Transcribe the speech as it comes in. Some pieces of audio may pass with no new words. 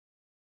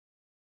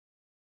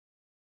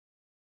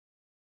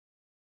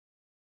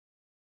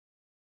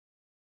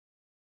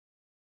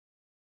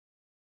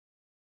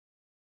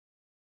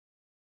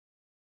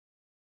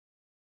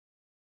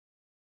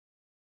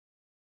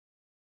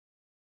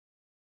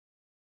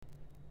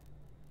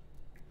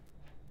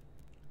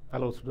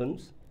Hello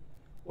students,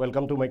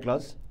 welcome to my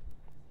class.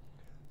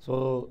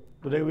 So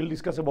today we will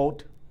discuss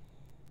about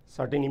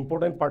certain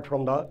important part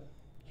from the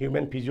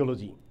human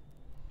physiology.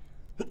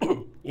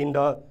 In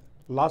the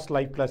last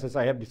live classes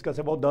I have discussed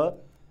about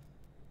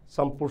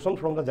some portion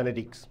from the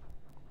genetics.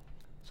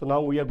 So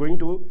now we are going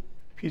to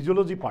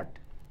physiology part.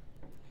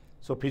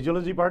 So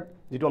physiology part,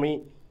 jito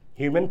ami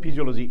human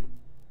physiology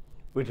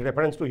with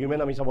reference to human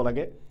ami sabo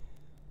lage.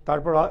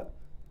 Tarpora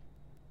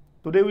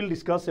today we will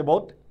discuss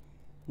about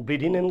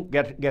breathing and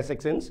gas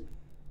exchange,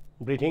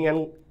 breathing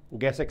and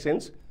gas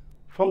exchange.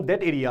 From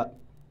that area,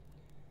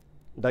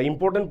 the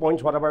important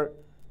points whatever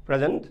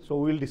present, so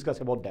we will discuss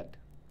about that.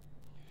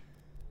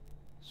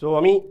 So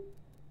ami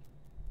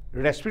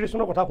respiration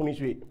kotha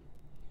shunisu.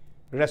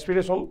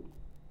 Respiration,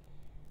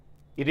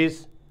 it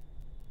is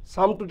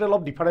sum total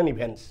of different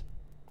events.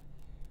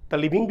 The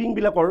living being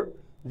bilakor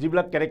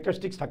jiblak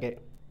characteristics thake.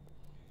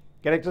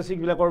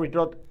 Characteristics bilakor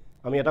bitorot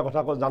ami eta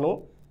kotha ko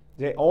jano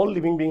je all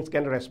living beings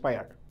can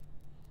respire.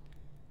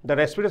 The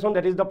respiration,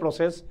 that is the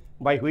process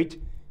by which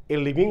a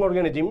living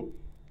organism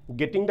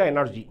getting the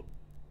energy.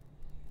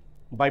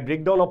 By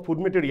breakdown of food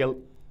material,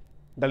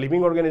 the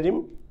living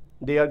organism,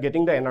 they are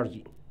getting the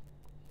energy.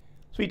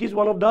 So it is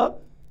one of the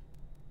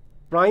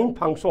prime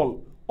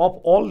function of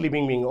all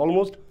living beings,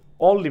 almost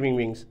all living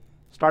beings,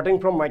 starting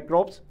from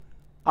microbes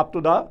up to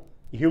the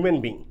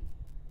human being.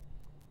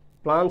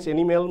 Plants,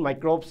 animal,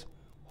 microbes,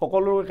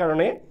 সকলোৰ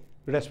কাৰণে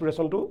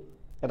respiration to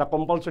এটা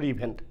compulsory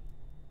event.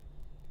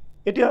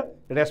 এতিয়া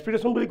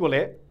respiration বুলি ক'লে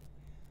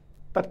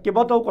তাত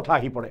কেইবাটাও কথা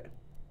আহি পৰে.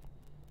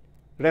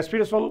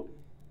 Respiration,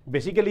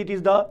 basically it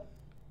is the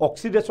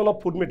oxidation of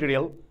food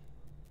material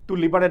to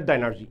liberate the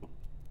energy.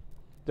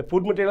 The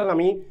food material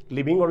আমি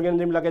living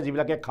organism বিলাকে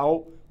যিবিলাকে খাওঁ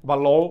বা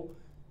লওঁ,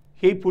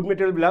 সেই food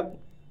material বিলাক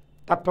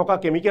তাত থকা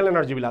chemical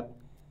energy বিলাক,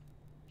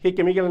 সেই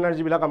chemical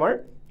energy বিলাক আমাৰ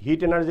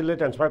heat energy লৈ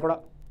transfer কৰা.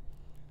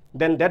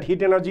 Then that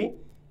heat energy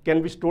can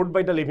be stored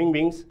by the living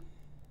beings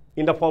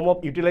in the form of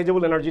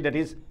utilizable energy, that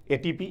is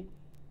ATP.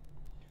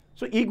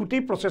 So এই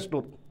গোটেই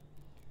প্ৰসেছটোত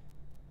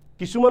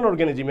কিছুমান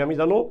অৰ্গানিজমে আমি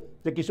জানো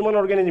যে কিছুমান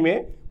অৰ্গানিজমে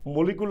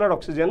মলিকুলাৰ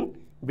অক্সিজেন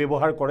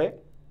ব্যৱহাৰ কৰে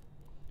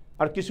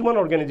আৰু কিছুমান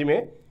অৰ্গানিজমে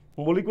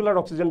মলিকুলাৰ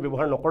অক্সিজেন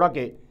ব্যৱহাৰ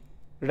নকৰাকে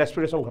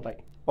ৰেসপিৰেচন ঘটায়,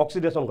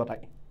 অক্সিডেশন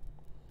ঘটায়।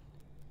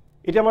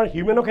 এতিয়া আমাৰ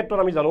হিউম্যানৰ ক্ষেত্ৰত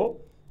আমি জানো,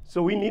 so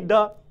we need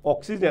the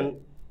oxygen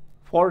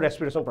for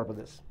respiration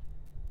purposes.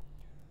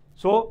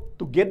 So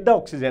to get the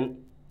oxygen,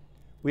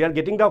 we are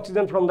getting the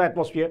oxygen from the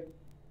atmosphere.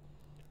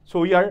 So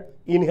we are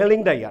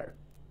inhaling the air.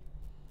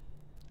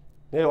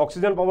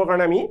 Oxygen পাবৰ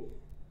কাৰণে আমি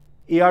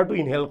air to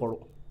inhale কৰো,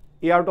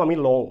 air to আমি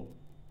লওঁ.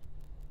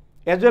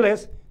 As well as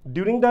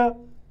during the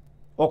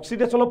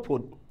oxidation of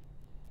food,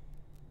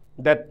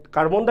 that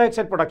carbon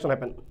dioxide production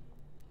happen.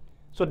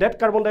 So that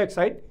carbon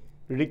dioxide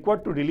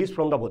required to release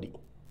from the body.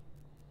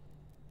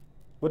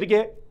 গতিকে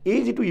এই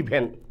যেটো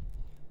event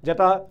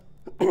যেটা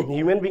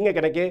হিউম্যান বিং এ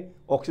কেনেকে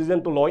oxygen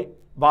তো লয়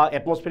বা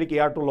এটমস্ফেরিক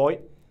এয়ার তো লয়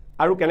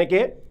আৰু কেনেকে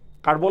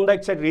carbon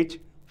dioxide rich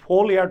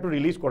full air to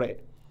release কৰে,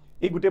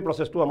 এই গোটেই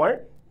প্ৰসেছটো আমাৰ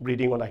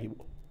breathing on আহিব.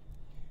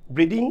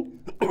 Breathing,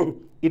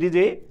 it is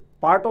a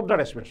part of the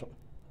respiration.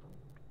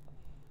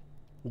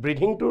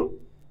 Breathing to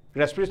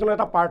respiration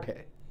এটা part হে.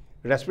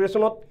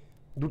 Respirationত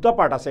দুটা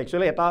part আছে,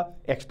 actually এটা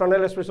external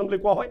respiration বুলি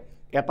কোৱা হয়,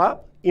 এটা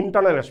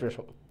internal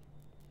respiration.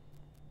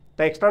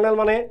 তা external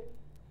মানে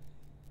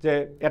যে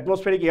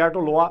atmospheric air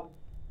to লোৱা,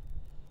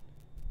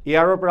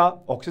 এয়াৰৰ পৰা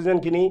অক্সিজেন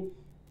খিনি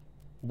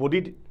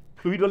বডিত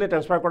ফ্লুইডলৈ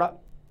ট্ৰান্সফাৰ কৰা,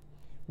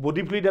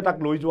 বডি ফ্লুইড এটাক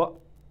লৈ যোৱা,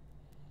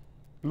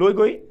 লৈ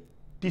গৈ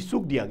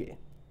টিস্যুক দিয়াগে।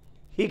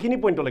 সেইখিনি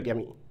পইণ্টলৈকে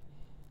আমি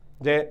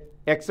যে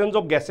এক্সচেঞ্জ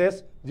অফ গেছেছ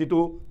যেটো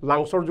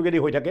লাংছৰ যোগেদি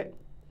হৈ থাকে,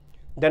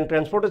 then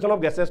transportation of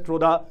gases through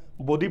the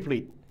body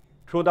fluid,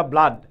 through the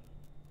blood,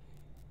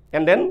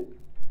 and then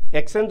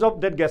exchange of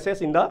date gases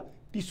in the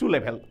tissue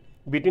level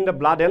between the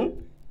blood and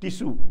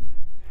tissue,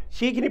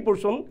 সেইখিনি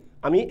পৰ্চন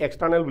আমি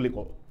এক্সটাৰ্নেল বুলি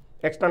কওঁ,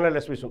 external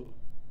respiration.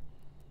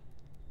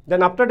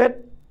 Then after that,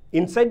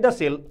 inside the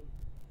cell,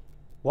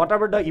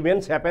 whatever the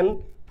events happen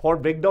for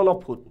breakdown of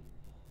food,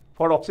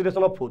 for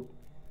oxidation of food,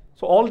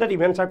 so all that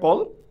events are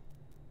called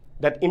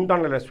that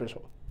internal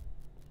respiration.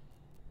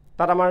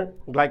 That amar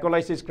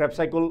glycolysis, Krebs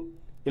cycle,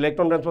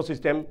 electron transport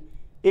system,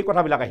 এই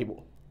কথাবিলাক আহিব।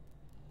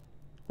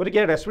 গতিকে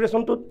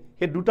ৰেসপিৰেচনটোত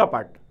এই দুটা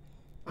part,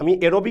 আমি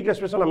aerobic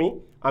ৰেসপিৰেচন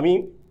আমি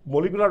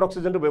molecular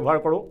অক্সিজেনটো ব্যৱহাৰ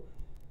কৰোঁ,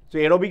 সো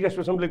এৰোবিক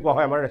ৰেসপিৰেচন বুলি কোৱা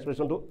হয় আমাৰ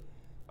ৰেসপিৰেচনটো,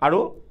 আৰু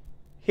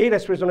সেই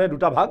ৰেসপিৰেচনৰ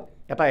দুটা ভাগ,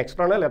 এটা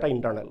এক্সটাৰ্নেল এটা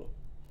internal.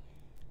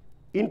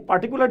 In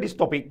particular this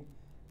topic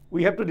we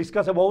have to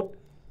discuss about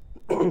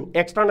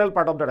external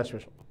part of the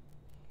respiration.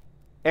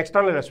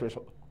 External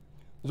respiration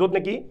য'ত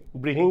নেকি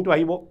ব্রিথিং to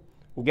আহিব,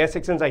 গ্যাস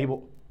এক্সচেঞ্জ আহিব,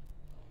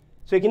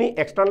 সো এইখিনি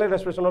এক্সটাৰ্নেল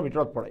ৰেসপিৰেচনৰ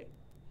ভিতৰত পৰে.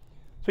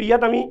 সো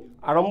ইয়াত আমি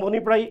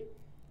আৰম্ভণিৰ পৰাই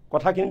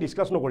কথাখিনি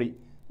ডিসকাস নকৰি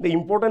the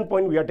important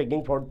point we are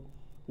taking for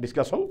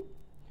discussion.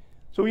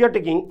 So we are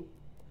taking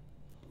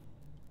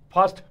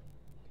first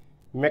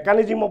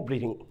mechanism of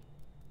breathing.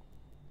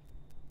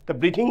 The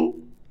breathing,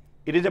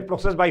 it is a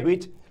process by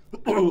which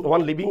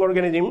one living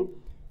organism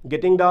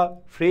getting the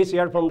fresh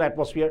air from the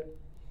atmosphere,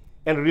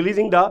 and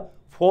releasing the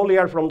fall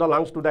air from the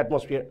lungs to the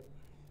atmosphere.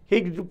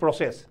 Hey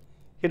process,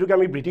 hetuke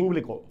ami breathing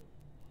boli kau.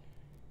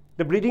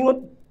 The breathing ot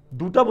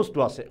duta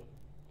bostu ase.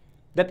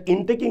 That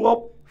intaking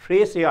of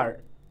fresh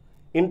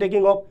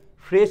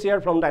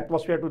air from the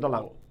atmosphere to the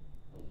lung.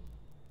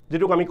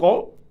 Jetuk ami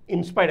kau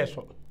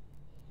inspiration.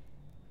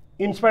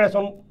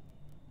 Inspiration,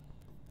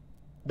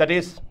 that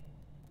is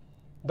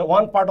the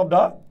one part of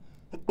the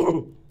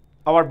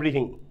our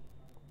breathing.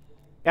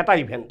 Eta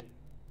event.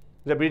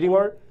 The breathing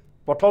or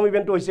prothom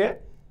event to hoise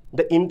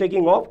the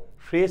intaking of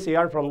fresh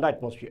air from the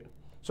atmosphere.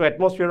 So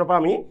atmosphere pa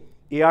ami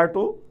air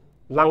to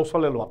lungs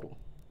ole loatu.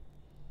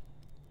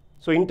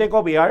 So intake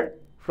of air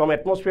from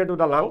atmosphere to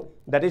the lung,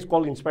 that is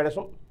called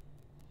inspiration.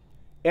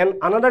 And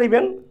another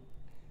event,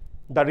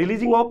 the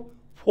releasing of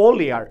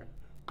fall air,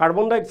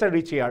 carbon dioxide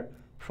rich air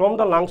from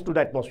the lungs to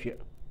the atmosphere.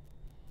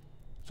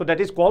 So that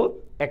is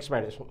called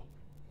expiration.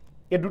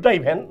 A duta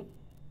event.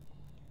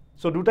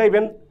 So duta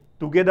event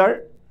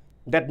together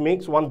that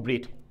makes one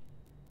breath.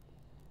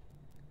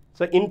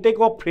 So intake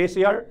of fresh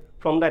air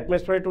from the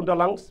atmosphere to the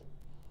lungs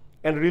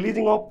and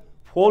releasing of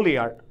fall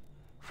air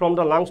from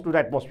the lungs to the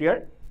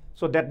atmosphere.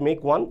 So that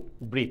make one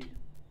breath.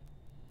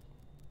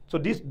 So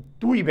these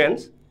two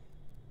events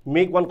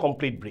make one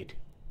complete breath.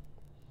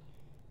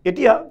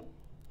 Etia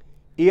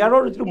air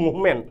or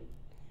movement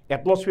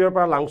atmosphere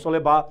para lungs ole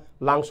ba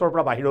lungs or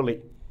para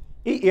bahirole.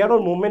 Ei air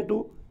or movement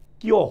to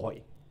kio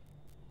hoy?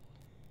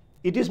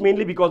 It is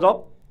mainly because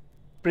of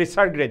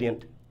pressure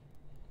gradient.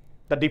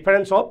 The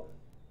difference of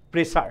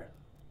pressure.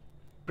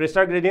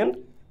 Pressure gradient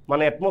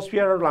মানে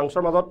atmosphere or lungs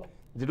or মাজত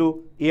যেটো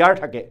air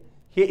থাকে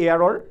সেই air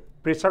or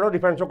pressure or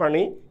difference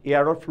কাৰণে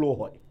air or flow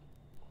হয়.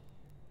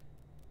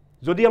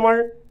 যদি আমাৰ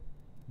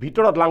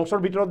ভিতৰত lungs or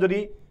ভিতৰত যদি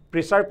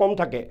pressure কম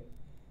থাকে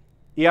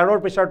air or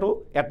pressure to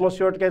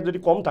atmosphere কে যদি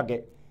কম থাকে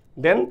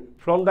then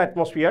from the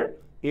atmosphere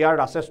air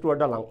rushes toward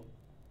the lung.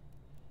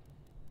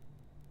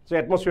 So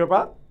atmosphere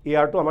pa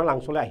air to আমাৰ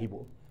lungs লৈ আহিব.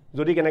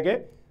 যদি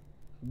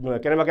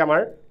কেনেবাকে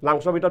আমাৰ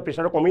lungs ৰ ভিতৰত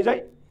pressure কমি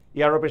যায়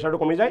air ৰ pressure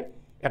কমি যায়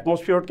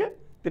atmosphere কে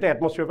তেতিয়া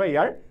atmosphere pa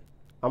air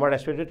আমাৰ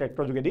respiratory tract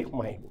ৰ যোগেদি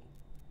সোমাই আহিব.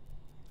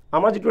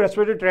 আমাৰ যেটো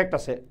respiratory tract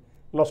আছে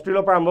nostril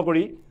পৰা আৰম্ভ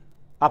কৰি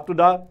up to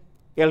the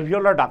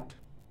alveolar duct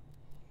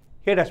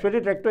সেই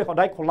respiratory tract টো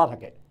সদায় খোলা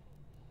থাকে.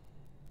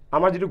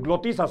 আমাৰ যেটো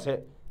glottis আছে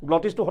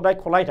glottis টো সদায়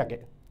খোলাই থাকে.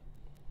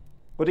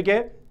 গতিকে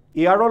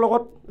air ৰ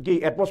লগত কি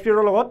atmosphere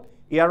ৰ লগত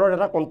air ৰ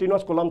এটা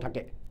continuous column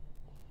থাকে.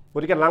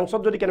 গতিকে lungs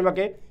যদি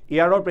কেনেবাকে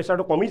air ৰ pressure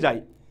টো কমি যায়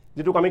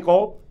যেটো আমি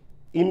কওঁ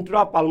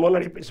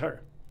intrapulmonary pressure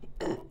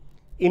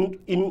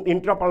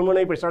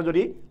intrapulmonary pressure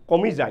যদি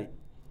কমি যায়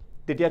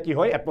তেতিয়া কি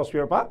হয়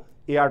atmosphere পা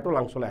air টো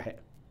lungs লৈ আহে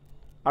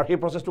আৰু সেই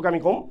processটোক আমি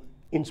কম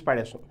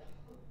inspiration.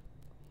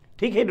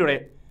 ঠিক সেইদৰে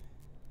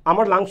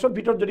আমাৰ lungs ৰ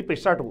ভিতৰত যদি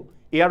pressure টো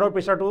air ৰ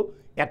pressure টো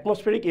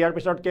atmospheric air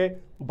pressure কে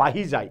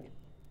বাঢ়ি যায়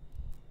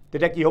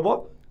তেতিয়া কি হ'ব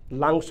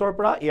lungs ৰ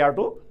পৰা air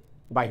টো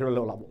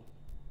বাহিৰলৈ ওলাব.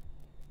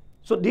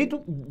 So the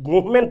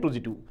movement to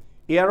jitu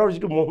air or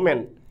jitu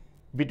movement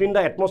between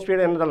the atmosphere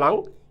and the lung,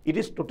 it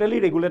is totally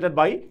regulated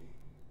by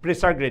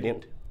pressure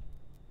gradient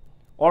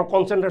or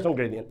concentration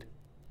gradient.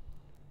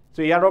 So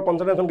air or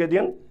concentration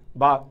gradient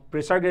ba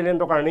pressure gradient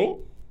to karone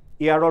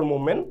air or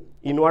movement,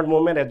 inward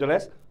movement as well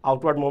as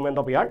outward movement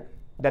of air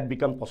that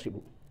become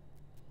possible.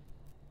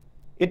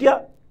 Etia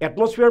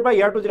atmosphere by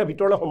air to jeta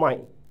bhitorle homai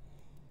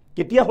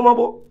ketia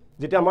homabo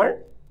jeta amar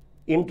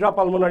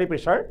intrapulmonary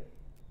pressure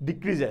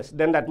decreases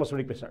than the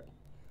atmospheric pressure.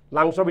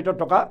 Lungs or ভিতৰত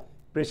থকা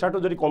pressure to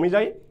যদি কমি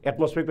যায়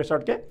atmospheric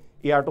pressure K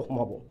air to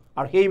সোমাব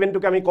আৰু সেই event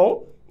টোকে আমি কওঁ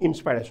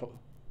inspiration.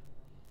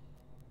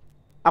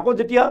 আকৌ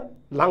যেতিয়া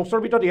lungs or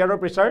ভিতৰত air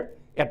pressure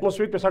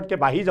atmospheric pressure কে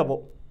বাঢ়ি যাব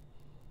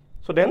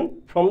so then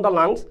from the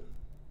lungs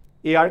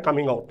air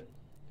coming out,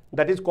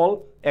 that is called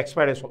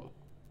expiration.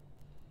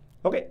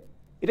 Okay,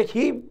 এটা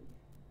সেই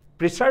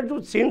pressure to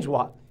change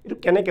হোৱা এটো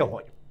কেনেকৈ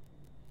হয়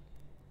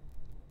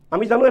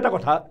আমি জানো এটা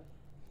কথা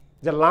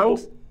যে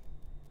lungs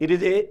it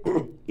is a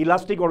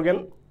elastic organ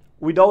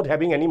without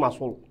having any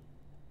muscle.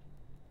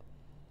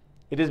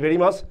 It is very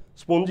much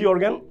spongy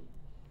organ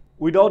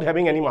without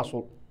having any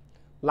muscle.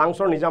 Lungs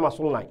or nija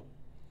muscle নাই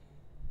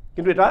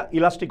কিন্তু এটা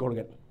elastic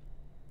organ.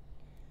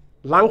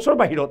 Lungs or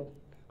বাহিৰত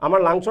আমাৰ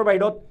lungs or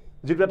বাহিৰত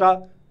যেটো এটা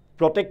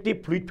protective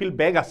fluid filled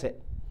bag আছে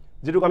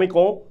যেটো আমি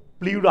কওঁ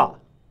pleura.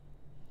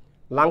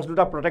 Lungs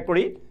দুটা protect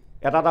কৰি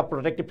এটা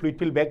protective fluid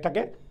filled bag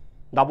থাকে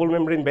double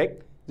membrane bag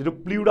যেটো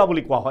pleura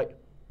বুলি কোৱা হয়.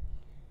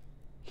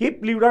 He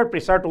pleural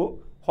pressure to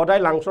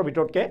সদায় লাংছৰ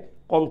ভিতৰতকে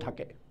কম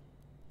থাকে.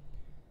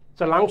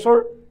 So লাংছৰ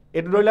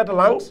এটো ধৰিলে এটা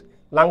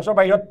লাংছৰ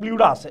বাহিৰত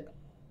প্লিউৰা আছে.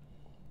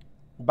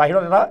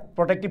 বাহিৰত এটা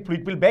protective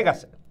fluid filled bag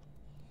আছে.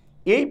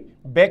 এই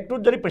ব্যাগটোত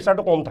যদি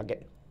প্ৰেছাৰটো কম থাকে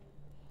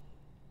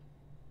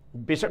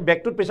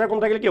ব্যাগটোত প্ৰেছাৰ কম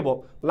থাকিলে কি হ'ব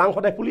লাং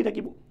সদায় ফুলি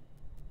থাকিব.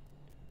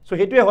 সো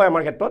হেতুৱে হয়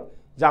আমাৰ ক্ষেত্ৰত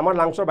যে আমাৰ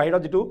লাংছৰ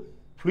বাহিৰত যেটো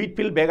fluid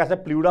filled bag আছে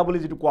প্লিউৰা বুলি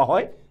যেটো কোৱা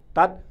হয়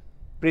তাত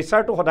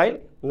প্ৰেছাৰটো সদায়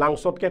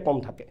লাংছতকে কম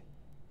থাকে.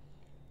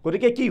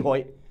 গতিকে কি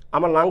হয়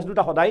আমাৰ লাংছ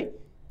দুটা সদায়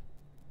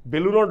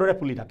বেলুনৰ দৰে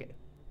ফুলি থাকে.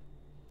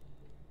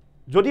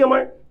 যদি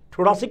আমাৰ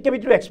thoracic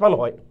cavity এক্সপান্ড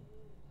হয়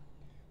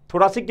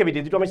thoracic cavity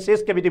যেটো আমি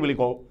চেষ্ট cavity বুলি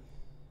কওঁ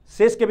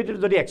চেষ্ট কেভিটিটো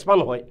যদি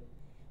এক্সপাণ্ড হয়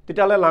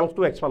তেতিয়াহ'লে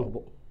লাংছটো এক্সপাণ্ড হ'ব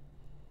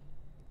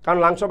কাৰণ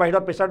লাংছৰ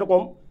বাহিৰত প্ৰেছাৰটো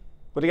কম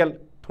গতিকে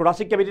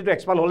থোৰাচিক কেভিটিটো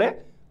এক্সপাণ্ড হ'লে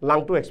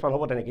লাংটো এক্সপাণ্ড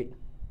হ'ব তেনেকৈ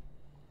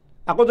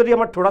আকৌ যদি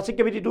আমাৰ থোৰাচিক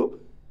কেভিটিটো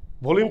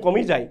ভলিউম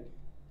কমি যায়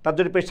তাত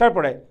যদি প্ৰেছাৰ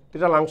পৰে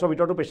তেতিয়া লাংছৰ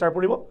ভিতৰতো প্ৰেছাৰ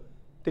পৰিব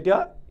তেতিয়া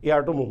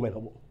এয়াৰটো মুভমেণ্ট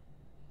হ'ব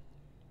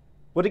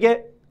গতিকে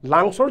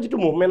লাংছৰ যিটো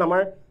মুভমেণ্ট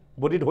আমাৰ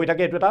বডিত হৈ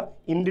থাকে এইটো এটা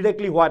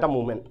ইনডিৰেক্টলি হোৱা এটা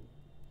মুভমেণ্ট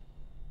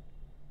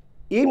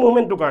এই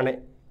মুভমেণ্টটোৰ কাৰণে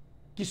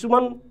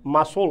কিছুমান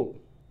মাছল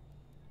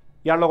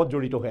ইয়াৰ লগত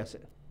জড়িত হৈ আছে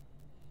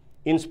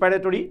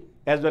ইনস্পাইৰেটৰী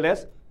এজ ৱেল এজ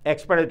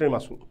এক্সপাইৰেটৰী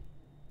মাছল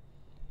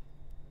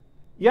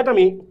ইয়াত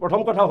আমি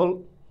প্ৰথম কথা হ'ল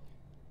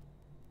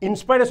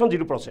ইনস্পাইৰেশ্যন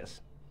যিটো প্ৰচেছ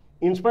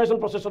ইনস্পাইৰেশ্যন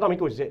প্ৰচেছত আমি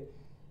কৈছে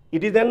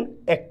it is an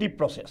active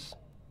process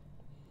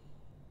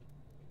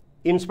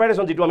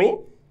inspiration যিটো আমি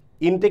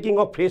ইনটেকিং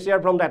of fresh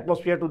air from the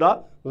এটমস্ফিয়াৰ to the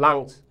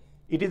lungs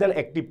it is an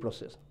active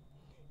process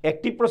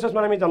active process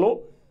মানে আমি জানো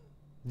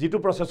যিটো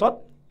প্ৰচেছত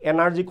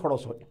এনাৰ্জি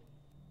খৰচ হয়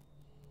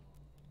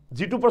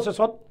যিটো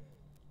প্ৰচেছত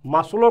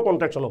মাছুলৰ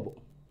কন্ট্ৰেকশ্যন হ'ব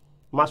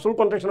মাছুল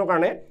কন্ট্ৰেকশ্যনৰ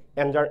কাৰণে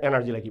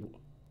এনাৰ্জি লাগিব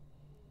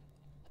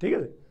ঠিক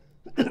আছে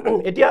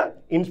এতিয়া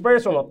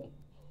ইনস্পাইৰেশ্যনত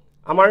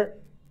আমাৰ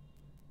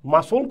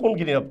মাছুল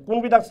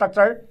কোনবিলাক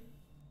ষ্ট্ৰাকচাৰ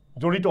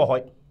জড়িত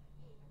হয়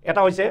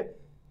এটা হৈছে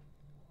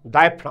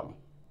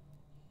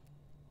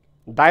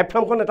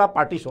ডায়াফ্ৰামখন এটা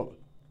partition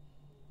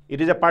it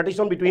is a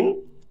partition between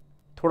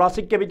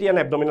থোৰাচিক কেভিটি and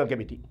এবডমিনেল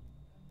কেভিটি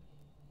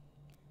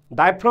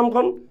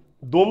ডায়াফ্ৰামখন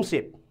dome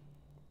shape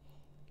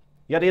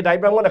ইয়াত এই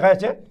ডায়াফ্ৰামখন দেখা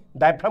যাচ্ছে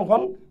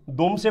ডায়াফ্ৰামখন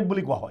ডোম শেপ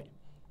বুলি কোৱা হয়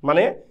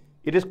মানে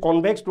it is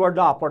convex toward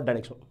the upper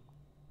direction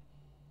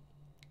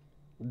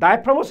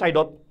ডায়াফ্ৰামৰ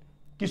ছাইডত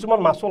কিছুমান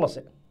মাছল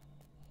আছে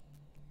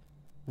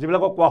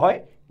যিবিলাকক কোৱা হয়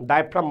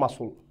ডায়াফ্ৰাম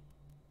মাছল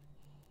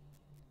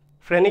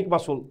ফ্ৰেনিক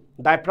মাছল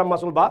ডায়াফ্ৰাম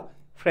মাছল বা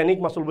ফ্ৰেনিক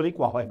মাছল বুলি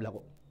কোৱা হয়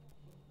এইবিলাকক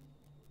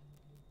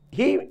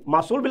সেই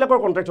মাছলবিলাকৰ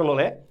কন্ট্ৰেকশ্যন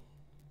হ'লে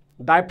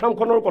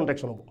ডায়াফ্ৰামখনৰ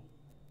কন্ট্ৰেকশ্যন হ'ব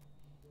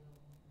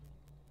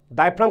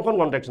ডায়াফ্ৰামখন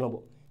কন্ট্ৰেকশ্যন হ'ব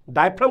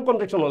ডায়াফ্ৰাম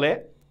কন্ট্ৰেকশ্যন হ'লে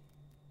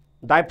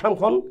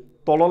ডায়াফ্ৰামখন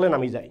তললৈ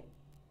নামি যায়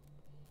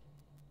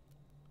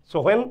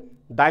চ' when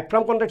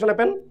diaphragm contraction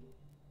happen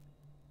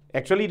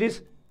actually it is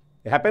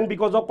happen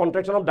because of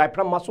contraction of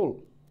diaphragm muscle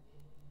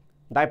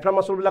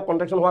বিলাক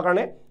কন্ট্ৰেকশ্যন হোৱাৰ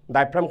কাৰণে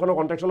ডায়াফ্ৰামখনৰ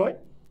কন্ট্ৰেকশ্যন হয়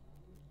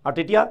আৰু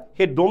তেতিয়া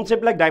সেই ডোম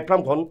শেপ লাইক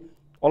ডায়াফ্ৰামখন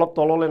অলপ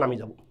তললৈ নামি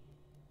যাব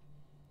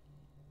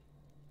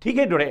ঠিক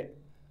এইদৰে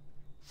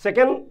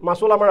সেকেন্ড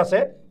মাছল আমাৰ আছে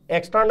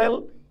এক্সটাৰ্নেল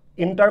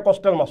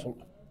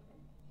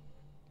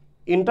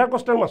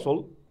ইণ্টাৰকষ্টেল মাছল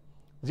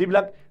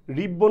যিবিলাক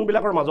ৰিব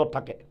বোনবিলাকৰ মাজত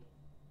থাকে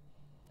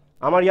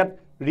আমাৰ ইয়াত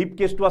ৰিব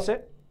কেছটো আছে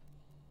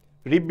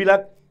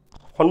ৰিববিলাক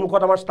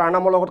সন্মুখত আমাৰ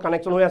ষ্টাৰ্নামৰ লগত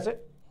কানেকশ্যন হৈ আছে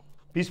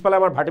পিছফালে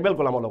আমাৰ ভাৰ্টিবেল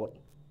কলামৰ লগত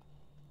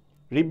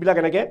ৰিববিলাক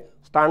এনেকৈ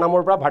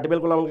ষ্টাৰ্নামৰ পৰা ভাৰ্টিবেল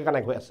কলামলৈকে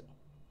কানেক্ট হৈ আছে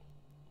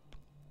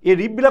এই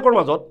ৰিববিলাকৰ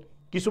মাজত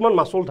কিছুমান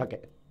মাছল থাকে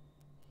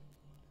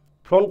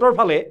ফ্ৰণ্টৰ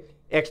ফালে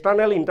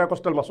এক্সটাৰ্নেল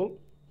ইণ্টাৰকষ্টেল মাছল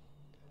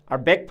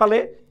আৰু বেক ফালে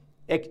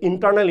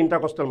ইণ্টাৰনেল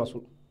ইণ্টাৰকষ্টেল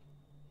মাছল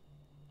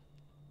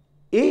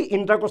এই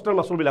ইণ্টাৰকষ্টেল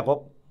মাছলবিলাকক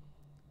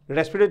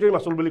ৰেছপিৰেটৰী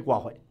মাছল বুলি কোৱা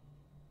হয়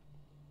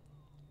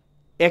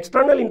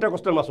external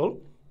intercostal muscle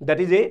that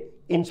is a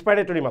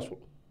inspiratory muscle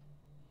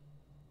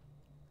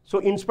so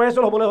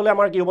inspiration হ'বলৈ হ'লে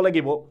আমাৰ কি হ'ব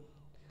লাগিব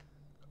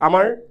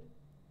আমাৰ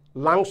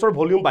লাংছৰ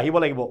ভলিউম বাঢ়িব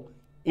লাগিব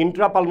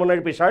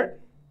ইন্ট্ৰাপালমোনাৰী প্ৰেছাৰ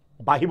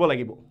বাঢ়িব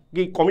লাগিব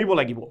কি কমিব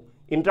লাগিব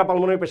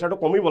ইন্ট্ৰাপালমোনাৰী প্ৰেছাৰটো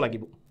কমিব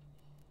লাগিব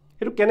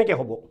সেইটো কেনেকৈ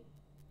হ'ব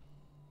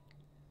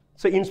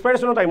so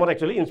ইনস্পাইৰেশ্যনৰ টাইমত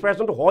একচুৱেলি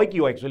ইনস্পাইৰেশ্যনটো হয় কি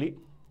হয় একচুৱেলি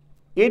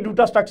এই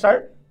দুটা ষ্ট্ৰাকচাৰ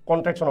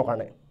কন্ট্ৰেকশ্যনৰ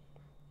কাৰণে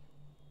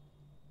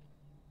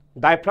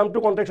ডায়াফ্ৰামটো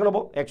কন্ট্ৰেকশ্যন হ'ব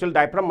একচুৱেলি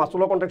ডায়াফ্ৰাম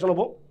মাছলৰ কন্ট্ৰেকশ্যন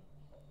হ'ব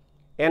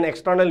and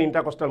external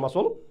intercostal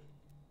muscle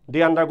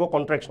they undergo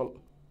contraction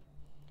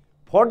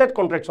for that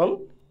contraction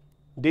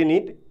they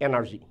need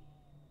energy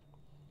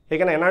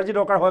সেইকাৰণে এনাৰ্জি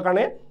দৰকাৰ হয়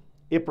কাৰণে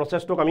এই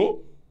প্ৰচেছটোক আমি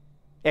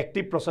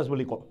এক্টিভ প্ৰচেছ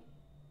বুলি কওঁ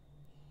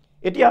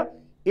এতিয়া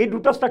এই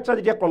দুটা ষ্ট্ৰাকচাৰ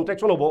যেতিয়া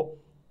কন্ট্ৰেকশ্যন হ'ব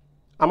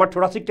আমাৰ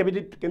থোৰাচিক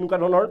কেভিটিত কেনেকুৱা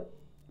ধৰণৰ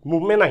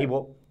মুভমেণ্ট আহিব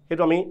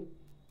সেইটো আমি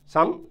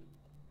চাম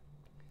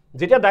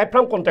যেতিয়া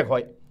ডায়াফ্ৰাম কন্ট্ৰেক্ট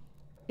হয়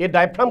এই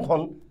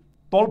ডায়াফ্ৰামখন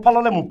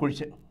তলফাললৈ মুভ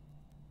কৰিছে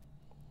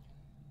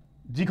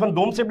যিখন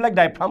ডোম শেপ লাইক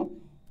ডায়াফ্ৰাম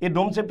এই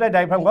ডোম শেপ লাইক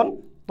ডায়াফ্ৰামখন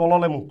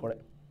তললৈ মুভ কৰে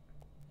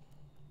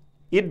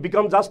it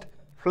became just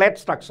flat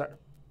structure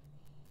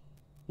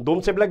dome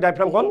shape like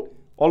ডায়াফ্ৰামখন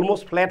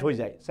almost flat হৈ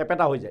যায়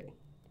চেপেটা হৈ যায়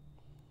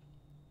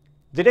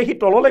যেতিয়া সি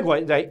তললৈ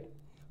যায়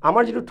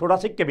আমাৰ যিটো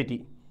থোৰাচিক কেভিটি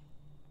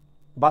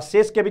বা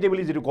চেষ্ট কেভিটি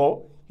বুলি যিটো কওঁ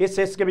সেই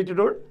চেষ্ট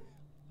কেভিটিটোৰ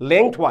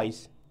length wise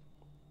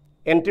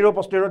anterior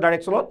পষ্টেৰিয়ৰ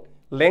ডাইৰেকশ্যনত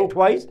length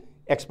wise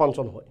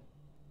expansion হয়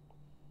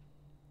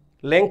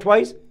লেংথ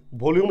ৱাইজ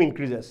ভলিউম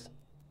ইনক্ৰিজেছ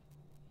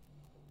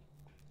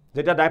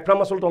যেতিয়া ডায়াফ্ৰাম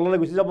মাছল তললৈ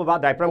গুচি যাব বা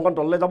ডায়াফ্ৰামখন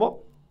তললৈ যাব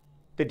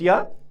তেতিয়া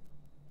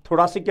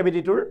থোৰাচিক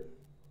কেভিটিটোৰ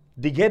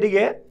দীঘে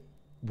দীঘে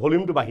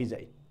ভলিউমটো বাঢ়ি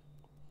যায়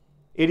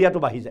এৰিয়াটো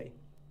বাঢ়ি যায়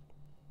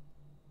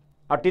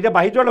আৰু তেতিয়া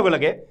বাঢ়ি যোৱাৰ লগে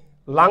লগে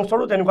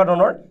লাংছৰো তেনেকুৱা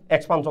ধৰণৰ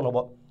এক্সপানশ্যন হ'ব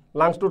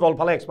লাংছটো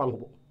তলফালে এক্সপাণ্ড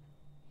হ'ব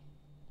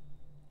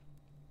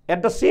at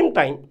the same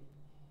time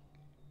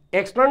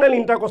external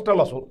intercostal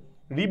muscle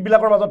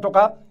ৰিববিলাকৰ মাজত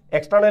থকা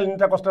এক্সটাৰ্নেল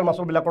ইণ্টাৰকষ্টেল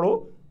মাছলবিলাকৰো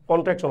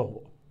কণ্ট্ৰেকশ্যন হ'ব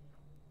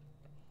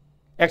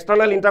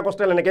এক্সটাৰ্নেল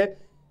ইণ্টাৰকষ্টেল এনেকৈ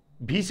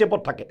ভি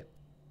শেপত থাকে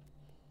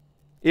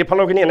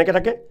এইফালৰখিনি এনেকৈ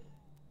থাকে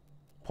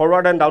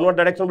ফৰৱাৰ্ড এণ্ড ডাউনৱাৰ্ড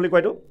ডাইৰেকশ্যন বুলি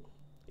কয় এইটো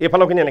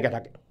এইফালৰখিনি এনেকৈ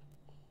থাকে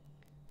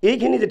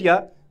এইখিনি যেতিয়া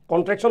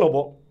কণ্ট্ৰেকশ্যন হ'ব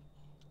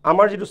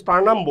আমাৰ যিটো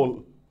ষ্টাৰ্নাম বোন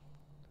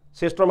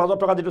চেষ্টৰ মাজত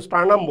থকা যিটো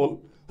ষ্টাৰ্নাম বোন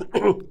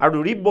আৰু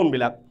ৰিব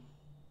বোনবিলাক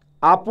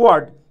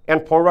আপৱাৰ্ড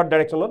এণ্ড ফৰৱাৰ্ড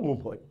ডাইৰেকশ্যনত মুভ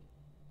হয়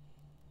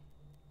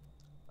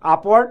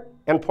আপৱাৰ্ড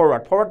এণ্ড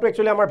ফৰৱাৰ্ডটো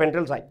একচুৱেলি আমাৰ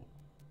ভেন্ট্ৰেল চাইড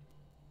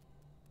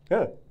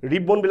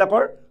ৰিব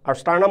বোনবিলাকৰ আৰু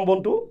ষ্টাৰ্নাম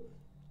বোনটো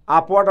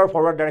আপৱাৰ্ড আৰু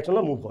ফৰৱাৰ্ড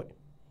ডাইৰেকশ্যনত মুভ হয়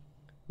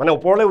মানে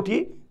ওপৰলৈ উঠি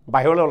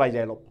বাহিৰলৈ ওলাই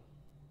যায় অলপ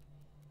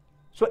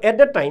চ' at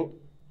that time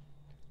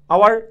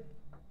hour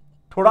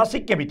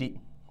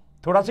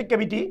thoracic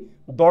cavity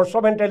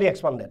dorsoventral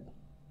expanded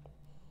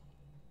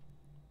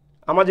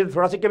আমাৰ যে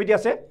thoracic cavity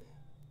আছে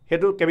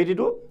হেতু cavity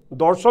টো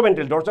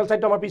dorsal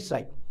side টো আমাৰ পিছ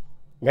side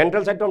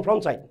ventral side টো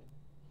front side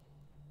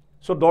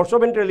so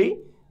dorsoventrally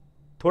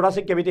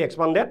thoracic cavity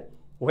expanded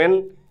when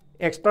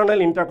external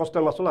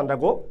intercostal muscle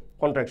undergo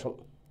contraction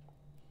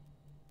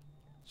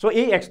so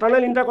এই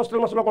external intercostal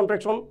muscle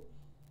contraction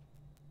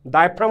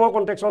diaphragm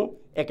contraction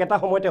একেটা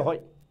সময়তে হয়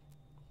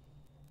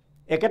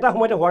একেটা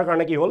সময়তে হোৱাৰ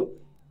কাৰণে কি হ'ল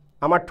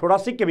আমাৰ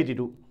thoracic cavity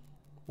টো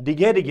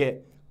দিঘে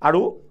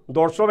আৰু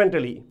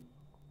dorsoventally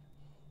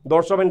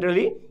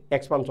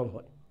expansion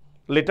হয়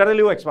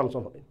laterally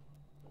expansion হয়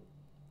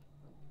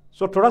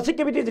so thoracic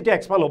cavity যেতিয়া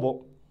expand হ'ব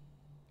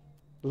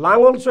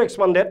lung also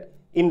expanded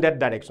in that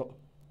direction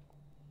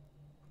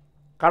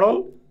কাৰণ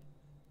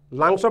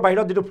লাংছৰ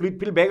বাহিৰত যেটো ফ্লুইড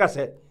ফিল বেগ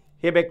আছে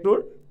সেই বেগটোৰ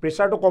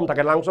প্ৰেছাৰটো কম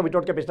থাকে লাংছৰ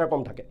ভিতৰতকৈ প্ৰেছাৰ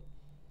কম থাকে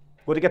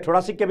গতিকে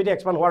thoracic cavity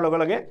expand হোৱাৰ লগে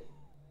লগে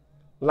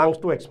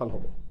লাংছটো expand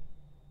হ'ব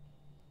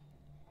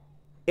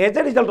as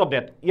a result of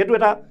that এইটো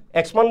এটা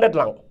expanded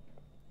lung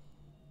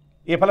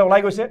এইফালে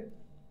ওলাই গৈছে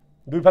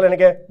দুইফালে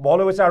এনেকৈ বহল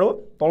হৈ গৈছে আৰু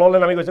তললৈ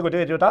নামি গৈছে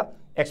গতিকে এইটো এটা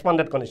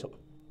expanded condition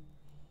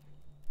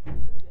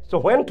so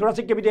when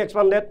thoracic cavity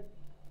expanded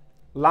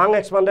lung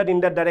expanded in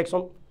that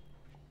direction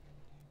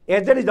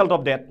as a result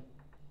of that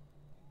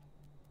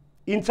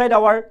inside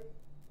our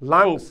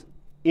lungs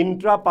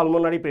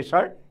intrapulmonary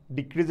pressure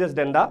decreases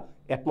than the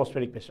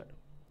atmospheric pressure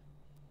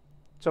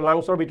so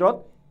lungsor ভিতৰত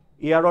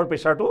এয়াৰৰ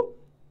প্ৰেছাৰটো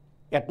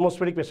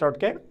atmospheric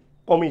প্ৰেছাৰতকৈ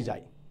কমি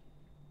যায়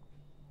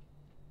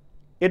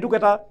এটুক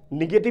এটা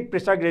নেগেটিভ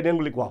প্ৰেছাৰ গ্ৰেডিয়েন্ট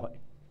বুলি কোৱা হয়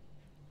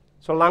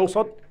so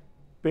লাংছত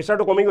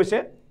প্ৰেছাৰটো কমি গৈছে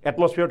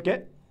এটমস্ফিয়াৰতকৈ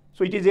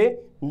so it is a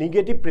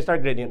negative pressure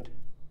gradient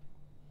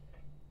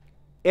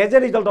as a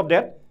result of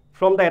that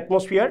from the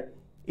atmosphere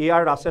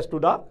air rushes to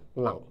the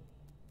lung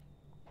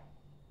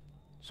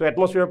so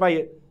atmosphere পৰা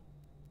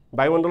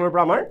বায়ুমণ্ডলৰ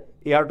পৰা আমাৰ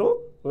এয়াৰটো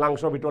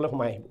লাংছৰ ভিতৰলৈ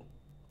সোমাই আহিব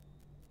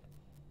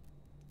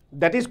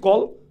that is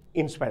called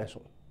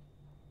inspiration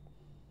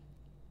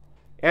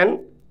and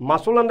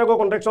muscle undergo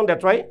contraction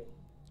that's why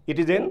it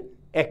is an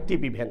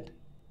active event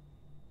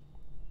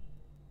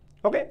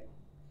okay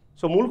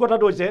so মূল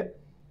কথাটো হৈছে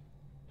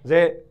যে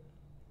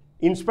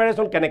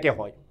inspiration কেনেকৈ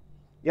হয়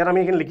ইয়াত আমি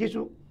এখানে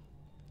লিখিছো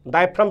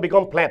diaphragm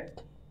become flat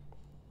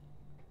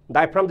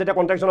diaphragm যেতিয়া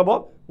contraction হ'ব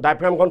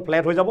diaphragm খন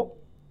flat হৈ যাব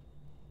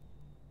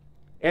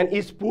and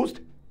is pushed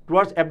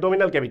towards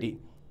abdominal cavity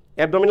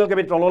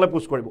তললৈ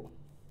পুশ কৰিব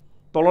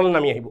তললৈ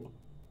নামি আহিব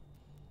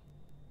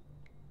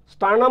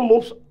sternum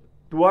moves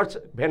towards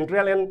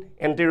ventral and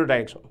anterior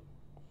direction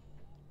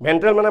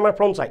ventral মানে আমাৰ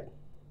front side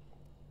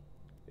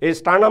এই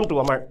sternum টো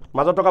আমাৰ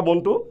মাজত থকা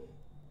বনটো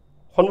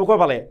সন্মুখৰ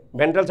ফালে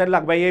ventral side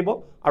লাগবাই আহিব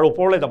আৰু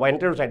ওপৰলৈ যাব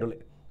anterior side লৈ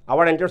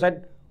our anterior side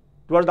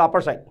towards the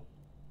upper side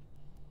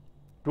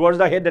towards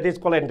the head that is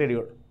called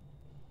anterior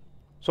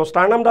so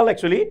sternum dal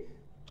actually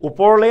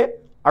ওপৰলৈ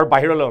আৰু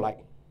বাহিৰলৈ ওলাই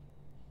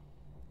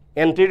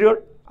anterior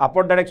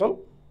upward direction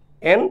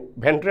and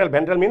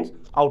ventral means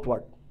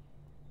outward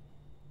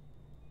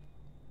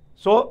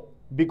so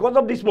because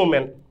of this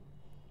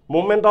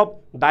movement of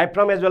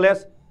diaphragm as well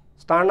as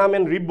sternum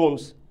and rib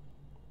bones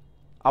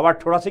our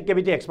thoracic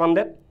cavity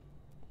expanded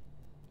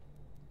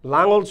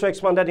lung also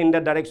expanded in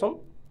that direction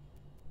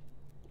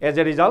as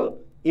a result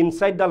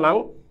inside the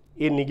lung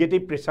a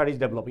negative pressure is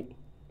developing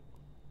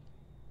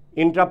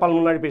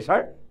intrapulmonary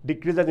pressure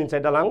decreases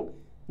inside the lung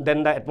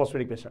than the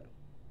atmospheric pressure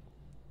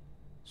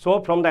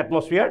so from the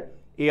atmosphere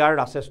air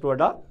rushes toward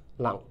the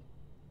lung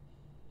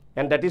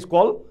and that is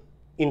called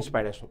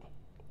inspiration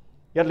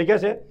here likhe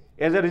ase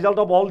as a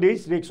result of all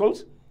these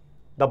reactions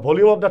the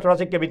volume of the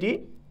thoracic cavity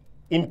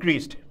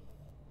increased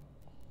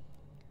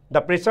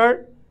the pressure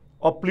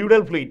of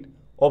pleural fluid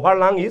over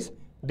lung is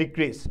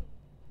decreased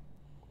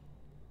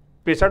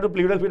pressure to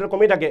pleural fluid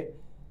komi thake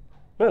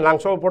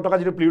lungs or upor thoka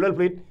jitu pleural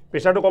fluid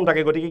pressure to kom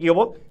thake gotike ki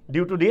hobo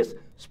due to this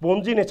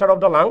spongy nature of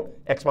the lung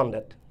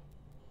expanded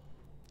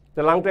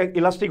the lung to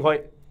elastic hoy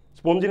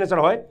spongy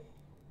nature hoy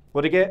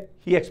gotike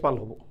hi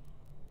expand hobo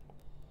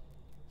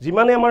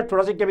jimane amar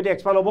thoracic cavity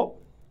expand hobo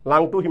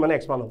lung to himane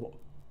expand hobo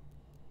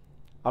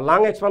a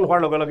lung expand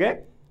hoar loge loge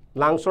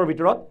lungs or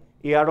bitorot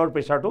air or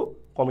pressure to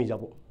komi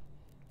jabo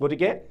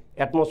gotike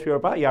atmosphere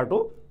pa air to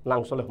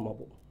lungs ole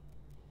humabo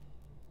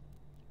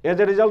as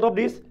a result of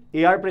this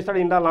air pressure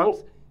in the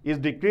lungs is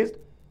decreased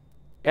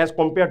as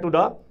compared to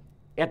the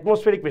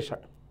atmospheric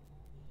pressure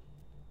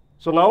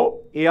So now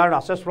air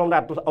rushes from the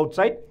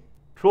outside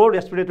through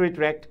respiratory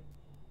tract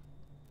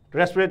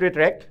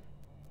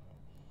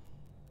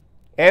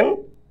and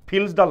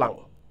fills the lung.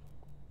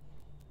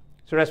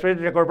 So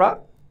respiratory tract পৰা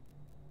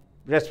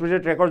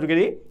respiratory tract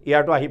যোগেদি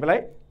এয়াৰটো আহি পেলাই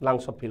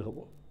লাংছত feel হ'ব,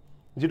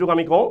 যেটোক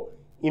আমি কওঁ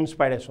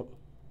inspiration.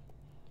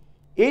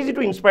 এই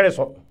যেটো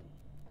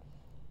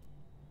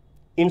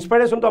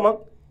ইনস্পাইৰেশ্যনটো আমাক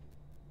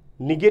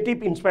নিগেটিভ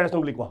ইনস্পাইৰেশ্যন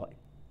বুলি কোৱা হয়।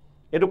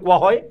 এইটো কোৱা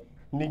হয়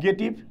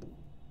নিগেটিভ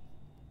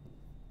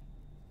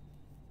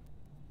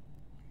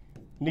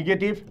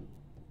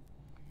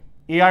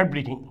এয়াৰ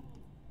ব্ৰিথিং।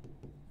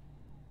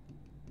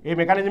 এই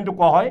মেকানিজমটো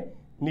কোৱা হয়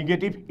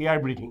negative air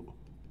breathing.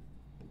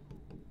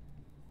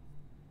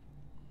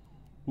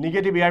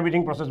 Negative air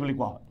breathing process বুলি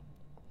কোৱা হয়।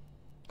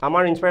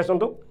 আমাৰ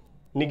ইনস্পাইৰেশ্যনটো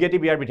নিগেটিভ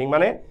এয়াৰ ব্ৰিথিং,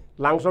 মানে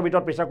লাংছৰ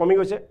ভিতৰত প্ৰেছাৰ কমি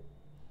গৈছে,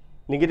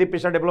 নিগেটিভ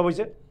প্ৰেছাৰ ডেভেলপ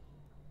হৈছে,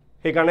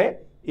 সেইকাৰণে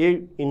এই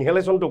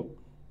ইনহেলেশ্যনটোক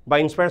বা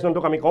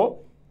ইনস্পাইৰেশ্যনটোক আমি কওঁ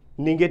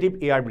নিগেটিভ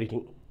এয়াৰ ব্ৰিথিং।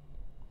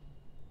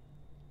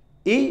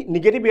 এই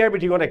নিগেটিভ এয়াৰ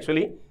ব্ৰিথিঙত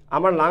একচুৱেলি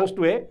আমাৰ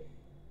লাংছটোৱে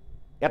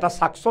এটা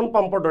সাকশন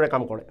পাম্পৰ দৰে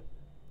কাম কৰে।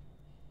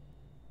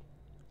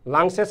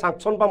 লাংছে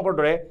সাকশন পাম্পৰ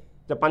দৰে,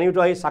 যে পানী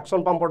উঠোৱা এই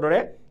সাকশন পাম্পৰ দৰে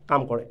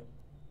কাম কৰে।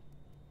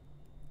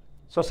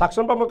 সো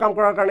সাকশন পাম্পৰ কাম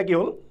কৰাৰ কাৰণে কি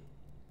হ'ল,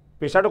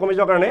 প্ৰেছাৰটো কমি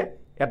যোৱাৰ কাৰণে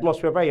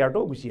এটমস্ফিয়াৰৰ পৰা এয়াৰটো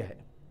গুচি আহে।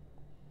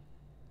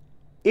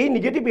 এই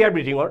নিগেটিভ এয়াৰ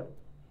ব্ৰিথিঙৰ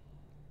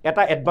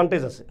এটা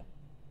এডভান্টেজ আছে।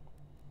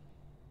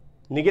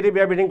 নিগেটিভ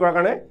এয়াৰ ব্ৰিথিং কৰাৰ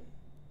কাৰণে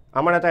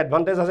আমাৰ এটা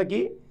এডভান্টেজ আছে কি,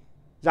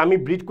 যে আমি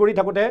ব্ৰিথ কৰি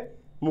থাকোঁতে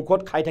মুখত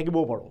খাই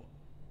থাকিবও পাৰোঁ,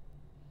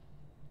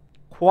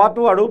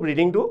 খোৱাটো আৰু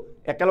ব্ৰিথিংটো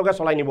একেলগে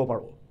চলাই নিব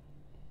পাৰোঁ।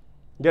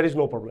 There is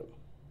no problem.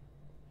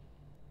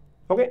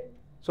 Okay,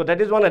 so' that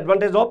is one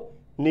advantage of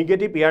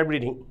negative air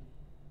breathing.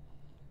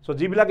 চ'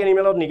 যিবিলাক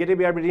এনিমেলত নিগেটিভ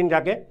এয়াৰ ব্ৰিথিং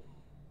থাকে,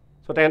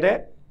 চ' তেহেঁতে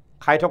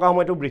খাই থকা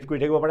সময়তো ব্ৰিথ কৰি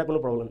থাকিব পাৰে, কোনো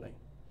প্ৰব্লেম নাই,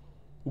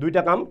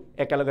 দুইটা কাম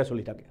একেলগে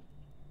চলি থাকে।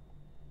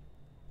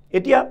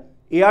 এতিয়া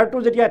এয়াৰটো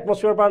যেতিয়া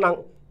এটমস্ফিয়াৰৰ পৰা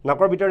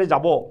নাকৰ ভিতৰে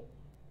যাব,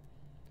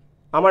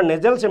 আমাৰ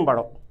নেজেল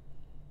চেম্বাৰত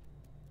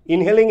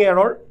ইনহেলিং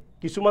এয়াৰৰ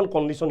কিছুমান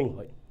কণ্ডিশ্যনিং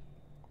হয়।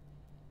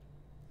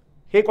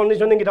 সেই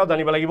কণ্ডিশ্যনিং কেইটাও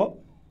জানিব লাগিব।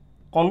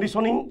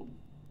 Conditioning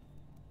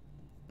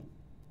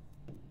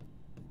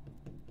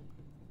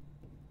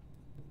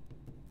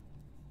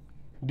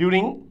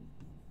during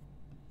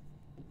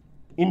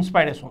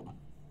inspiration.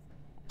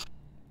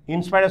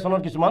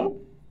 ইনস্পাইৰেশ্যনত কিছুমান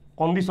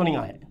কণ্ডিশ্যনিং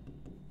আহে।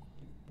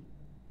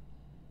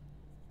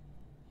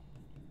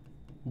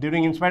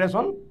 During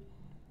inspiration,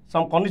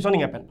 some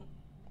conditioning happen.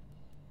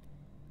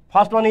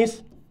 First one is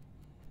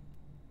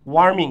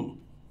warming.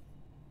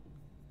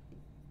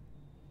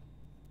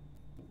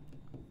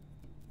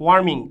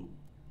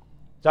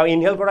 যা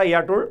ইনহেল কৰা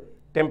এয়াৰটোৰ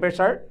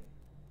টেম্পাৰেচাৰ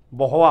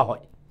বহোৱা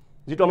হয়,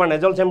 যেটো আমাৰ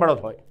নেজেল চেম্বাৰত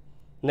হয়।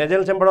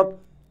 নেজেল চেম্বাৰত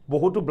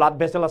বহুতো ব্লাড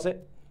ভেসেল আছে,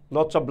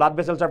 lots of blood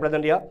vessels are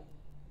present here.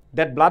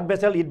 That blood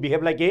vessel it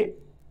behave like a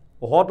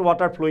hot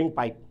water flowing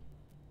pipe.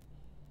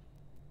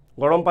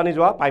 গৰম পানী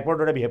যোৱা পাইপৰ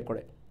দৰে বিহেভ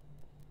কৰে,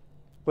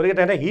 গতিকে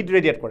তেহেঁতে হিট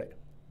ৰেডিয়েট কৰে।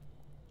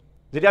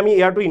 যেতিয়া আমি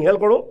এয়াৰটো ইনহেল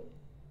কৰোঁ,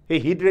 সেই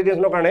হিট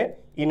ৰেডিয়েশ্যনৰ কাৰণে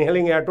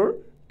ইনহেলিং এয়াৰটোৰ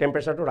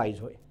টেম্পাৰেচাৰটো ৰাইজ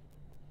হয়।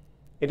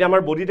 এতিয়া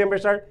আমাৰ বডি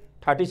টেম্পাৰেচাৰ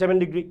 37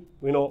 ডিগ্ৰী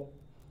উই ন',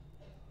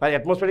 বা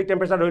এটমস্ফেৰিক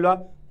টেম্পাৰেচাৰ ধৰি লোৱা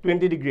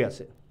 20 ডিগ্ৰী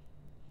আছে।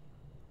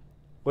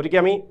 গতিকে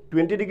আমি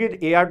 20 ডিগ্ৰীত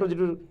এয়াৰটো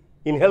যিটো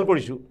ইনহেল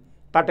কৰিছোঁ,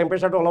 তাৰ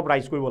টেম্পাৰেচাৰটো অলপ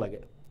ৰাইজ কৰিব লাগে,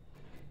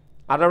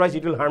 otherwise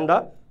it will harm the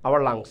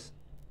hour lungs.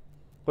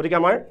 গতিকে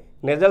আমাৰ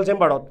নেজেল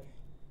চেম্বাৰত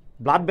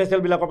ব্লাড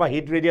ভেছেলবিলাকৰ পৰা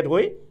হিট ৰেডিয়েট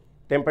হৈ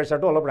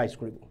টেম্পাৰেচাৰটো অলপ ৰাইজ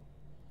কৰিব।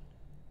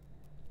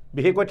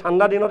 বিশেষকৈ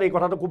ঠাণ্ডা দিনত এই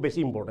কথাটো খুব বেছি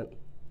ইম্পৰ্টেণ্ট।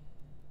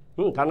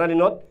 ঠাণ্ডা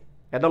দিনত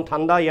একদম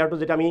ঠাণ্ডা এয়াৰটো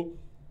যেতিয়া আমি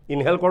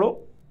ইনহেল কৰোঁ,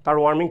 তাৰ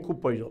ৱাৰ্মিং খুব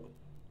প্ৰয়োজন,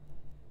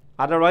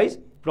 otherwise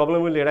problem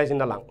will arise in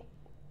the লাং।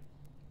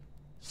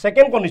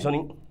 Second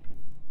conditioning,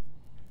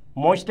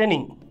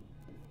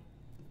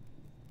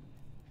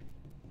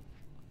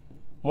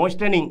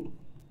 moistening.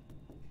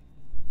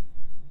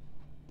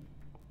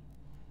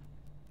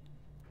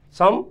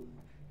 Some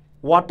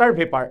water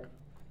vapor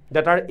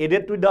that are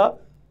added to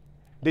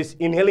this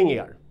inhaling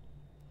air.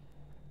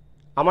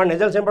 আমাৰ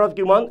নেজেল চেম্বাৰত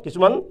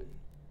কিছুমান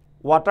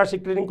water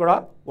secreting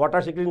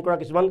কৰা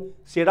কিছুমান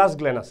সেৰাছ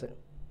গ্লেণ্ড আছে।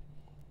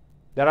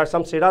 There are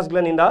some seras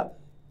gland in the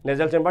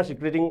nasal chamber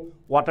secreting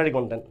watery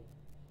content.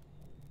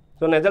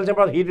 So nasal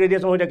chamber heat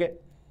radiation হৈ থাকে,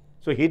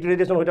 so heat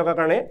radiation হৈ থকাৰ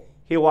কাৰণে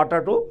সেই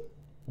waterটো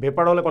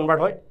vapor হলে convert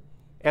হয়,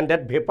 and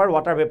that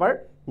water vapor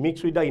mix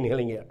with the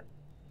inhaling air.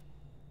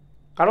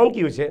 কাৰণ কি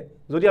হৈছে,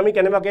 যদি আমি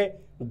কেনেবাকে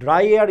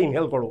dry air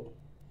inhale কৰোঁ,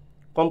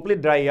 complete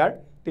dry air,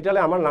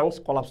 তেতিয়াহ'লে আমাৰ lungs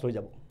collapse হৈ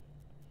যাব।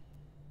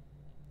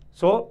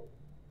 So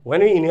when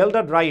we inhale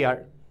the dry air,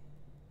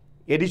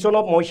 addition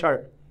of moisture,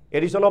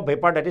 addition of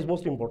vapor, that is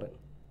most important.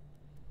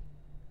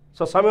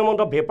 So some amount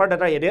of vapor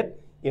that are added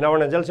in our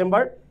nasal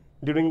chamber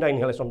during the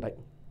inhalation time.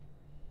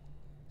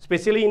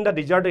 Especially in the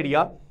desert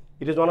area,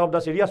 it is one of the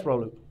serious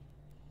problem.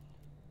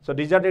 So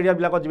desert area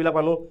বিলাকত যিবিলাক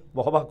মানুহ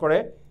বসবাস কৰে,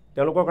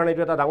 তেওঁলোকৰ কাৰণে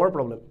এইটো এটা ডাঙৰ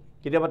প্ৰব্লেম।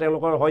 কেতিয়াবা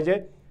তেওঁলোকৰ হয় যে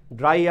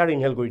ড্ৰাই এয়াৰ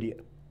ইনহেল কৰি দিয়ে।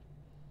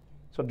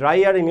 So ড্ৰাই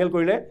এয়াৰ ইনহেল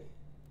কৰিলে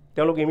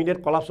তেওঁলোক ইমিডিয়েট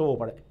কলাপছ হ'ব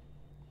পাৰে।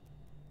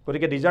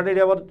 গতিকে ডিজাৰ্ট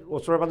এৰিয়াত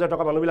ওচৰে পাজৰে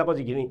থকা মানুহবিলাকৰ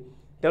যিখিনি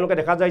তেওঁলোকে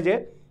দেখা যায় যে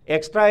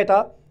এক্সট্ৰা এটা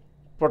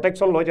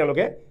প্ৰটেকশ্যন লয়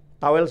তেওঁলোকে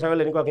টাৱেল চাৱেল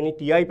এনেকুৱাখিনি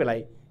তিয়াই পেলাই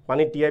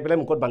পানীত তিয়াই পেলাই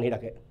মুখত বান্ধি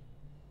ৰাখে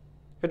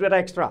সেইটো এটা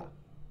এক্সট্ৰা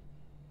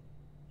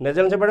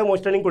নেজেল চেম্বাৰে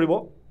মইশ্চাৰিং কৰিব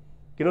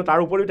কিন্তু তাৰ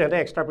উপৰিও তেহেঁতে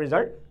এক্সট্ৰা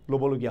প্ৰেছাৰ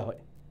ল'বলগীয়া হয়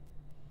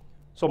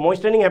চ'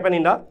 মইশ্চাৰিং happen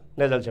in the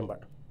nasal chamber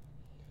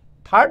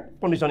third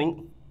conditioning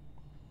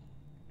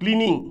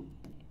cleaning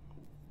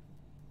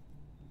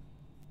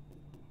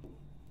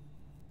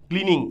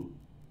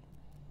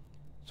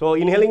so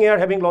inhaling air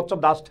having lots of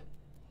dust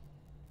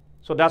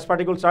so dust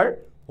particles are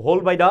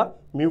held by the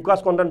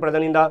mucus content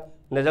present in the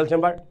nasal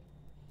chamber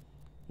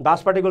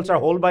dust particles are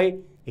held by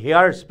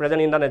hairs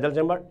present in the nasal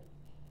chamber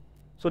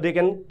so they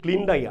can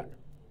clean the air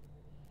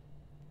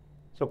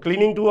so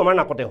cleaning to amar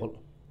nakote hol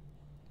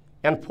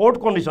and fourth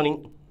conditioning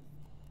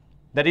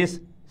that is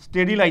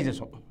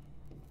sterilization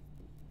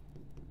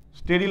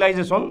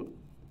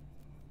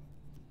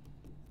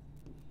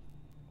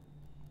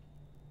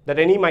that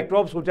any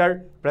microbes which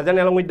are present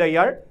along with the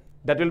air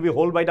that will be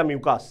held by the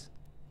mucus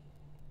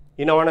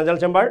in our nasal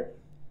chamber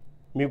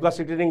mucus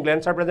secreting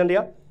glands are present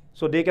here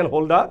so they can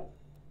hold the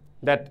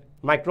that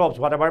microbes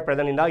whatever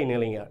present in the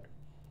inhaling air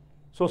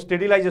so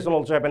sterilization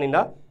also happen in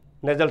the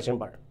nasal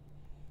chamber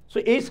so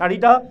a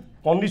sarita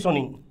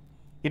conditioning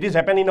it is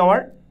happen in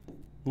our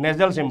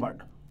nasal chamber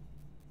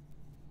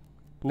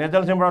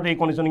a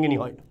conditioning ini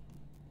hoy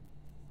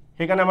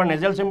hekane amar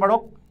nasal chamber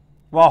ok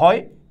wa hoy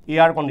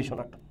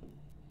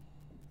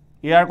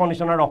air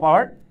conditioner of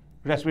our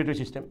respiratory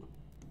system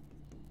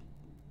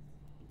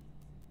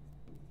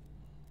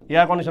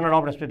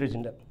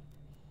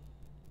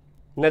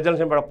nasal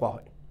chamber of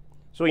power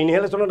so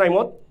inhalation time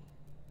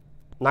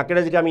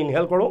nakere jeti ami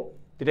inhale koru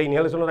tete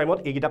inhalation time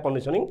egita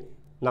conditioning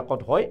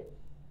nakot hoy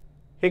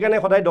hekane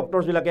khodai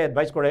doctors bilake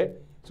advice kore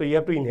so you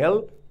have to inhale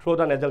through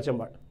the nasal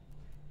chamber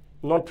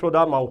not through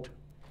the mouth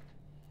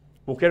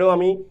mukhero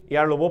ami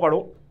air lobo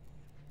paru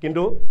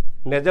kintu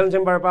nasal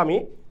chamber pa ami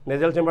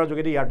nasal chamber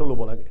jogedi air to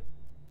lobo lage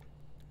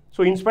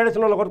so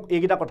inspiration লগত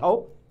এইগিটা কথাও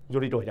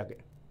জড়িত হৈ থাকে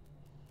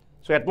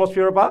so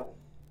atmosphere পা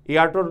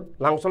এয়াৰটোৰ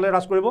লাংছলে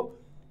ৰাছ কৰিব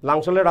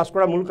লাংছলে ৰাছ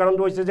কৰা মূল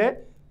কাৰণটো হৈছে যে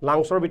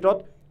লাংছৰ ভিতৰত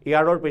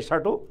এয়াৰৰ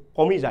প্ৰেছাৰটো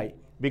কমি যায়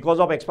because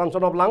of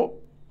expansion of lung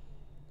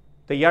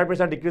the air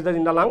pressure decreases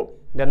in the lung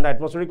then the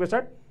atmospheric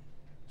pressure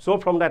so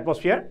from the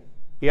atmosphere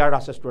air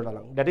rushes to the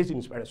lung that is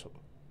inspiration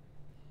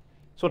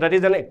so that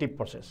is an active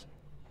process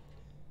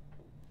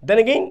then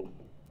again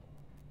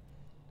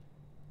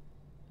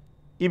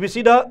if you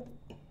see the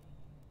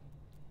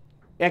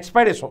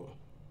expiration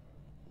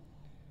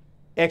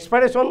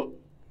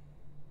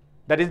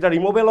that is the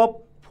removal of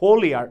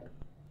foul air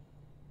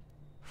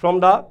from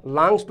the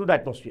lungs to the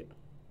atmosphere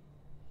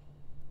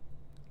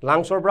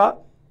lungs or bra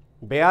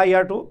beya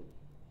air to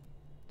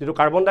jeto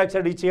carbon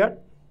dioxide rich air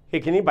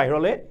hekhini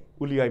bahirole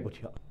uliai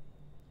pothia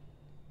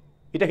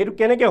eta hetu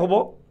keneke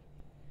hobo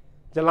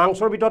je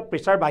lungs or bitot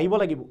pressure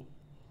bahibo lagibo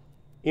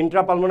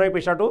intrapulmonary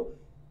pressure to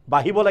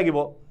bahibo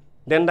lagibo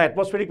then the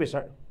atmospheric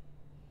pressure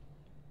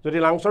যদি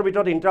লাংছৰ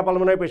ভিতৰত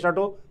ইন্ট্ৰাপালমোনাৰী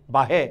প্ৰেছাৰটো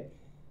বাহে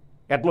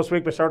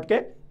এটমস্ফেৰিক প্ৰেছাৰতকে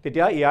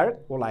তেতিয়া air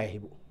ওলাই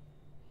আহিব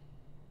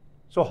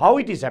so how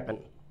it is happen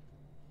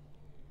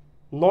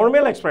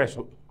normal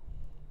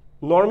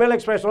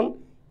এক্সপিৰেশ্যন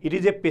it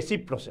is a passive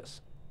প্ৰসেছ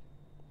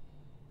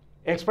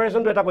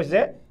এক্সপিৰেশ্যনটো এটা কৈছে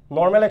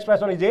normal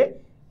এক্সপিৰেশ্যন is a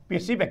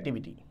passive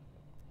activity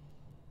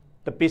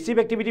the passive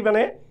activity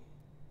মানে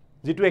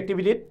যিটো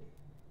এক্টিভিটিত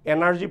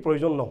এনাৰ্জি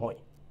প্ৰয়োজন নহয়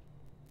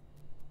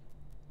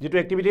যিটো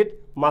এক্টিভিটিত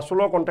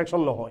মাছলৰ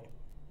কন্ট্ৰেকশ্যন নহয়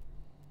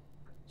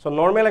so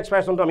normal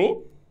expression to ami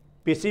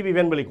passive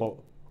event boli kong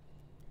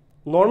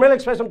normal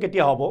expression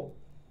ketia hobo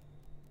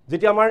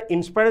jeti amar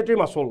inspiratory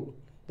muscle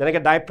janeke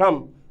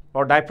diaphragm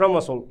or diaphragm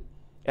muscle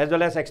as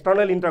well as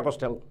external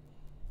intercostal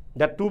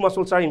that two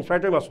muscles are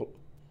inspiratory muscle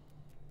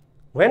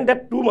when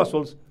that two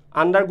muscles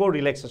undergo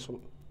relaxation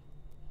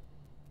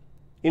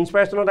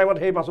inspiration time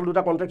hey muscle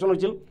duta contraction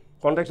hoisil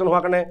contraction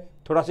howa karone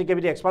thoracic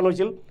cavity expand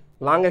hoisil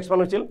lung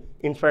expand hoisil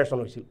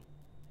inspiration hoisil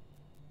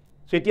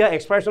so etia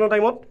expiration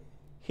time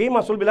সেই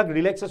muscle বিলাক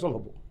relaxation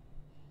হবো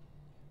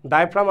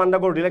diaphragm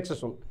undergo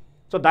relaxation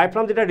so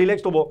diaphragm যেটা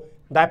relaxed হবো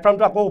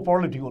ডায়াফ্রামটো আকো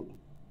ওপৰলৈ উঠি গল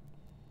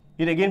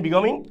it again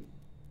becoming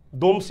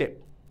dome shape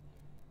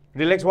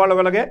relax হোৱাৰ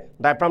লগে লগে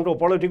ডায়াফ্ৰামটো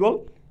ওপৰলৈ উঠি গল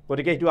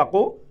গতিকে এটো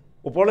আকো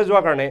ওপৰলৈ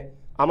যোৱাৰ কাৰণে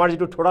আমাৰ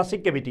যেটো থোৰাসিক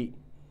কেভিটি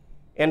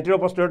এন্টেৰিয়ৰ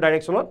পষ্টেৰিয়ৰ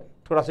ডাইৰেকশনত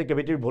থোৰাসিক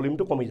কেভিটিৰ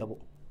ভলিউমটো কমি যাব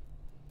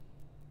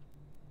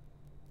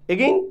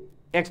again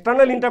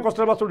এক্সটাৰ্নাল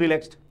ইন্টাৰকস্টাল muscle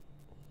relaxed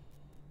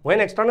when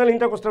external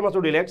intercostal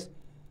muscle relaxed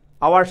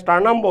our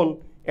sternum bone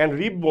and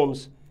rib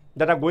bones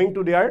that are going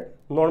to their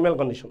normal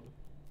condition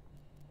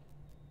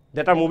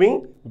that are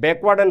moving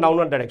backward and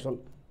downward direction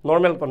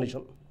normal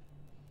condition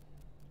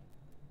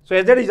so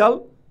as a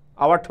result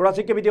our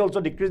thoracic cavity also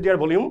decrease their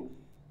volume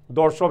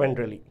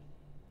dorsoventrally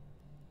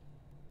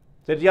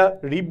jetia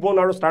rib bone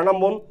aru sternum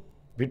bone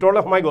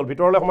bhitorle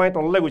homai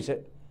tolle goise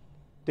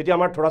tetia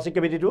amar thoracic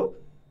cavity to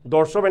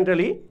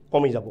dorsoventrally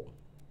komi jabo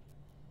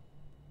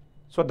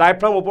so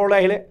diaphragm oporle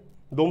ahile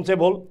dome shape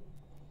hol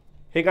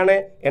হেকাৰণে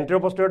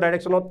এন্টেৰিয়ৰ পষ্টেৰিয়ৰ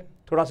ডাইৰেকশনত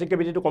থোৰাসিক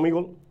কেভিটিটো কমি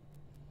গল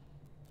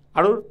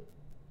আৰু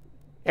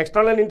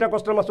এক্সটাৰ্নাল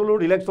ইন্টাৰকস্টাল Maslow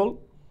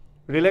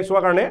relax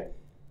হোৱাৰ কাৰণে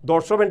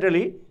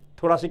ডৰ্চোভেন্ট্ৰেলি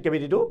থোৰাচিক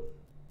কেভিটিটো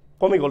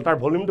কমি গ'ল, তাৰ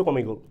ভলিউমটো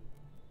কমি গ'ল,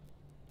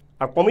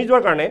 আৰু কমি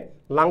যোৱাৰ কাৰণে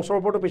লাংছৰ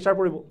ওপৰতো প্ৰেছাৰ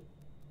পৰিব।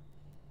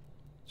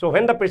 চ'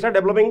 when the pressure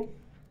developing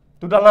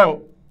to the lung,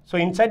 so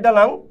inside the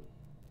lung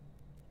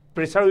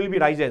pressure will be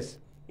rises,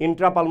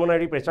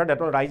 intrapulmonary pressure that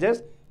one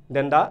rises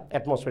than the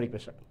atmospheric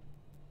pressure.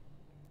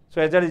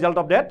 So as a result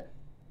of that,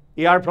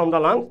 air from the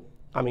lungs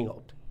coming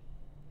out.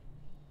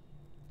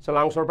 So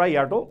লাংছৰ পৰা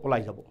এয়াৰটো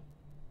ওলাই যাব।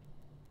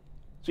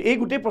 চ' এই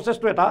গোটেই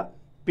প্ৰচেছটো এটা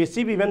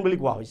passive event বুলি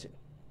কোৱা হৈছে।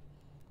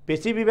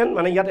 পেচিভ ইভেণ্ট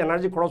মানে ইয়াত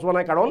এনাৰ্জি খৰচ হোৱা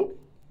নাই, কাৰণ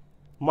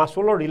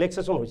মাছলৰ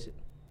ৰিলেক্সেশ্যন হৈছে।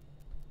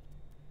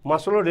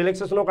 মাছলৰ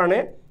ৰিলেক্সেশ্যনৰ কাৰণে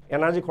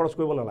এনাৰ্জি খৰচ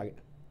কৰিব নালাগে,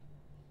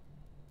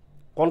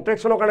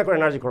 কণ্ট্ৰেকশ্যনৰ কাৰণে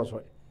এনাৰ্জি খৰচ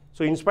হয়।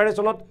 চ'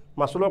 ইনস্পাইৰেশ্যনত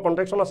মাছলৰ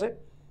কণ্ট্ৰেকশ্যন আছে,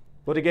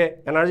 গতিকে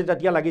এনাৰ্জি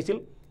তেতিয়া লাগিছিল,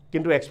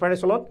 কিন্তু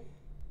এক্সপাইৰেশ্যনত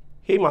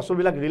সেই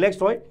মাছলবিলাক ৰিলেক্স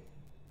হয়,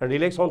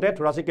 ৰিলেক্স হওঁতে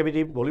থোৰাচিক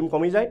কেভিটি ভলিউম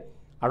কমি যায়,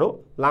 আৰু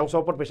লাংছৰ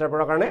ওপৰত প্ৰেছাৰ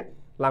পৰাৰ কাৰণে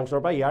লাংছৰ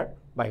পৰা ইয়াৰ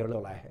বাহিৰলৈ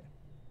ওলাই আহে।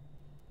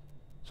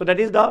 চ' that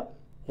is the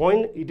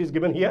point it is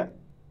given here.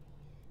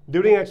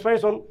 During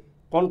এক্সপাইৰেশ্যন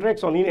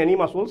কণ্ট্ৰেকশ্যন in any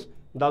মাছলছ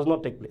does not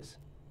tech place.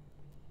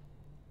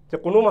 যে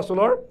কোনো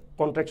মাছলৰ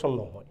কণ্ট্ৰেকশ্যন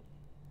নহয়,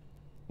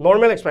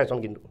 নৰ্মেল এক্সপাইৰেশ্যন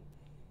কিন্তু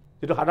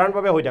যিটো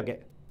সাধাৰণভাৱে হৈ থাকে।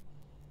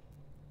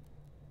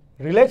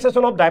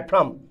 Relaxation of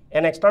ডায়ফ্ৰাম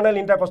and external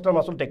intercostal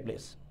muscle tech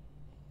place.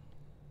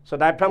 So'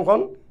 ডায়ফ্ৰামখন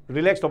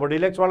relax হ'ব,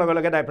 ৰিলেক্স হোৱাৰ লগে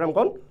লগে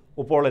ডায়ফ্ৰামখন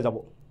ওপৰলৈ যাব,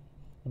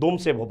 ডোম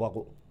শেপ হ'ব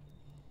আকৌ।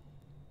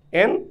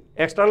 And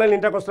external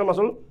intercostal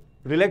muscle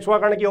relax হোৱাৰ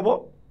কাৰণে কি হ'ব?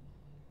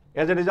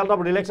 As a result of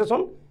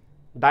relaxation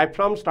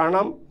ডায়ফ্ৰাম,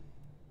 ষ্টাৰ্নাম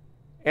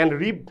and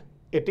ৰিব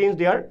এটেইনছ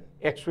there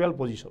actual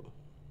position.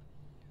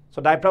 চ'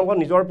 ডায়ফ্ৰামখন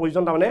নিজৰ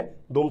পজিশ্যন তাৰমানে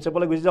ডোম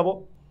শেপলৈ গুচি যাব,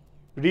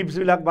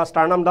 ৰিবছবিলাক বা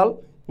ষ্টাৰ্নামডাল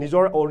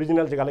নিজৰ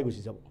অৰিজিনেল জেগালৈ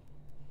গুচি যাব।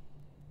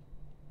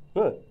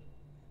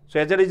 চ'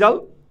 as a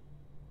result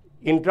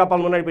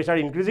intrapulmonary pressure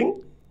increasing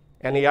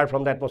and air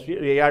from the atmosphere,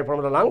 air from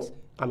the lungs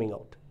coming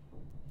out.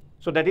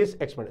 So that is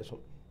expiration,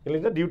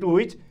 due to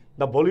which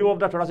the volume of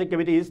the thoracic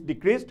cavity is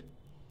decreased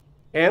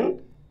and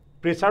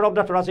pressure of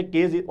the thoracic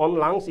cage on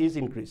lungs is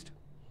increased.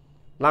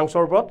 Lungs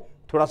or broad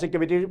thoracic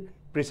cavity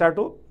pressure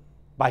to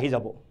bahi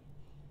jabo.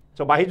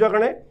 So bahi joa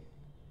karone,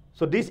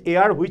 so this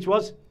air which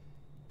was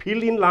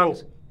filled in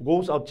lungs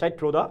goes outside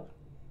through the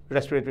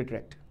respiratory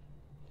tract.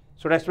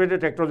 So respiratory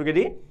tract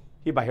jogedi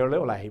hi bahirole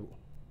olai ahibo.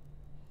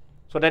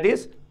 So that is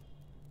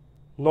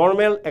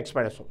normal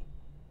expiration.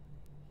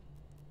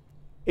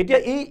 এতিয়া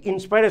এই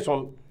inspiration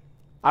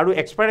আৰু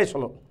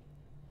এক্সপাইৰেশ্যনত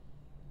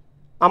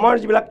আমাৰ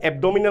যিবিলাক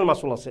এবডমিনেল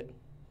muscle আছে,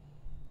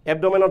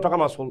 এবডমিনত থকা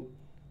muscle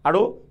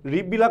আৰু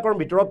ৰিববিলাকৰ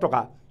ভিতৰত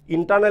থকা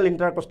ইণ্টাৰনেল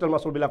ইণ্টাৰকষ্টেল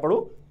মাছলবিলাকৰো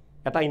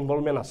এটা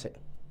ইনভলভমেণ্ট আছে।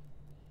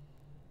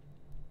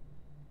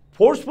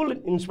 ফ'ৰ্চফুল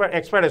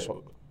এক্সপাইৰেশ্যন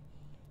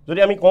যদি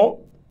আমি কওঁ,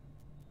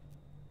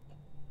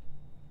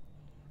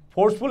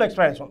 ফ'ৰ্চফুল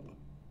এক্সপাইৰেশ্যন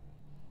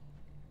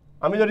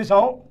আমি যদি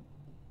চাওঁ,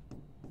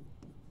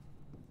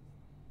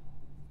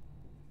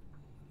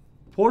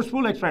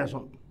 ফ'ৰ্চফুল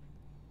এক্সপাইৰেশ্যন,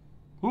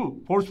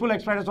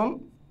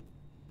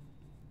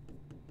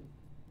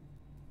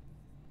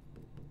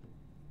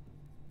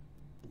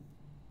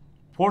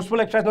 ফ'ৰ্চফুল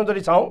এক্সপাইৰেশ্যন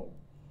যদি চাওঁ,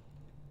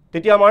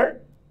 তেতিয়া আমাৰ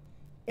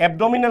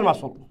এবডমিনেল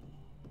muscle,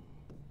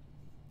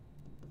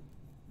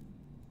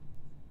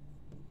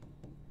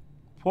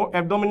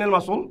 এবডমিনেল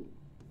muscle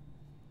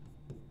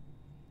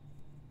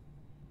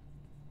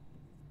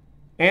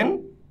and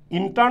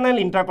internal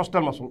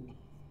intercostal muscle,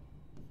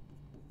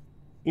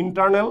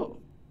 internal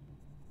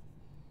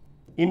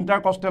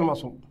intercostal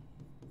muscle,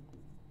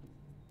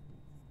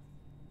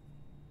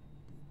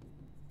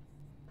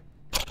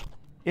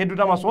 এই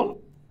দুটা মাছল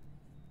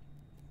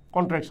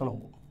contraction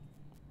হ'ব।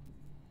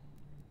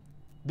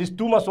 These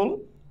two muscle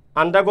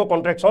undergo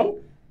contraction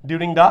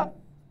during the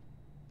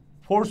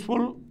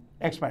forceful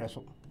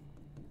expiration.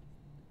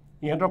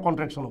 ইহঁতৰ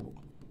contraction হ'ব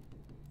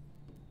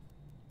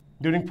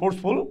during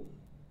forceful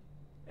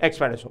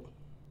এক্সপাইৰেশ্যন।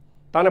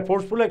 তাৰমানে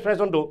ফ'ৰ্চফুল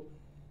এক্সপাইৰেশ্যনটো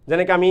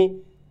যেনেকৈ আমি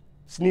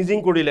স্নিজিং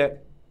কৰিলে,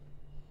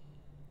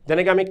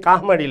 যেনেকৈ আমি কাহ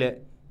মাৰিলে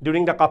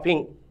during the কাফিং,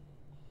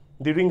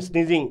 during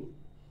sneezing,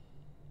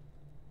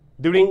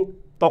 during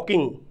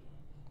talking,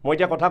 মই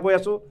এতিয়া কথা কৈ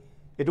আছোঁ,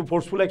 এইটো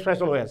ফ'ৰ্চফুল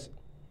এক্সপাইৰেশ্যন হৈ আছে।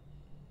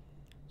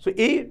 চ'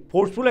 এই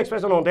ফ'ৰ্চফুল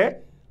এক্সপাইৰেশ্যন হওঁতে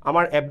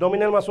আমাৰ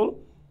এবডমিনেল মাছল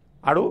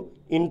আৰু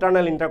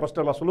ইণ্টাৰনেল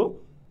ইণ্টাৰকষ্টেল মাছলো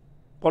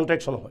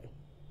কণ্ট্ৰেকশ্যন হয়।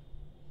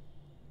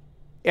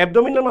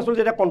 এবডমিনেল মাছল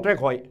যেতিয়া কণ্ট্ৰেক্ট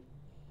হয়,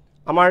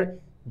 আমাৰ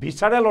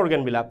ভিচাৰেল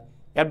অৰ্গেনবিলাক,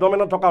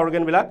 এবডমেনত থকা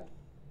অৰ্গেনবিলাক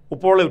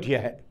ওপৰলৈ উঠি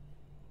আহে।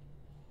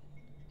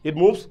 It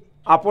moves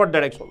upward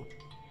direction,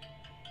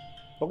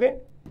 okay,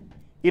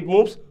 it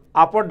moves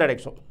upward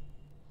direction.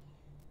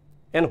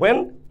 And when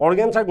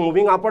organs R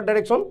moving upward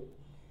direction,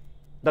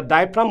 the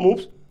ডায়ফ্ৰাম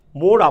moves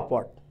মোৰ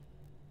আপৱাৰ্ড।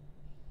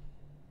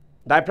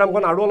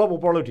 ডায়ফ্ৰামখন আৰু অলপ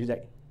ওপৰলৈ উঠি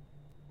যায়।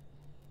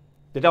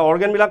 যেতিয়া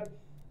অৰ্গেনবিলাক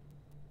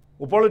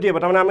ওপৰলৈ উঠি আহিব,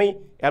 তাৰমানে আমি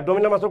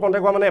এবডমিনেল মাছল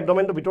কণ্ট্ৰেক্ট হোৱা মানে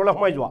এবডমেনটো ভিতৰলৈ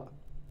সোমাই যোৱা,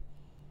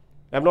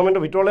 এবডমেনটো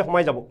ভিতৰলৈ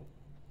সোমাই যাব।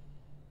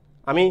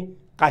 আমি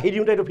কাহি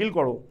দিওঁতে এইটো ফিল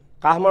কৰোঁ,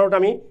 কাহ মাৰোঁতে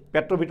আমি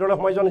পেটটোৰ ভিতৰলৈ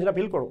সোমাই যোৱাৰ নিচিনা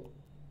ফিল কৰোঁ।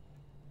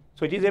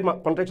 চ' it is a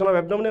কণ্ট্ৰেকশ্যন of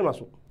এবডমিনেল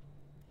muscle.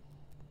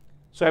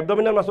 So'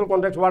 এবডমিনেল muscle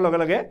contract হোৱাৰ লগে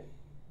লগে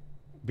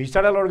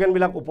ভিছাৰেল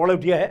অৰ্গেনবিলাক ওপৰলৈ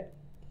উঠি আহে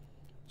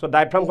চ'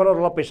 ডায়েফ্ৰামখনত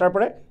অলপ প্ৰেছাৰ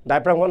পৰে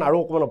ডায়েফ্ৰামখন আৰু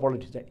অকণমান ওপৰলৈ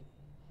উঠি যায়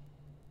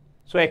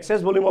চ' access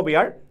volume of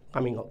air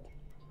coming out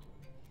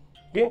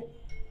কি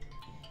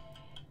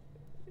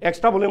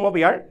extra volume of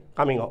air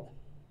coming out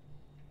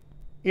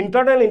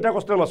internal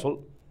intercostal muscle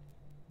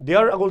De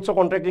R also'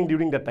 কণ্ট্ৰেক্টিং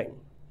during that time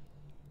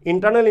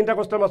internal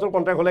intercostal muscle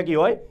contract হ'লে কি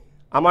হয়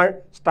আমাৰ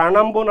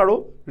ষ্টাৰ্নাম বন আৰু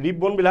ৰিব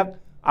বনবিলাক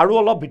আৰু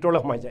অলপ ভিতৰলৈ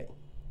সোমাই যায়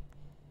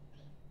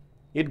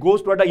it goes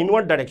toward the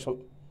inward direction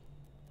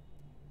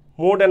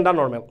more than the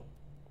normal.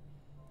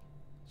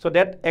 So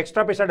that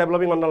extra pressure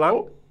developing on the lung,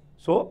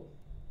 so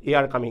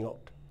air coming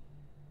out.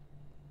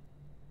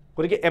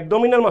 Because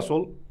abdominal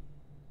muscle,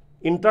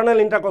 internal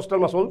intercostal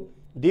muscle,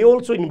 they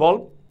also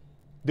involve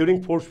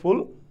during forceful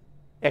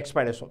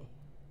expiration.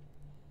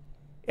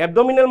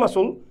 Abdominal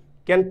muscle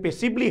can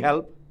passively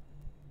help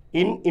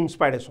in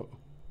inspiration.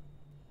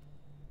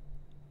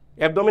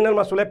 Abdominal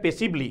muscle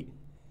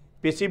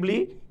passively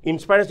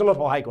inspiration of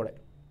সহায় কৰে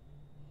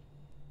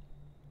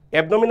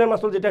এবডমিনেল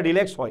muscle যেতিয়া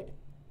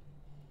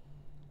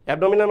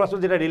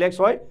relax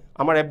হয়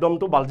আমাৰ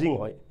এবডমটো bulging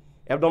হয়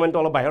এবডমেনটো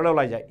অলপ বাহিৰলৈ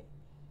ওলাই যায়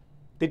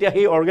তেতিয়া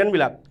সেই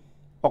অৰ্গেনবিলাক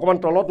অকণমান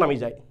তলত নামি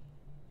যায়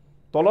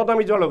তলত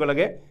নামি যোৱাৰ লগে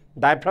লগে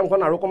ডায়েফ্ৰামখন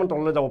আৰু অকণমান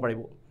তললৈ যাব পাৰিব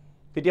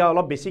তেতিয়া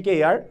অলপ বেছিকৈ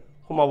এয়াৰ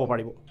সোমাব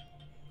পাৰিব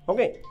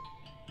অ'কে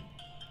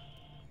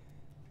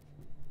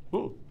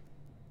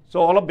চ'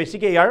 অলপ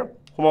বেছিকৈ এয়াৰ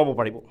সোমাব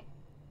পাৰিব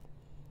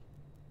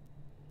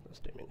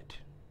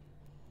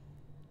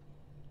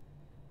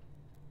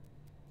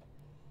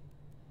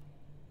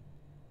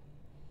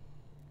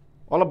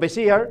অলপ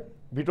বেছি এয়াৰ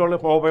ভিতৰলৈ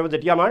সোমাব পাৰিব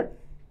যেতিয়া আমাৰ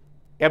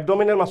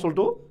এবডমিনেল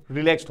মাছলটো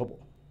ৰিলেক্সড হ'ব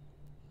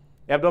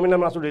এবডমিনেল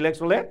মাছল ৰিলেক্স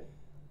হ'লে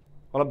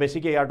অলপ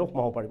বেছিকৈ এয়াৰটো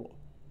সোমাব পাৰিব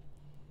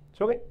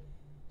অ'কে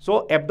চ'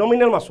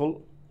 এবডমিনেল মাছল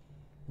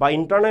বা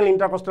ইণ্টাৰনেল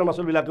ইণ্টাৰকষ্টেল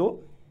মাছলবিলাকেও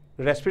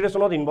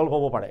ৰেছপিৰেশ্যনত ইনভলভ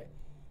হ'ব পাৰে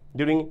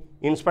during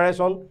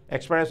inspiration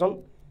এক্সপাইৰেশ্যন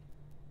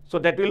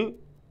so' date will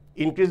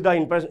increase the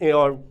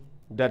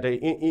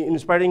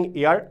inspiring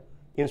air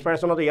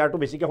ইনস্পাইৰেশ্যনত এয়াৰটো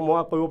বেছিকৈ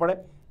সোমোৱা কৰিব পাৰে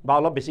বা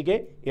অলপ বেছিকৈ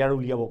এয়াৰ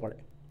উলিয়াব পাৰে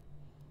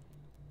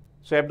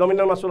চ'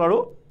 এবডমিনেল মাছল আৰু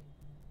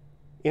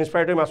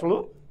ইনস্পাইৰেটৰী মাছলো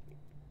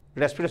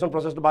ৰেছপিৰেশ্যন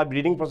প্ৰচেছটো বা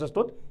ব্ৰিডিং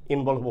প্ৰচেছটোত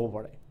ইনভলভ হ'ব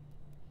পাৰে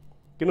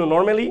কিন্তু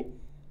নৰ্মেলি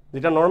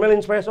যেতিয়া নৰ্মেল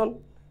ইনস্পাইৰেশ্যন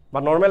বা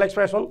নৰ্মেল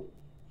এক্সপাইৰেশ্যন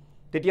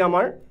তেতিয়া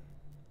আমাৰ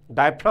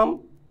diaphragm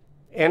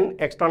and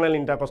external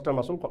intercostal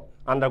muscle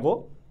আণ্ডাৰগ'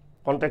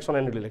 কণ্ট্ৰেকশ্যন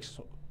and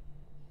relaxation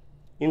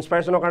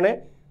ইনস্পাইৰেশ্যনৰ কাৰণে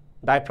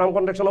ডায়েফ্ৰাম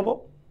কণ্ট্ৰেকশ্যন হ'ব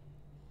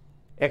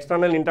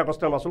এক্সটাৰ্নেল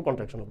ইণ্টাৰকষ্টেল মাছল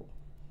কণ্ট্ৰেকশ্যন হ'ব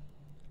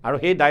আৰু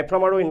সেই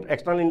ডায়েফ্ৰাম আৰু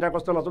এক্সটাৰ্নেল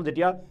ইণ্টাৰকষ্টেল মাছল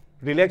যেতিয়া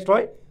ৰিলেক্সড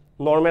হয়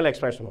নৰ্মেল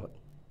এক্সপাইৰেশ্যন হয়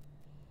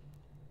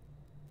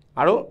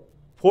আৰু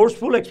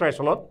ফ'ৰ্চফুল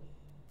এক্সপাইৰেশ্যনত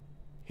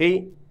সেই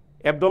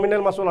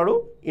এবডমিনেল মাছল আৰু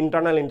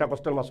ইণ্টাৰনেল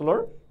ইণ্টাৰকষ্টেল মাছলৰ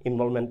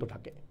ইনভলভমেণ্টটো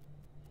থাকে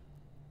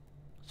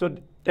চ'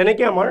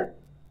 এনেকৈ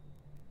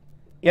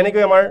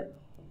আমাৰ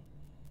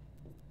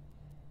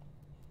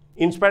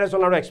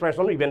ইনস্পাইৰেশ্যন আৰু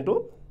এক্সপাইৰেশ্যন ইভেণ্টটো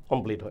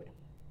কমপ্লিট হয়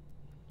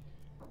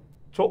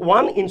চ'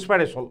 one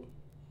inspiration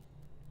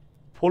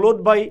followed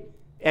by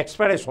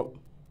এক্সপাইৰেশ্যন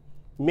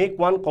make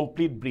one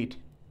complete breath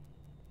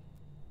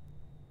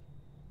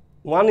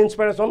one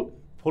inspiration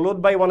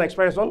followed by one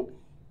expiration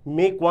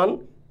make one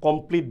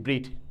complete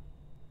breath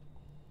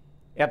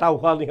এটা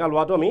উশাহ নিশাহ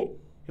লোৱাটো আমি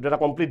এইটো এটা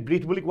কমপ্লিট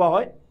ব্ৰিথ বুলি কোৱা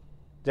হয়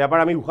যে এবাৰ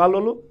আমি উশাহ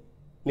ল'লোঁ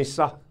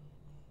নিশ্বাস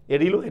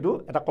এৰিলোঁ এইটো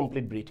এটা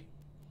কমপ্লিট ব্ৰিথ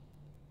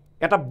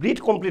এটা ব্ৰিথ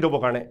কমপ্লিট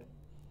হ'বৰ কাৰণে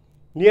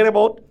নিয়াৰ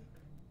এবাউট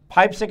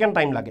 5 ছেকেণ্ড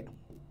টাইম লাগে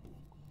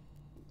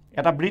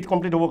এটা ব্ৰিথ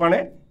কমপ্লিট হ'বৰ কাৰণে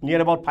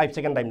নিয়াৰ এবাউট 5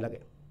 ছেকেণ্ড টাইম লাগে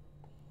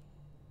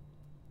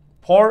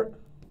ফৰ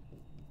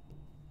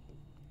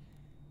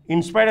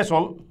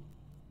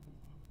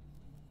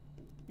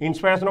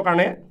ইনস্পাইৰেশ্যনৰ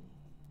কাৰণে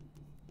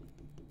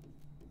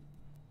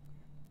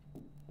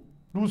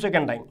 2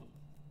 second time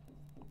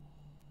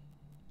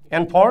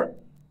and for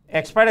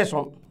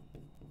এক্সপাইৰেশ্যন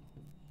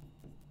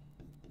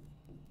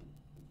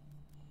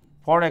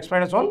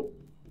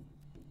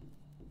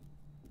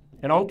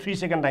around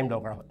 3 second time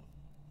দৰকাৰ হয়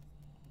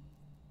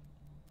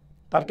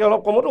তাতকৈ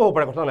অলপ কমতো হ'ব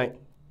পাৰে কথা নাই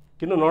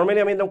কিন্তু নৰ্মেলি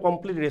আমি একদম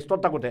কমপ্লিট ৰেষ্টত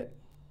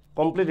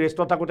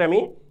থাকোঁতে আমি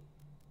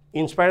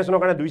ইনস্পাইৰেশ্যনৰ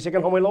কাৰণে 2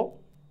 ছেকেণ্ড সময় লওঁ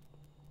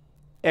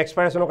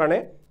এক্সপাইৰেশ্যনৰ কাৰণে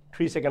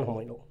 3 ছেকেণ্ড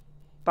সময় লওঁ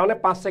তাৰমানে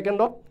 5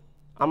 ছেকেণ্ডত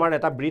আমাৰ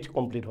এটা ব্ৰিথ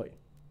কমপ্লিট হয়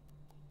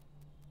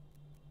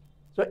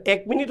চ'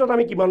 1 মিনিটত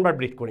আমি কিমানবাৰ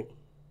ব্ৰিথ কৰিম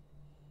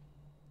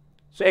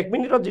চ' 1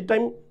 মিনিটত যি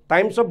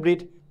times of breath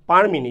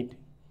per minute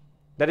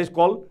that is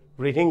cold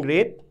breathing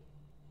rate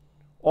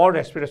or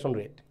ৰেছপিৰেশ্যন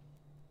rate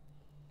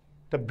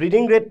তো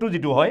ব্ৰিথিং ৰেটটো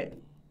যিটো হয়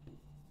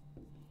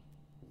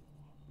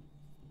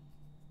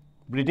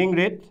breathing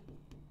rate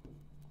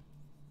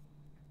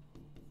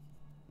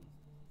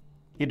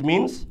it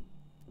means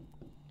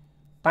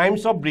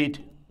times of breath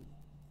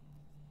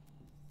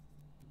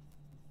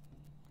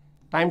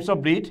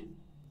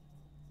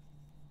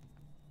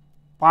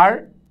per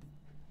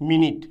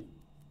minute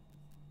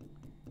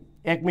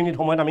 1 minute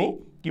সময়ত আমি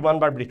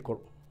কিমানবাৰ ব্ৰিথ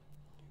কৰোঁ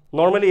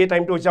নৰ্মেলি এই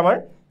টাইমটো হৈছে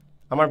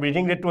আমাৰ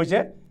ব্ৰিথিং ৰেটটো হৈছে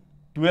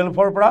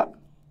 12ৰ পৰা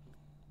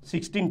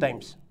 16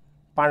 টাইমছ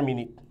পাৰ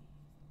মিনিট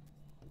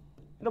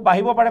এইটো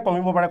বাঢ়িব পাৰে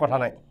কমিব পাৰে কথা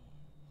নাই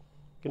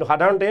কিন্তু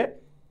সাধাৰণতে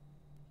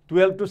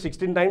 12 to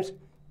 16 times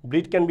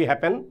breath can be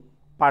happen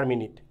per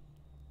minute.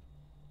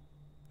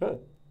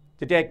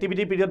 যেতিয়া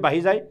activity period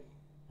বাঢ়ি যায়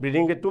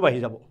breathing rate টো বাঢ়ি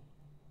যাব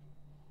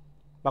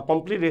বা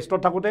কমপ্লিট ৰেষ্টত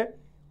থাকোতে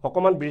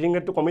অকমান breathing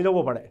rate টো কমি যাব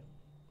পাৰে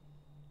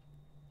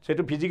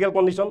সেটো ফিজিক্যাল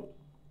কন্ডিশন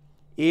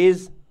এজ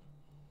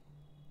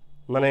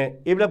মানে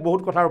এইবিলাক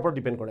বহুত কথাৰ ওপৰত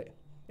ডিপেন্ড কৰে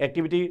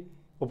এক্টিভিটি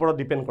ওপৰত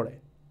ডিপেন্ড কৰে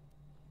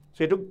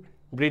সেটো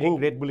ব্ৰিথিং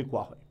ৰেট বুলি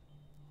কোৱা হয়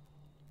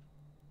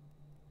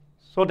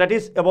so that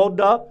is about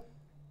the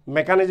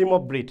mechanism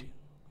of breath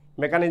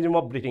mechanism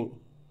of breathing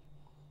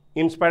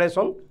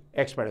inspiration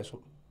expiration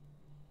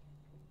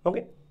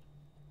okay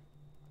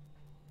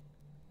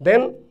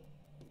then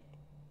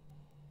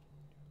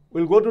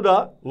we'll go to the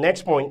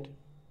next point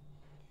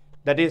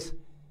that is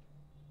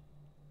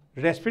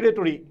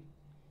respiratory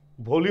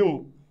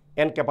volume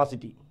and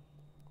capacity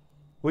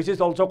which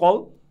is also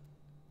called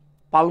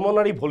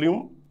pulmonary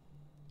volume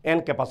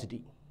and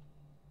capacity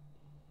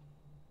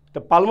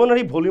the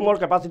pulmonary volume or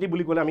capacity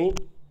বুলি কলে আমি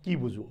কি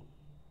বুঝো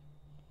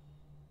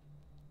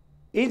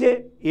এই যে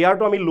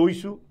এয়ারটো আমি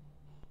লইছো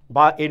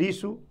বা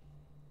এৰিছো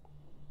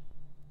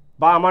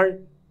বা আমাৰ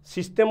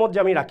সিস্টেমত যে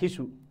আমি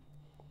ৰাখিছো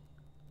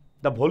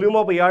the volume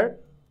of air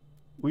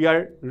we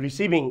are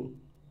receiving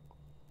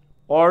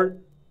or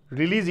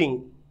releasing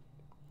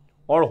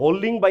or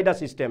holding by the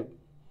system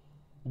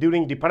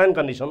during different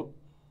condition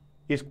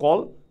is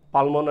called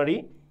pulmonary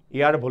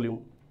air volume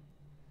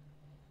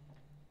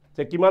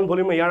যে কিমান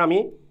ভলিউম এয়ার আমি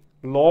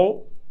লও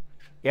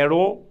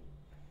এৰো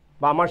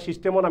বা আমাৰ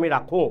সিস্টেমত আমি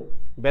ৰাখো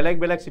বেলেগ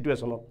বেলেগ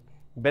সিচুৱেচনত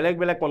বেলেগ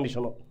বেলেগ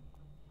কন্ডিশনত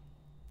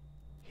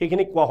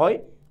সেইখিনি কোৱা হয়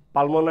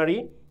পালমোনাৰী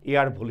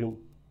এয়াৰ ভলিউম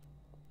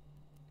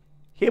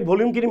সেই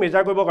ভলিউম কিনি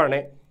মেজাৰ কৰিব কাৰণে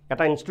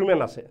এটা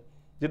ইনস্ট্ৰুমেন্ট আছে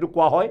যেটো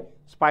কোৱা হয়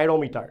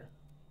স্পাইৰোমিটাৰ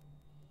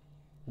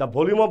the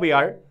volume of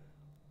air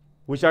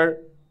which are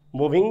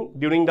moving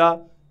during the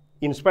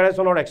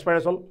inspiration or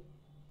expiration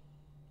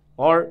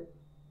or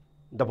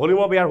the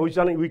volume of air which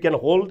we can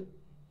hold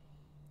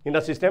in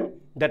the system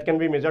that can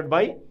be measured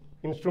by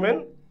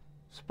instrument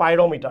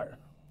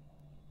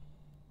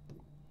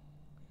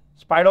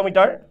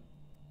spirometer.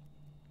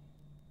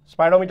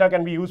 Spirometer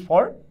can be used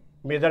for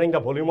measuring the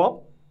volume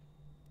of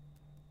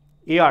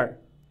air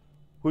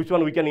which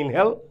one we can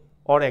inhale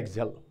or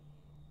exhale.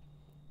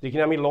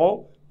 যেখিনি আমি লও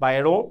বা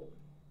এৰো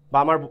বা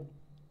আমাৰ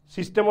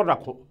সিস্টেমত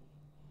ৰাখো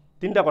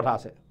তিনটা কথা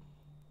আছে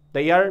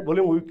the air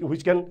volume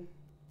which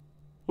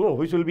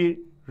will be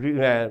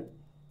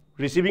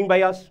receiving by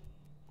us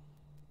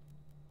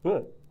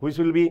which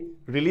will be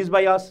released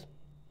by us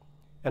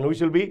and which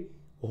will be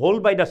held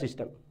by the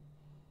system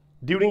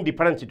during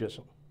different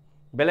situation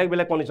বেলেগ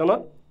বেলেগ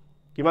কন্ডিশনত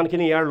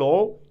কিমানখিনি এয়াৰ লও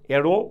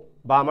এৰো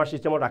বা আমাৰ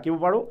সিস্টেমত ৰাখিব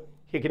পাৰো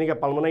সেইখিনিকে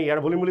পালমোনাৰী এয়াৰ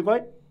ভলিউম বুলি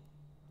কয়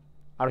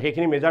আৰু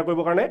সেইখিনি মেজাৰ কৰিব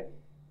কাৰণে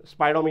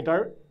স্পাইৰোমিটাৰ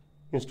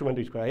ইনস্ট্ৰুমেন্ট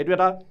ইউজ কৰা এটো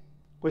এটা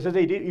কৈছে যে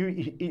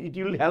it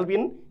will help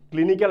in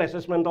clinical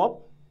assessment of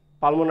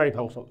pulmonary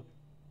function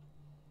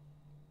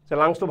যে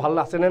লাংসটো ভাল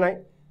আছে নে নাই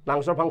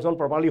লাংসৰ ফাংশন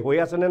প্ৰপাৰলি হৈ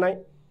আছে নে নাই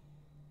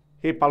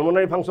সেই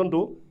পালমোনাৰী ফাংশনটো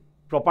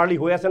প্ৰপাৰলি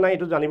হৈ আছে নাই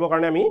এটো জানিবৰ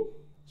কাৰণে আমি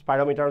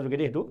স্পাইৰোমিটাৰৰ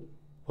যোগেদি এটো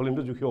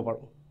ভলিউমটো জুখিব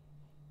পাৰো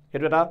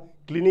এটো এটা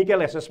ক্লিনিক্যাল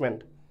অ্যাসেসমেন্ট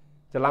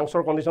যে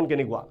লাংসৰ কন্ডিশন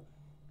কেনেকুৱা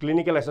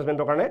ক্লিনিক্যাল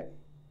অ্যাসেসমেন্টৰ কাৰণে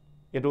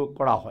এটো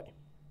কৰা হয়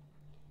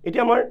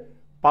এতিয়া আমাৰ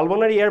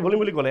পালমোনাৰী এয়াৰ ভলিউম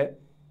বুলি ক'লে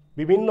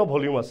বিভিন্ন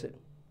ভলিউম আছে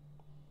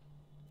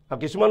আৰু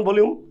কিছুমান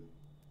ভলিউম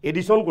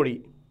এডিশন কৰি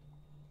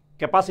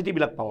ক্যাপাসিটি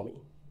বিলাক পাও আমি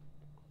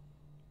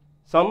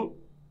some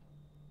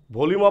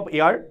volume of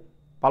air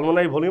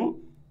pulmonary volume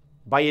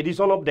by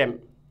addition of them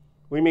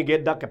we may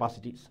get the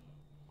capacities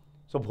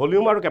so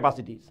volume and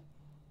capacities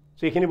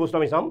so ekhini bostu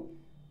ami sam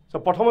so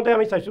prothomote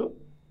ami saisu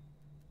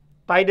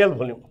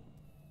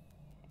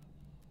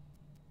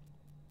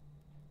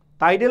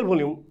tidal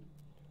volume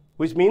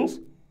which means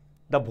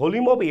the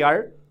volume of air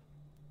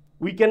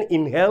we can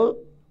inhale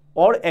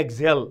or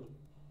exhale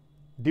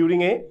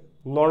during a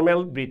normal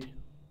breath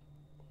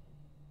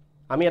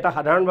আমি এটা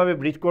সাধাৰণভাৱে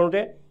breath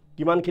কৰোতে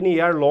কিমানখিনি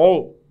air লও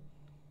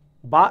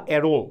বা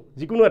এৰো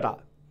যিকোনো এটা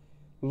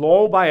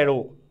লও বা এৰো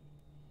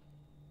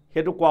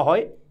হেতু কোৱা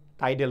হয়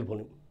টাইডেল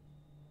ভলিউম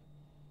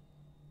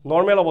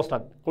নৰমাল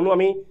অবস্থাত কোনো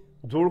আমি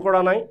জোৰ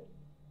কৰা নাই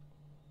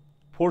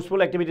ফোর্সফুল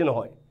অ্যাক্টিভিটি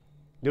নহয়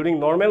during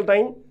normal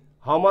time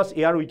how much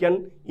air we can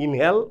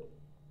inhale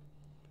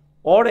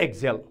or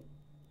exhale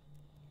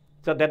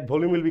so that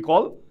volume will be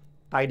called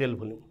tidal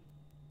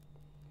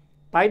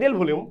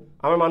volume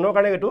আমাৰ মানুহৰ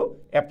কাৰণে এটো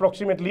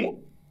approximately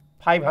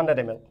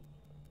 500 ml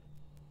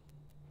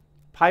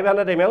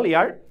 500 ml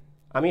ইয়াৰ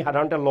আমি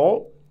সাধাৰণতে লও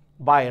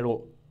বা এৰো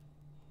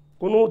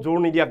কোনো জোৰ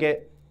নিদিয়াকে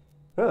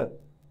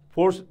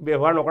ফোৰ্স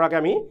ব্যৱহাৰ নকৰাকে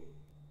আমি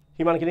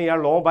হিমানখিনি ইয়াৰ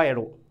লও বা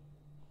এৰো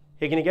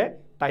সেইখিনিকে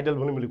টাইডেল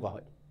ভলিউম বুলি কোৱা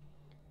হয়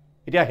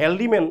এতিয়া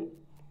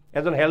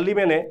এজন হেলদি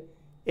মেনে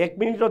 1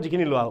 মিনিটত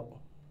যিখিনি লোৱা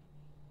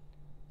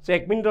সে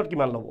 1 মিনিটত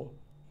কিমান লব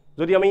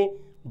যদি আমি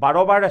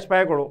 12 বাৰ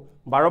ৰেসপায়াৰ কৰো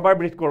 12 বাৰ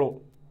ব্ৰিথ কৰো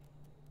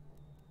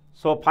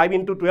so 5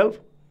 into 12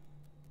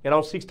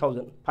 around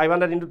 6000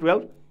 500 into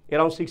 12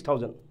 around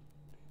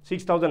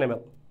 6000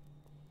 ml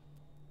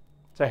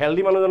so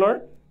healthy মানুহজনৰ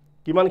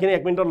কিমানখিনি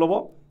 1 মিনিটত লব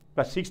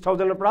প্ৰা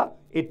 6000 ৰ পৰা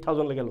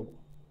 8000 লৈকে লব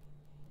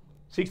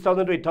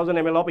 6,000 to 8,000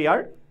 ml of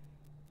air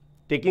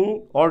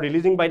taking or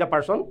releasing by the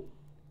person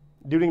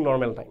during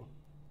normal time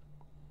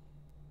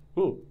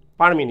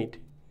per minute.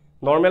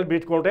 Normal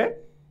breathe korte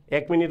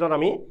 1 minute or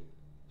ami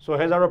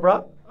 6,000 পৰা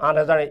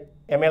 8,000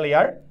 ml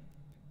air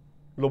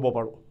লব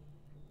পাৰো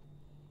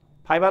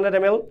 500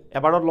 ml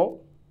এবাৰত লওঁ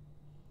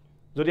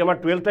যদি আমাৰ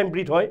 12 টাইম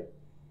ব্ৰিথ হয়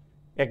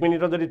 1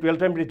 মিনিটত যদি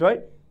 12 টাইম ব্ৰিথ হয়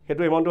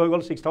হেতু এমাউন্ট হৈ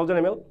গল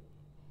 6,000 ml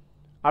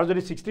আৰু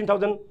যদি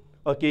 16,000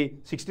 okay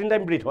 16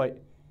 টাইম ব্ৰিথ হয়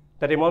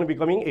that amount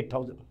becoming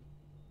 8,000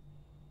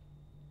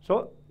 so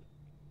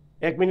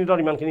 1 মিনিটৰ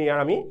ইমানখিনি ইয়াৰ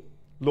আমি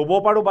লব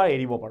পাৰো বা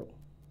এৰিব পাৰো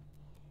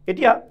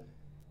এতিয়া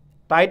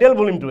টাইডেল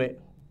ভলিউমটোৱে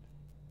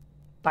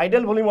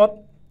টাইডেল ভলিউমত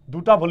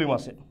দুটা ভলিউম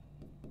আছে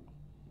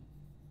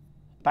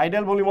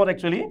টাইডেল ভলিউমত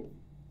একচুয়ালি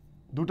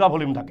দুটা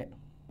ভলিউম থাকে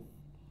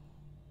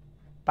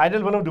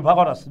টাইডেল ভলিউম দুভাগ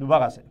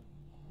আছে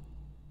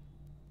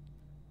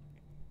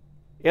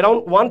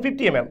around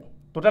 150 ml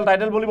total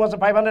tidal volume was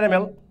 500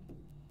 ml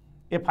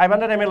a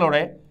 500 ml or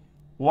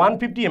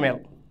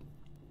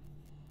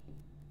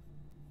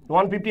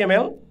 150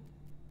 ml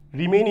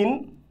remain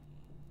in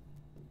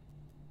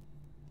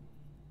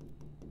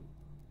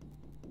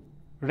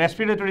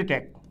respiratory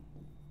tract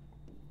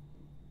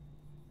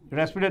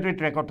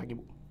ot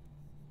thakibo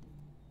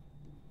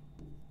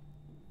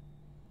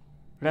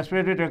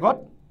respiratory tract ot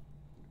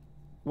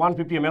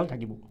 150 ml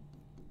thakibo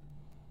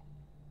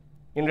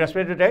in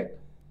respiratory tract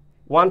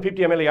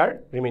 150 ml air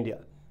remain dia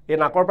এই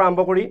নাকৰ পৰা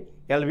আৰম্ভ কৰি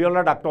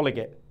এলভিওলাৰ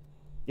ডাক্টলৈকে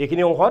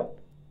এইখিনি অংশত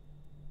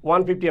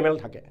 150 ml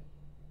থাকে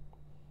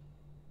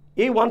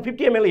এই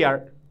 150 ml এয়াৰ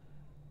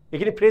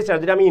এইখিনি ফ্ৰেছ এয়াৰ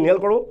যদি আমি ইনহেল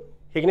কৰো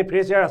সেইখিনি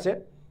ফ্ৰেছ এয়াৰ আছে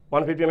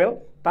 150 ml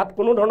তাত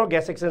কোনো ধৰণৰ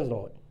গ্যাস এক্সচেঞ্জ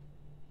নহয়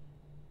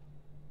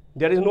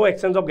there is no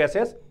exchange of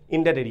gases in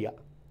that area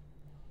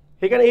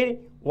সেইকাৰণে এই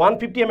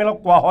 150 ml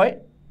কোৱা হয়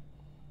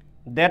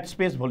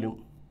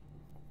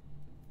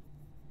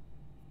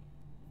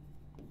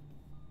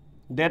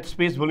dead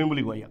space volume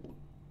বুলি কোৱা ইয়াক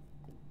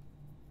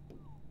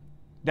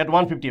that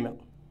 150 ml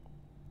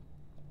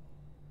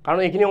কাৰণ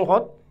এইখিনি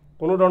অংশত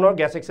কোনো ধৰণৰ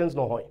গ্যাস এক্সচেঞ্জ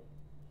নহয়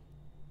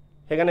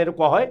সেইকাৰণে এটো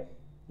কোৱা হয়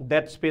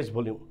dead space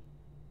volume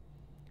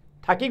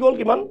থাকি গল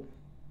কিমান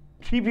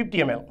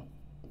 350 ml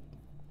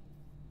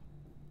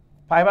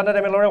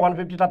 500 ml ৰ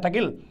 150 তাত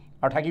থাকিল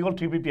আৰু থাকি গল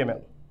 350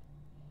 ml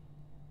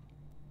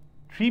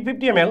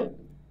 350 ml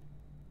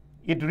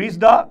it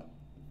reached the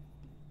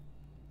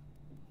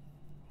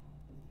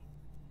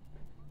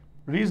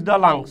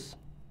lungs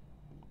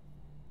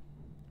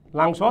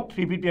ot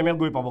 350 ml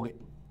গৈ পাবগে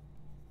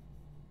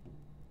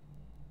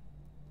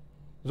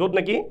যত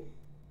নেকি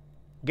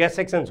গ্যাস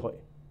এক্সচেঞ্জ হয়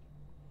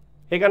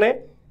সেইকাৰণে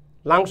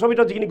লাংছৰ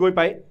ভিতৰত যিখিনি গৈ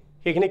পায়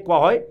সেইখিনি কোৱা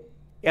হয়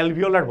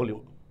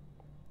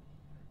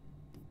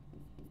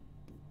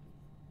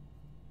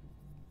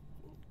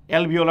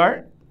এলভিওলাৰ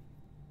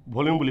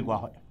ভলিউম বুলি কোৱা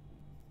হয়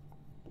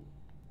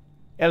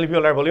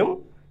এলভিওলাৰ ভলিউম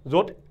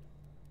যত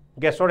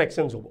গ্যাসৰ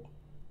এক্সচেঞ্জ হ'ব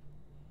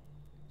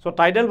so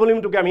tidal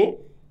volume to আমি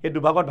এই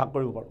দুভাগত ভাগ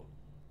কৰিব পাৰো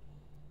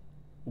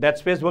that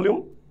space volume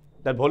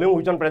that volume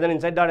which is present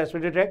inside the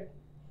respiratory tract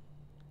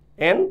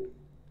and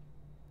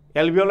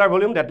alveolar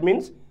volume that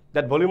means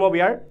that volume of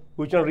air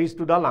which can reach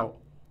to the lung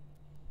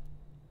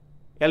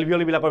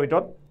alveoli bilakor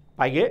bhitor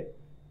paige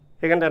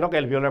সেইকাৰণে তাক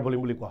alveolar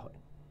volume বুলি কোৱা হয়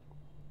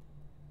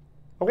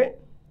okay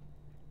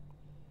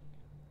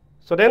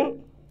so then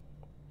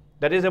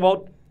that is about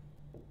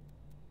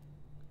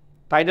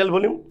tidal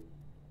volume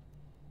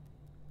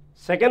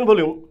second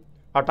volume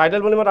আৰু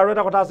tidal volume আৰু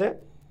এটা কথা আছে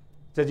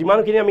যে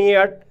যিমানখিনি আমি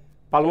ইয়াত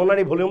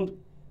পালমোনাৰী ভলিউম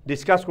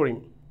ডিসকাস কৰিম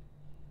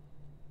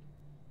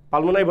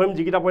পালমোনাৰী ভলিউম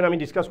যিকিটা পইণ্ট আমি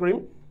ডিসকাস কৰিম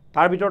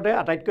তাৰ ভিতৰতে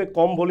আটাইতকৈ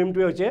কম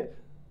ভলিউমটোৱে হৈছে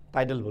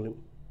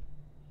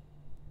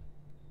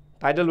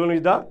tidal volume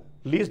is the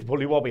least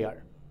volume of air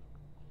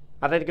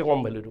আটাইতকৈ কম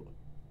ভ্যালুটো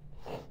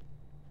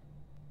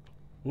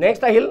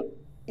নেক্সট আহিল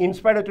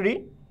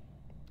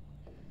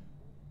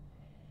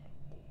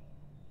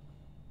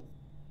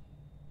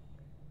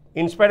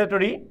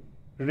inspiratory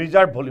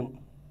reserve volume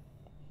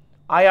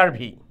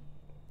IRV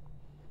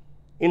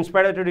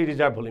inspiratory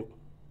reserve volume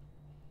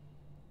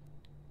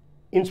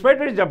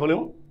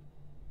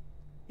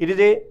it is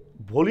a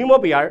volume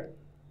of air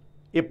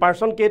a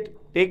person can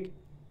take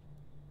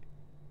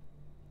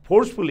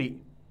forcefully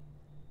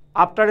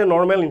after a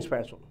normal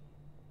inspiration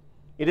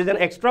it is an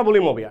extra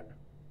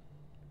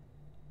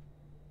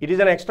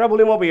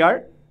volume of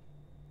air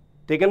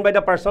taken by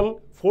the person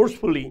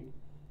forcefully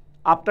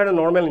after a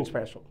normal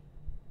inspiration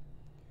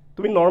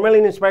তুমি normal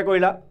inspire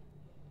কইলা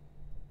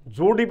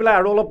জোর দি পেলাই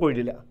আৰু অলপ কৰি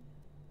দিলা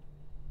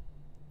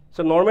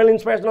so নৰমাল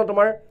ইনস্পায়াৰেশন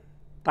তোমাৰ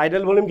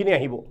tidal volume কিনি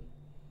আহিব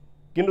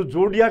কিন্তু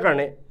জোৰ দিয়াৰ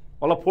কাৰণে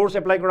অলপ ফোৰ্স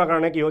এপ্লাই কৰাৰ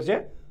কাৰণে কি হৈছে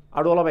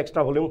আৰু অলপ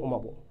এক্সট্ৰা ভলিউম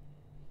সোমাব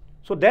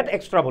so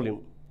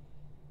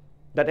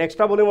that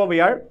extra volume of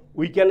air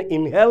we can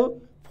inhale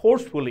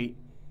forcefully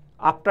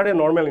after a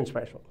normal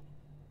inspiration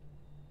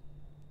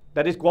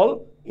that is called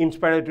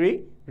inspiratory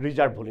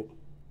reserve volume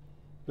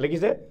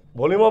লিখিছে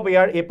volume of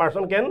air a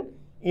person can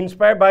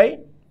inspired by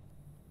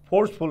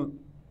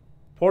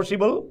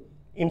forcible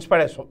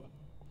inspiration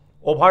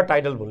over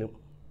tidal volume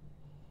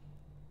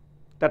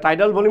the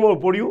tidal volume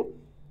উপৰিও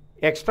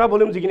extra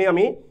volume যিখিনি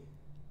আমি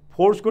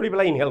force কৰি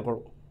পেলাই inhale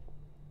কৰোঁ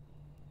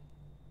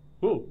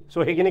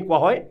চ' সেইখিনি কোৱা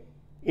হয়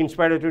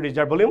ইনস্পাইৰেটৰী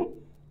ৰিজাৰ্ভ ভলিউম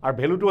আৰু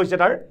ভেলুটো হৈছে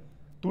তাৰ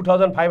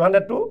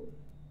 2500 to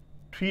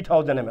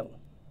 3000 ml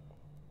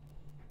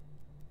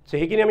চ'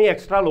 সেইখিনি আমি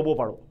এক্সট্ৰা ল'ব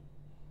পাৰোঁ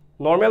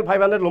নৰ্মেল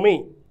 500 ল'মেই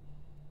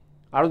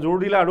আৰু জোৰ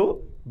দিলে আৰু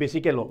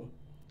বেছিকৈ ল'ম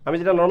আমি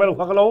যেতিয়া নৰ্মেল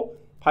উশাহ লওঁ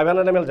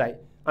 500 ml যায়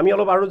আমি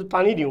অলপ আৰু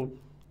টানি দিওঁ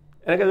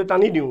এনেকৈ যদি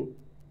টানি দিওঁ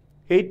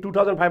সেই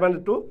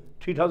 2500 to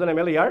 3000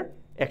 ml ইয়াৰ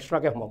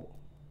এক্সট্ৰাকৈ সোমাব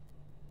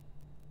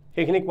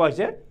সেইখিনি কোৱা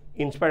হৈছে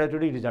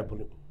ইনস্পাইৰেটৰী reserve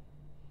volume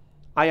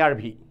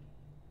IRV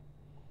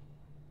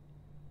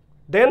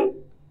then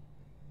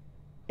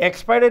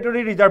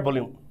এক্সপাইৰেটৰী reserve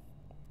volume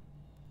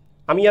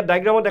আমি ইয়াত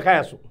ডায়েগ্ৰামত দেখাই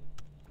আছোঁ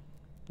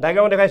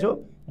ডায়েগ্ৰামত দেখাইছোঁ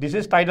this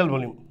is tidal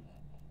volume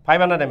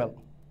 500 ml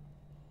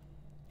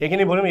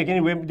এইখিনি ভলিউম এইখিনি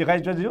ৱেভ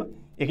দেখাইছোঁ যিটো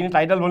এইখিনি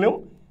টাইডেল ভলিউম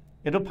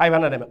এইটো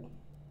 500 ml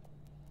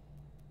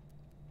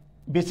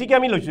বেছিকৈ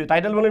আমি লৈছোঁ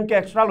টাইডেল ভলিউমকৈ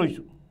এক্সট্ৰা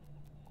লৈছোঁ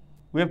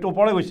ৱেভটো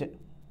ওপৰলৈ গৈছে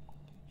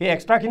সেই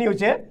এক্সট্ৰাখিনি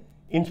হৈছে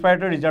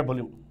ইনস্পাইৰেটৰী reserve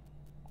volume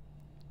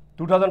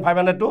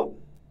 2500 to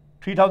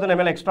 3000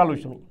 ml extra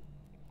লৈছোঁ আমি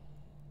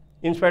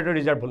ইনস্পাইৰেটৰী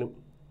ৰিজাৰ্ভ ভলিউম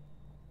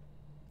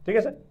ঠিক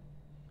আছে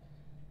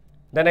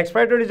then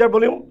এক্সপাইৰেটৰী reserve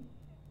volume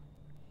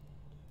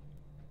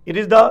it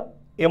is the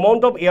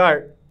amount of air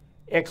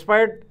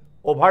expired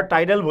over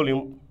tidal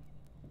volume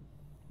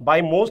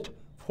by most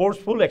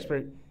forceful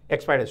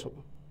expiration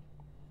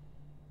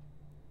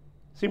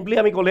simply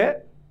ami kole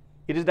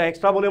it is the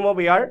extra volume of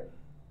air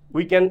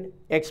we can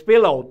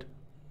expel out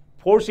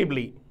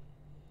forcibly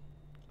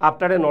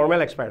after a normal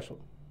expiration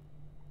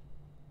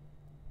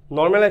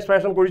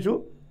korichu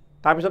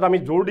tar pisot ami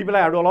jor di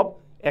belai aru olop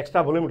extra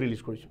volume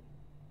release korichu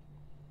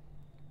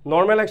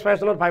normal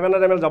expiration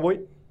 500 ml jaboi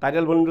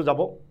tidal volume to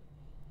jabo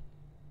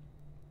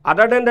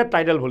other than that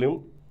tidal volume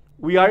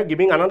we are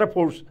giving another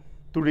force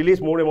to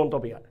release more amount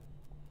of air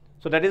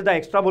so that is the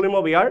extra volume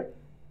of air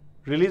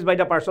released by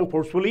the person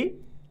forcefully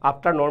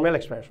after normal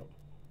expiration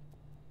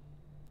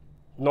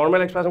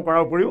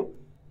korar uporiu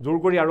jor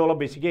kori aru olop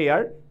besike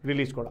air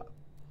release kora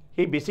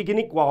hey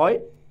basically kowa hoy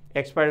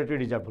expiratory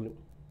reserve volume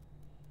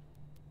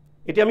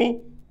eti ami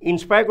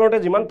inspire korote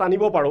jiman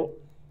tanibo paro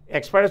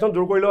expiration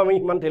jor korilo ami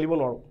iman thelibo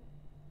noro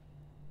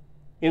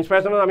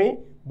inspiration ami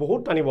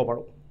bahut tanibo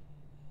paro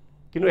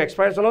কিন্তু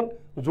এক্সপাইৰেশ্যনত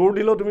জোৰ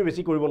দিলেও তুমি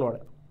বেছি কৰিব নোৱাৰা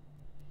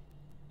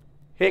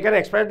সেইকাৰণে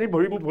এক্সপাইৰেটৰী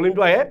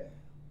ভলিউমটো আহে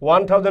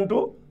 1000 to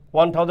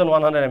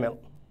 1100 ml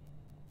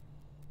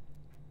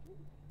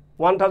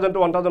 1000 to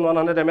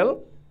 1100 ml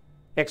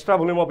extra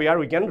volume of air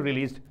we can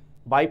release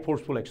by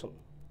forceful action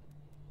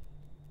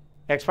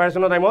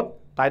এক্সপাইৰেশ্যনৰ টাইমত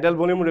টাইডেল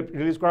ভলিউম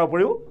ৰিলিজ কৰাৰ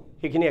উপৰিও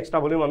সেইখিনি এক্সট্ৰা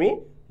ভলিউম আমি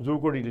জোৰ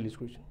কৰি ৰিলিজ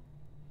কৰিছোঁ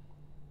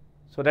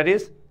চ' ডেট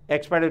ইজ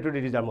এক্সপাইৰেটৰী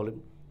ৰিজাৰ্ভ ভলিউম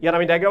ইয়াত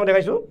আমি ডায়েগ্ৰামত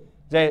দেখাইছোঁ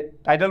যে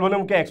টাইডেল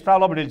ভলিউমকৈ এক্সট্ৰা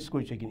অলপ ৰিলিজ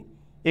কৰিছোঁ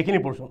এইখিনি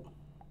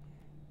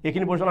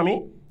পৰ্চন আমি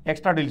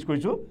এক্সট্ৰা ৰিলিজ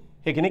কৰিছোঁ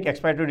সেইখিনিক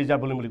এক্সপাইৰেটৰী ৰিজাৰ্ভ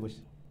ভলিউম বুলি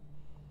কৈছে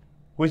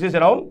which is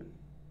around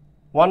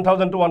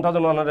 1000 to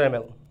 1100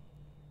 ml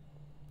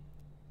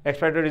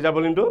এক্সপাইৰেটৰী reserve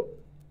ভলিউমটো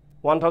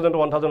 1000 to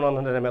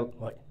 1100 ml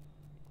হয়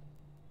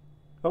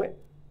okay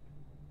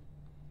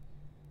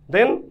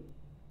then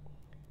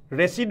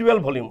residual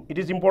volume it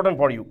is important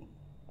for you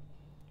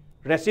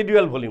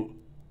residual volume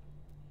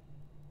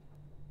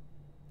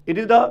it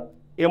is the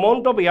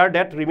amount of air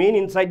that remain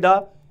inside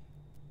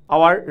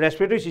our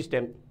respiratory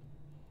system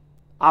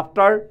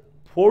after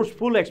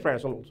forceful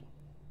expiration also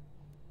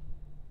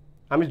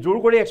আমি জোৰ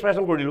কৰি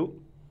এক্সপাইৰেশ্যন কৰিলোঁ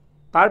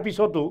তাৰ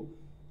পিছতো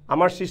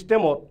আমাৰ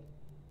সিস্টেমত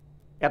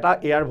এটা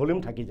এয়াৰ ভলিউম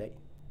থাকি যায়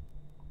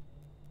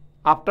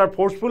after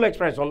forceful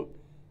expiration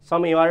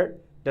some air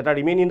that are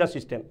remain in the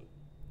system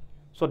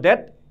so that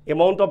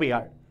amount of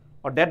air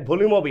or that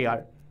volume of air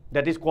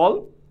that is called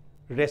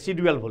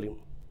residual volume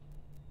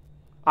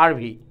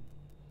RV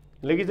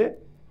legize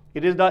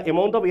it is the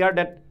amount of air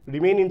that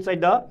remain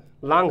inside the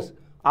lungs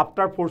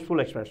after forceful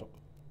expiration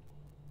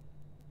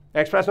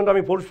expiration to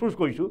ami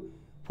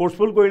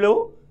forceful korileও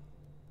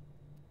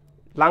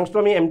lungs to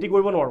ami empty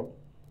koribo নোৱাৰো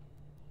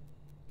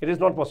it is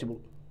not possible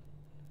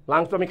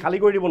lungs to ami khali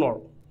kori dibo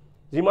নোৱাৰো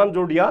jiman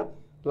jor dia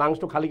lungs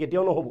to khali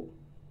ketiao নহব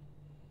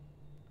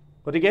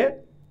গতিকে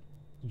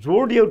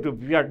জোৰ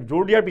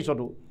দিয়াৰ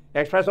পিছতো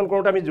এক্সপাইৰেশ্যন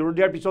কৰোঁতে আমি জোৰ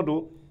দিয়াৰ পিছতো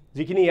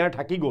যিখিনি এয়াৰ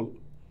থাকি গ'ল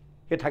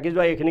সেই থাকি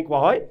যোৱা এইখিনি কোৱা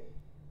হয়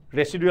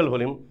ৰেচিডুৱেল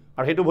ভলিউম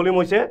আৰু সেইটো ভলিউম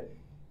হৈছে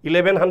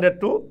 1100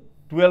 to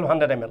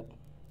 1200 ml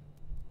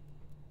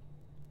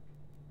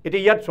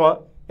এতিয়া ইয়াত চোৱা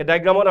এই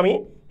ডায়েগ্ৰামত আমি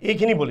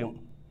এইখিনি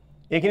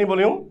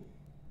ভলিউম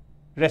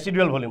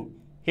ৰেচিডুৱেল ভলিউম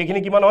সেইখিনি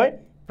কিমান হয়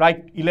প্ৰায়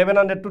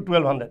 1100 to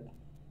 1200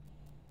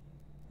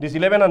 দিছ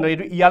 1100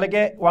 এইটো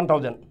ইয়ালৈকে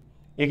 1000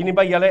 এইখিনি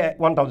বা ইয়ালে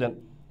 1000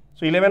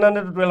 so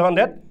 1100 to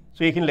 1200 so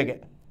এইখিনি লৈকে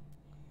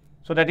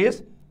so that is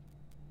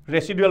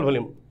residual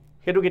volume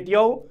হেতু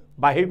কেতিয়াও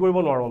বাহিৰ কৰিব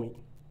নোৱাৰো আমি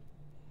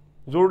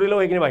জোৰ দিলেও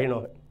এইখিনি বাহিৰ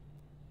নহয়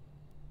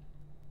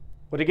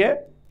গতিকে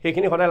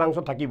সেইখিনি সদায়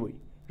লাংছত থাকিবই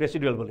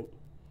residual volume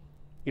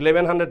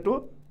 1100 to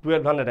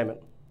 1200 ml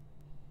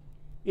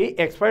এই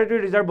এক্সপাইৰেটৰী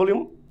ৰিজাৰ্ভ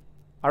ভলিউম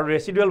আৰু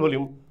residual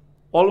volume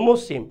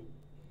almost same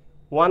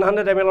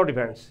 100 ml অৰ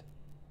ডিফাৰেন্স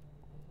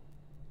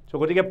so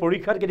গতিকে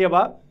পৰীক্ষাত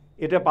কেতিয়াবা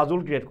এইটোৱে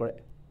পাজুল ক্ৰিয়েট কৰে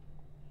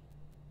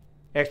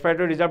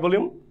এক্সপাইৰেটৰি reserve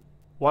volume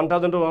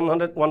 1000 to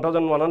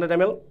 1100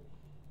 ml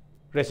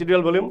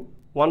residual volume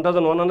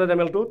 1100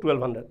 ml to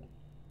 1200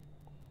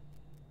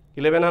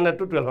 1100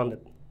 to 1200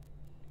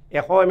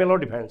 100 ml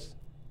difference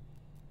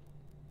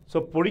so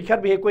পৰীক্ষাত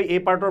বিশেষকৈ এই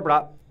পাৰ্টৰ পৰা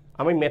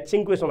আমি ম্যাচিং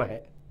কোৱেশ্চন আহে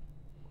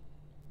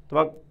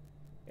তোমাক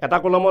এটা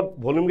কলমত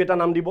ভলিউম কেটা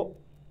নাম দিব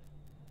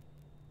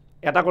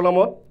এটা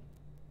কলমত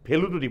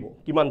ভ্যালুটো দিব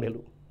কিমান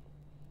ভ্যালু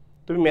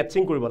তুমি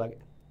ম্যাচিং কৰিব লাগে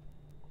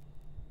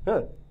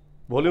হ্যাঁ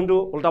ভলিউমটো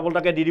উল্টা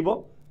পল্টাকে দি দিব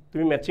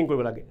তুমি ম্যাচিং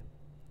কৰিব লাগে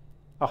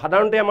আৰু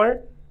সাধাৰণতে আমাৰ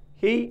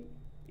সেই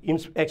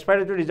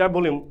এক্সপাইৰেটৰি ৰিজাৰ্ভ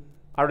ভলিউম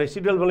আৰু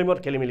ৰেচিডুৱেল ভলিউমত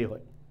খেলিমেলি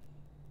হয়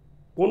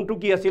কোনটো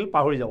কি আছিল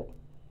পাহৰি যাওঁ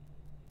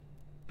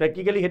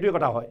প্ৰেক্টিক্যালি হেতুৱে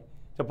কথা হয়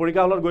যে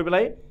পৰীক্ষা হলত গৈ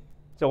পেলাই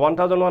যে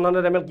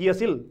 1100 ml কি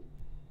আছিল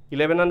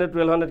 1100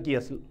 1200 কি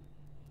আছিল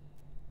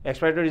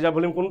এক্সপাইৰেটৰি ৰিজাৰ্ভ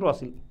ভলিউম কোনটো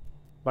আছিল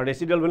বা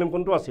ৰেচিডুৱেল ভলিউম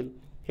কোনটো আছিল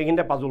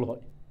সেইখিনিতে পাজুল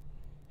হয়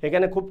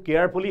সেইকাৰণে খুব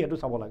কেয়াৰফুলি হেতু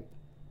চাব লাগে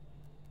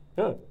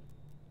হ্যাঁ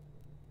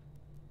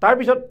তাৰ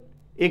পিছত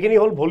এইখিনি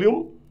হল ভলিউম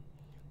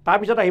তাৰ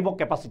পিছত আহিব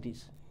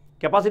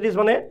কেপাসিটিজ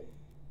মানে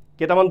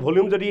কেটামান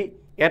ভলিউম যদি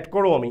এড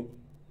কৰো আমি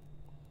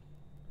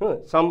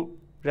some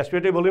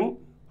respiratory volume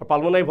or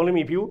pulmonary volume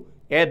if you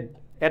add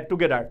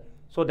together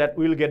so that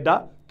we will get the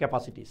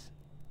capacities.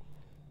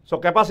 So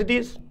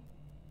capacities,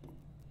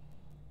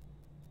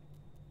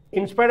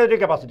 inspiratory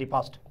capacity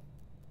first.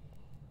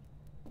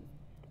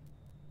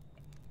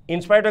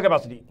 Inspiratory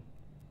capacity.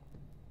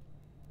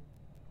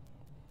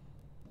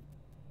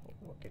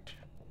 Okay.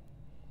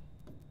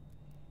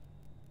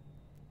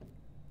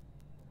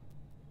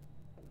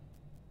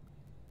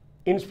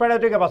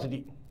 Inspiratory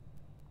capacity.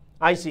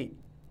 I see.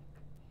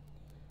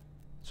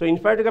 So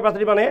inspiratory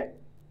capacity মানে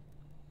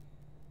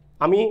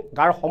আমি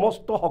গাৰ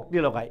সমস্ত শক্তি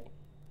লগাই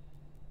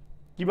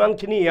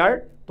কিমানখিনি air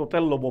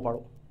total লব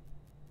পাৰো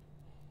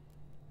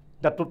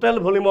the total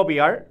volume of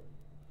air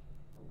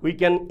we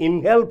can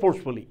inhale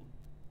forcefully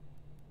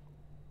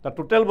the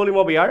total volume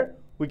of air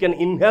we can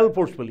inhale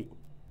forcefully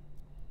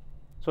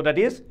so that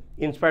is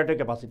inspiratory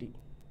capacity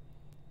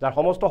যাৰ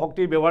সমস্ত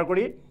শক্তি ব্যৱহাৰ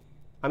কৰি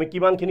আমি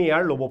কিমানখিনি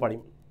এয়াৰ লব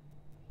পাৰিম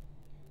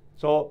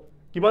so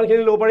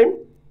কিমানখিনি লব পাৰিম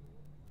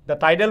the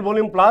tidal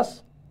volume plus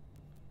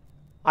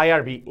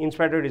IRV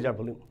inspiratory reserve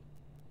volume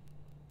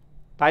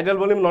tidal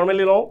volume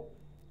normally low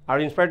আৰু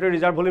inspiratory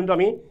reserve volume to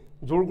আমি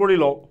জোৰ কৰি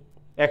লওঁ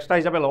এক্সট্ৰা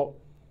হিচাপে লওঁ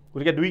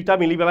গতিকে দুইটা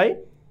মিলি পেলাই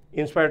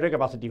inspiratory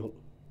capacity হল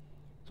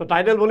so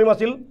tidal volume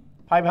আছিল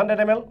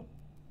 500 ml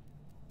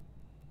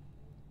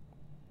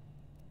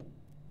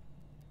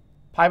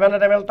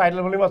 500 ml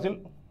tidal volume আছিল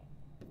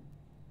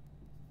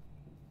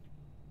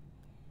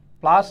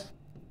plus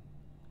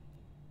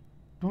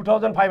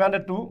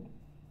 2500 to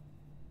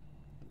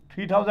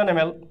 3000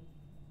 ml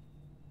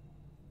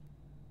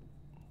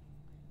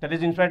that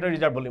is inspiratory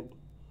reserve volume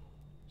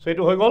so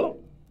etu hoy gol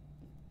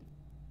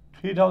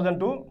 3000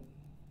 to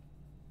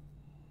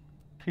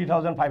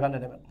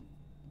 3500 ml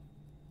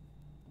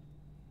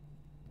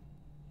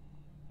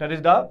that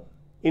is the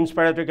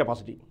inspiratory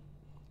capacity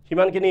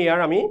himan kini air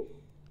ami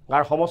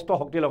gar samosto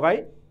shokti logai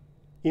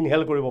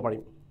inhale koribo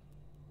parim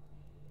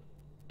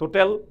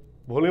total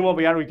volume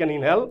of air we can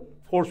inhale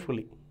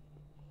forcefully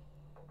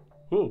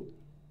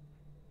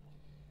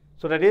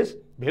so that is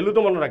value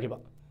to mone rakhiba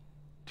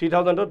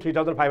 3000 to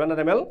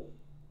 3500 ml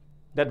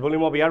that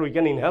volume of air we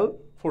can inhale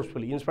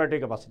forcefully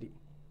inspiratory capacity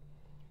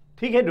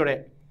ঠিক হে দৰে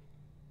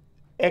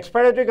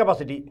expiratory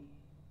capacity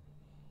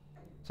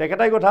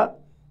সেকেটাই কথা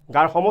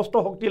গাৰ সমস্ত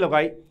শক্তি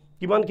লগাই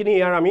কিমানখিনি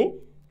air আমি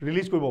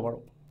ৰিলিজ কৰিব পাৰো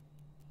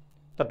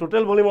the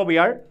total volume of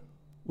air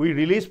we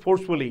release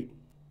forcefully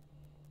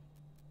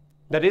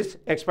that is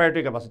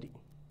expiratory capacity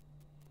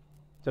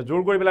so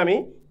জোৰ কৰি পেলাই আমি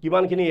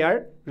কিমানখিনি এয়াৰ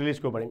ৰিলিজ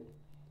কৰিব পাৰিম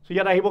so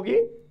ইয়াত আহিব কি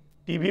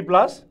TV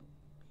plus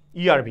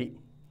ERV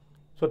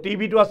so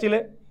TB to asile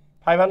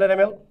 500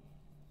 ml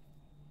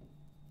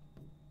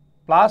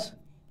plus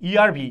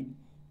ERV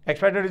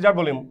expiratory reserve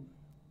volume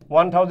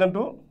 1000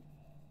 to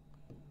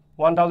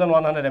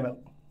 1100 ml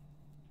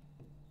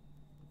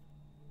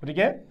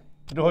গতিকে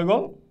এটো হৈ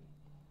গল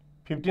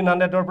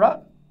 1500 ৰ পৰা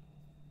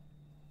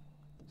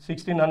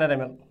 1600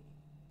 ml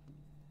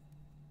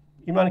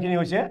ইমানখিনি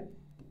হৈছে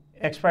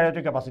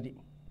expiratory capacity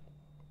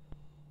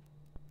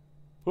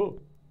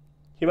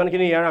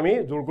ইমানখিনি এয়াৰ আমি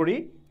জোৰ কৰি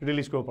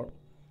ৰিলিজ কৰিব পাৰো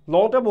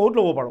লওঁতে বহুত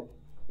লব পাৰো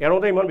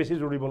এৰোতে ইমান বেছি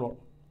জুৰিব নোৱাৰো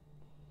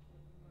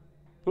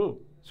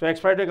so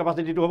expiratory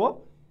capacity to হ'ব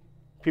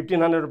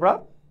 1500 পৰা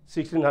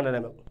 1600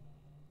 ml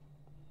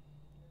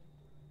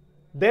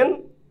then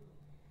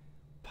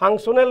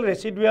functional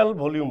residual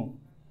volume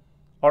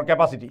or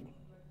capacity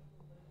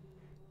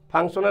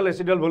functional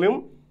residual volume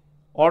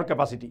or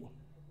capacity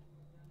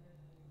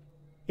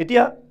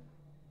এতিয়া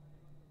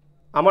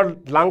আমাৰ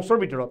লাংছৰ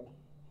ভিতৰত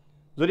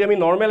যদি আমি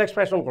নৰমাল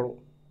এক্সপ্ৰেছন কৰো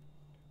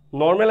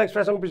নৰমাল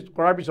এক্সপ্ৰেছন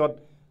কৰাৰ পিছত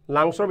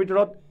লাংছৰ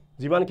ভিতৰত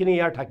যিমানখিনি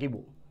এয়াৰ থাকিব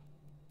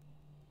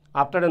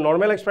after a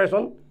normal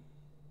expression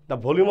the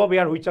volume of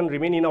air which can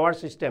remain in our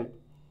system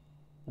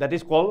that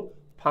is called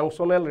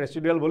functional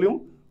residual volume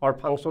or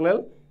functional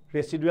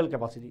residual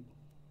capacity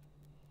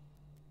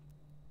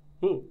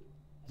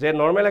যে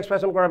normal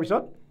expression কৰাৰ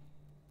পিছত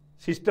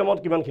সিস্টেমত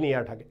কিমানখিনি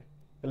এয়াৰ থাকে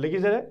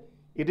লিখিছে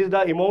it is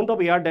the amount of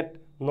air date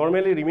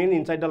normally remain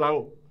inside the লাং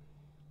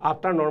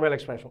after normal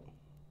expression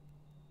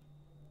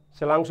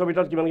লাংছৰ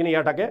ভিতৰত কিমানখিনি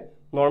air থাকে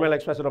নৰ্মেল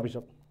এক্সপ্ৰেশ্যনৰ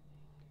পিছত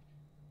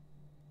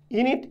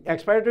in it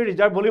এক্সপাইৰেটৰী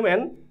reserve volume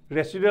and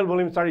ৰেচিডুৱেল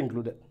ভলিউমছ R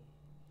included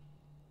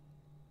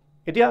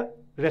এতিয়া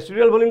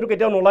ৰেচিডুৱেল ভলিউমটো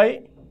কেতিয়াও নোলায়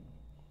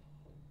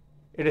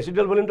এই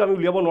ৰেচিডুৱেল ভলিউমটো আমি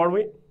উলিয়াব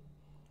নোৱাৰোৱেই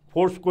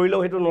ফ'ৰ্চ কৰিলেও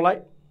সেইটো নোলায়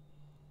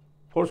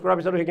ফ'ৰ্চ কৰাৰ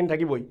পিছতো সেইখিনি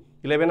থাকিবই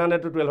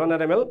 1100 to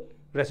 1200 ml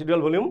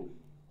ৰেচিডুৱেল ভলিউম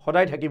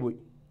সদায় থাকিবই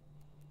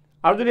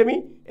আৰু যদি আমি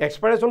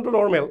এক্সপাইৰেশ্যনটো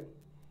নৰ্মেল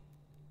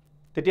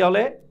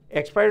তেতিয়াহ'লে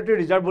এক্সপাইৰেটৰী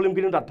ৰিজাৰ্ভ ভলিউম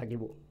কিন্তু তাত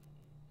থাকিব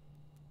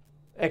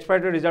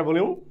এক্সপাইৰেটৰী ৰিজাৰ্ভ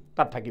ভলিউম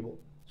তাত থাকিব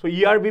চ'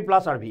 ERV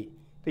প্লাছ RV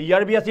তো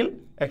ERV আছিল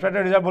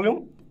এক্সপাইৰেটৰী reserve volume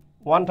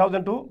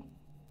 1000 to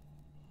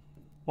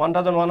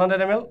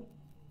 1100 ml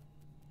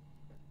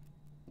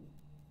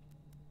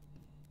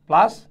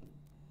plus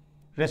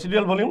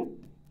ৰেচিডুৱেল volume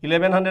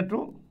 1100 to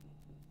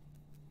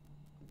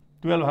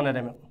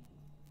 1200 ml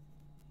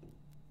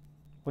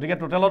গতিকে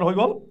টোটেলত হৈ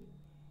গ'ল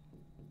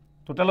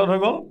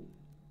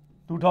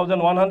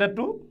 2100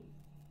 to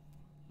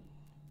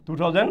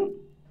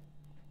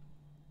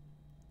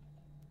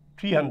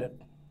 2300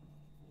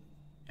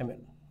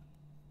 ml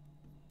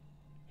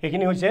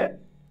সেইখিনি হৈছে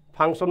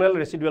functional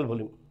ৰেচিডুৱেল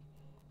volume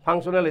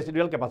functional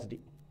ৰেচিডুৱেল capacity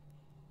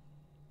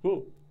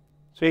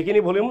so এইখিনি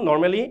ভলিউম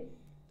নৰ্মেলি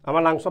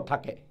আমাৰ লাংছত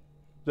থাকে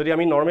যদি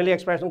আমি নৰ্মেলি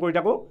এক্সপ্ৰেশ্যন কৰি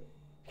থাকোঁ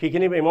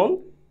সেইখিনি এমাউণ্ট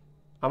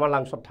আমাৰ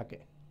লাংছত থাকে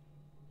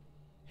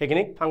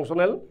সেইখিনিক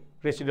ফাংচনেল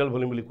ৰেচিডুৱেল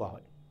ভলিউম বুলি কোৱা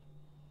হয়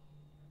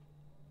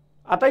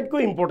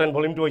আটাইতকৈ ইম্পৰ্টেণ্ট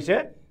ভলিউমটো হৈছে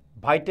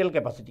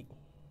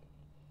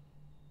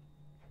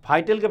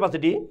ভাইটেল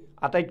কেপাচিটি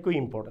আটাইতকৈ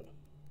ইম্পৰ্টেণ্ট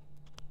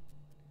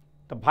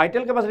তো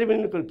ভাইটেল কেপাচিটি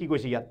কি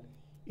কৈছে ইয়াত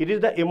it is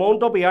the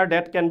amount of air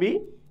date can B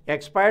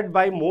expired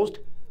by most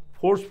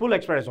ফ'ৰ্চফুল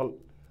এক্সপাইৰেশ্যন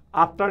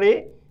after A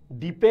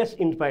ডিপেষ্ট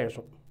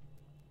inspiration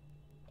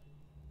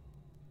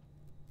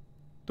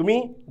তুমি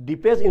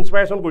ডিপেষ্ট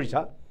ইনস্পাইৰেশ্যন কৰিছা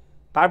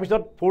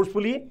তাৰপিছত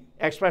ফ'ৰ্চফুলি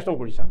এক্সপ্ৰেশ্যন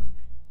কৰিছা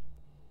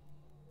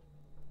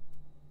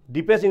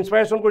ডিপেষ্ট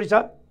ইনস্পাইৰেশ্যন কৰিছা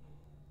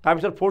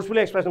তাৰপিছত ফ'ৰ্চফুলি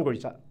এক্সপ্ৰেশ্যন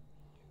কৰিছা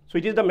চ'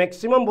 it is the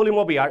maximum volume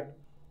of air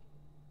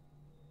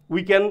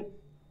we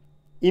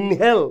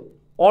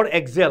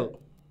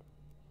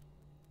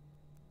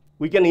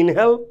can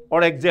inhale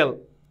or exhale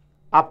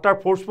after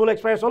forceful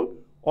expiration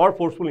or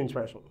forceful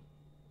inspiration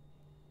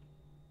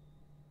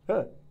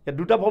ये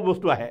দুটা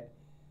বস্তু আহে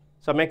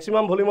so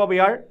maximum volume of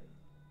air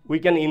we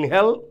can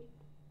inhale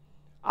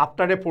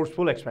after a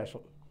forceful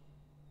expiration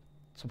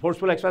so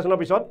forceful expiration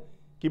পিছত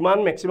কিমান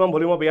maximum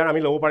volume of air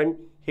আমি লব পাৰিম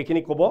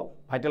সেইখিনি ক'ব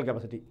vital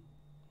capacity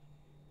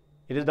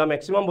it is the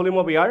maximum volume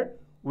of air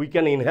we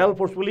can inhale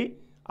forcefully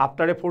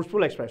after a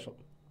forceful expression.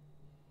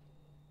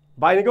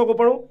 By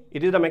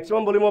it is the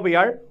maximum volume of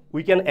air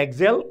we can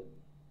exhale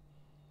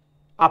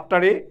after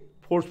a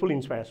forceful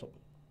inspiration.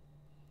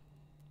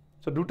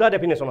 So, duta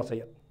definition আছে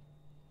ইয়াত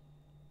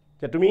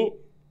যে তুমি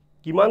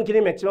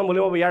কিমানখিনি maximum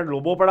volume of air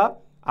ল'ব পাৰা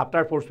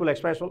after forceful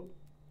expression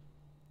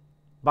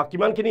বা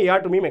কিমানখিনি air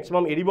তুমি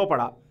maximum এৰিব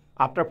পাৰা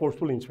after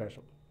forceful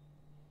inspiration.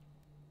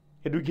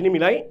 এই দুইখিনি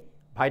মিলাই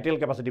vital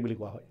capacity বুলি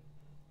কোৱা হয়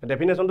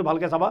ডেফিনেশ্যনটো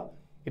ভালকৈ চাবা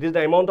It is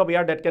the amount of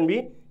air that can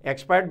be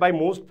expired by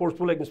most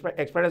forceful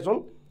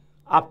expiration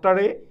after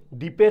a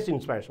deepest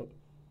inspiration.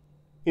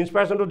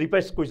 Inspiration to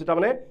deepest koise ta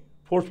mane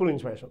forceful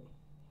inspiration.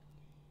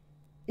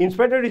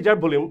 Inspiratory reserve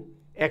volume,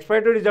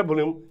 expiratory reserve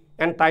volume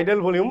and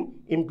tidal volume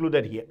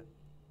included here.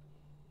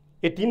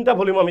 এই তিনটা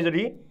volume আমি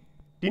যদি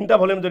তিনটা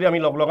volume যদি আমি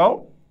লগ লগাও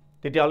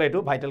তেতিয়াহ'লে এটো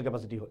ভাইটাল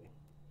ক্যাপাসিটি হয়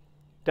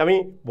তে আমি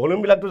ভলিউম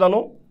বিলাকটো জানো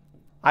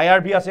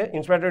IRV আছে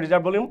inspiratory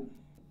reserve volume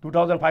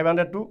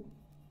 2500 to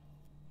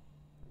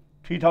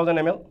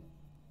 3000 ml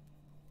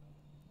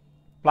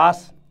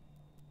plus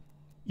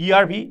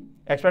ERV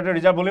expiratory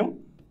reserve volume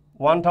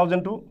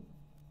 1000 to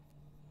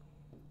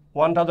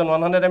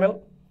 1100 ml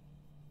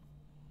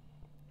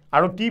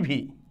আৰু TV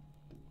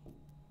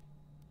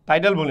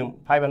tidal volume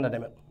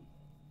 500 ml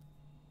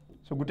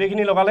so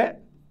গুটেখিনি লগালে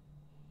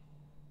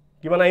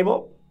কিমান আহিব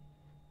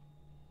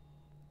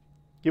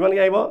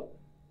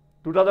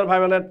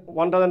 2500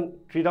 1000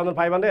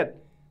 3500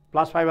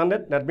 plus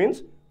 500 that means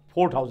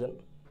 4000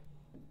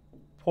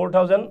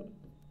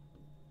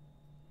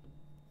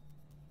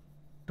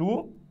 to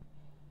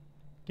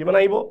কিমান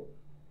আহিব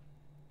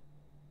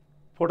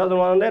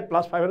 4100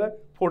 plus 500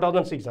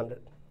 4600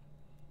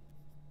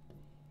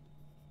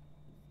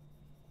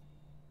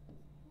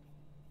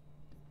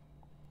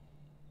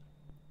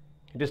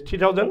 it is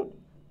 3000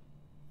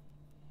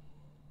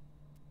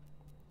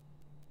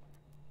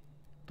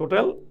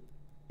 total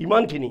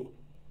ইমানখিনি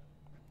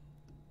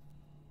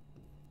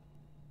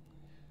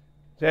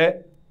যে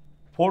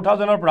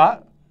 4000 পৰা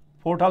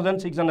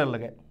 4600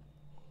 লাগে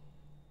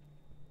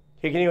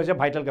সেইখিনি হৈছে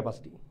ভাইটাল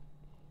ক্যাপাসিটি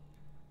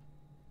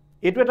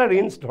এটো এটা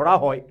ৰেঞ্জ ধৰা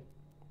হয়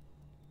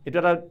এটো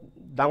এটা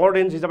ডাঙৰ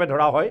ৰেঞ্জ হিচাপে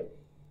ধৰা হয়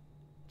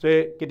যে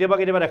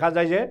কেতিয়াবা দেখা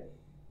যায় যে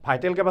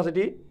ভাইটাল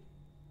ক্যাপাসিটি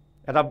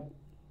এটা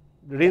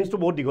ৰেঞ্জটো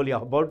বহুত দীঘলীয়া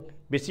হয় বহুত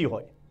বেছি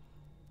হয়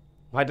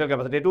ভাইটাল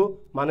ক্যাপাসিটি এটো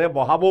মানে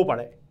বহাবও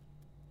পাৰে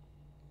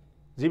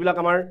যিবিলাক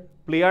আমাৰ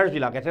প্লেয়াৰ্ছ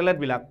বিলাক এথলেট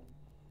বিলাক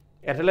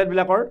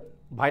এথলেটবিলাকৰ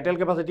ভাইটেল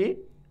কেপাচিটি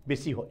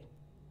বেছি হয়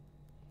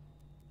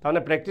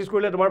তাৰমানে প্ৰেক্টিছ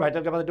কৰিলে তোমাৰ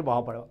ভাইটেল কেপাচিটি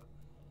বঢ়াব পাৰা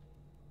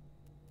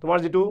তোমাৰ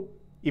যেটো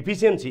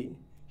এফিচিয়েন্সি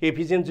সেই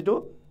এফিচিয়েন্সিটো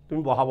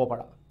তুমি বঢ়াব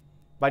পাৰা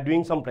বাই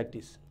ডুইং সাম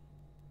প্ৰেক্টিছ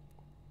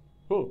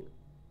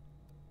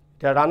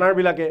এতিয়া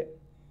ৰানাৰবিলাকে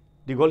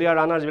দীঘলীয়া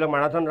ৰানাৰ যিবিলাক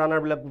মাৰাথন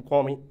ৰানাৰবিলাক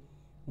কমি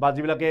বা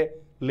যিবিলাকে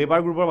লেবাৰ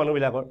গ্ৰুপৰ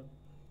মানুহবিলাকৰ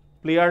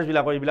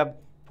প্লেয়াৰ্ছবিলাকৰ এইবিলাক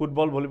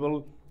ফুটবল ভলিবল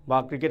বা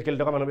ক্ৰিকেট খেলি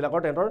থকা মানুহবিলাকৰ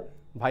তেহেঁতৰ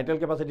ভাইটেল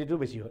কেপাচিটিটো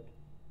বেছি হয়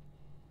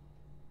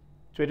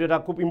সো এইটো এটা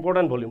খুব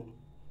ইম্পৰ্টেণ্ট ভলিউম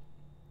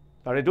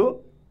আৰু এইটো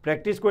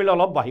প্ৰেক্টিছ কৰিলে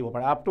অলপ বাঢ়িব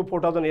পাৰে up to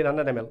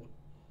 4800 ml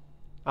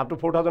up to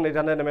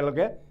 4800 ml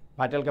লৈকে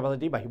ভাইটেল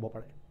কেপাচিটি বাঢ়িব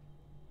পাৰে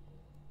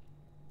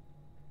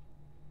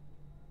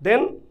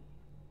then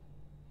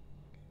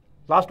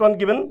last one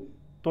given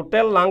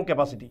total lung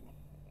capacity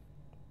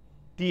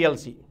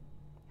TLC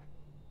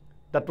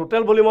the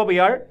total volume of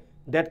air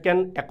that can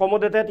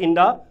accommodated in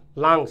the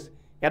lungs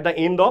at the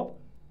end of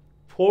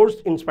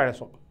forced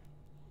inspiration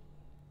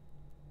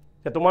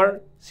যে তোমাৰ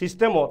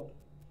সিস্টেমত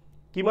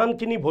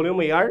কিমানখিনি volume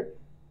air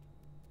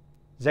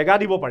জায়গা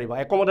দিব পাৰিবা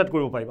accommodate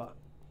কৰিব পাৰিবা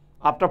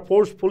আফটাৰ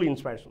ফোৰ্সফুল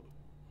ইনস্পাইৰেশন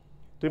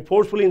তুমি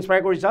ফোৰ্সফুলি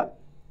ইনস্পায়াৰ কৰিছা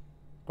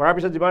কৰাৰ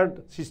পিছত যিমান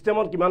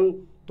সিস্টেমত কিমান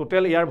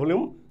টোটাল এয়াৰ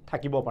ভলিউম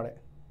থাকিব পাৰে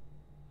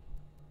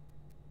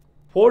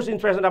ফোৰ্স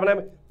ইনস্পাইৰেশন মানে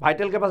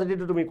ভাইটেল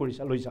কেপাচিটিটো তুমি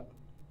কৰিছা লৈছা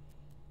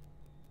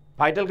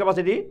ভাইটেল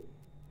কেপাচিটি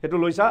হেতু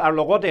লৈছা আৰু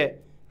লগতে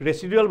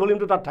ৰেসিডুয়াল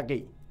ভলিউমটো তাত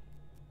থাকেই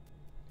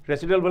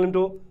ৰেসিডুয়াল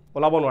ভলিউমটো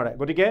ওলাব নোৱাৰে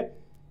গতিকে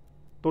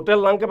টোটাল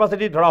লাং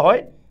কেপাচিটি ধৰা হয়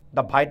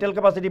the vital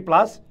capacity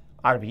plus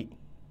RV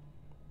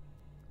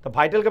the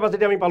vital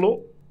capacity আমি পালো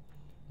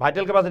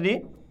vital capacity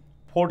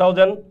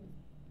 4000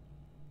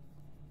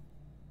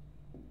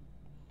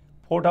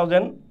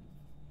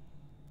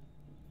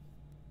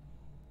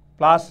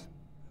 plus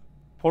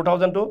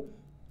 4000 to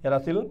এর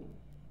আছিল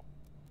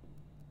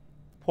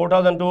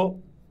 4000 to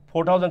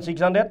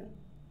 4600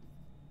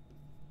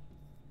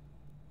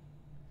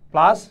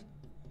 plus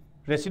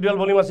residual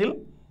volume আছিল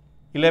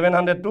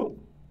 1100 to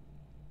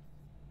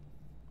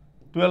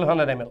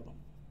 1200 ml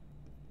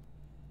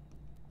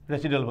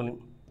residual volume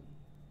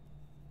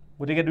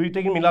গতিকে দুইটা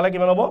কি মিলালে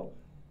কিমান হ'ব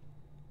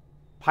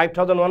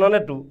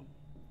 5100 to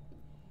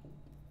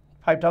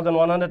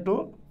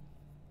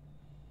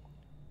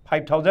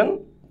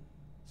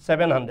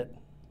 5700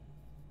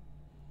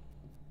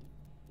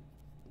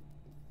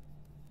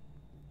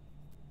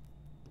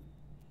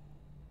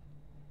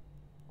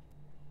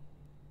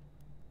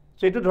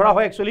 so এটো ধৰা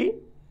হয় একচুয়ালি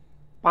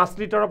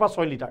 5 লিটাৰৰ পৰা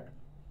 6 litre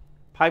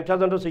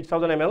 5000 to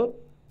 6000 ml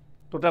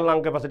total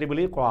lung capacity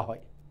বুলি কোৱা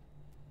হয়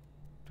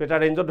তো এটা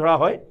ৰেঞ্জত ধৰা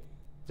হয়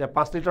যে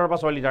 5 লিটাৰৰ পৰা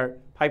 6 লিটাৰ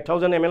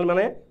 5000 ml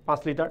মানে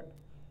 5 litre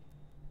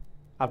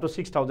up to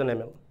 6000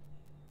 ml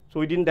so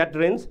within that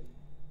range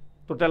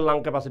total lung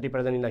capacity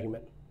present in the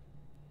human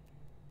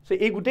so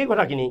এই গুটেই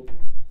কথাখিনি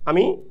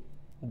আমি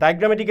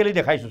diagrammatically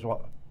দেখাইছো সোৱা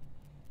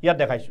ইয়াত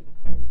দেখাইছো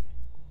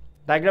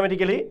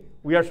diagrammatically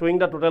we are showing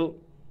the total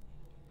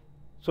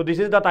so this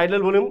is the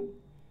tidal volume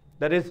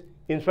that is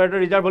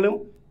inspiratory reserve volume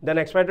then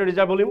expiratory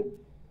reserve volume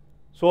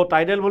so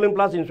tidal volume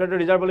plus inspiratory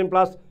reserve volume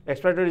plus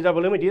expiratory reserve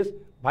volume it is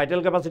vital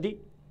capacity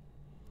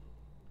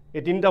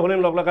এই তিনটা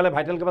volume লগ লগালে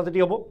vital capacity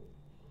হ'ব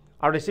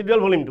আৰু residual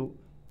volume টো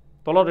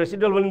তলত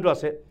residual volume টো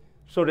আছে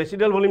so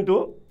residual volume টো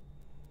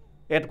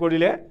এড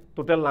কৰিলে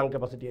total lung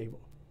capacity আহিব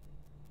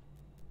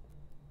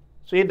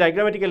so এই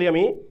diagrammatically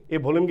আমি এই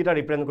ভলিউম কিটা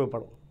ৰিপ্ৰেজেন্ট কৰিব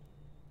পাৰো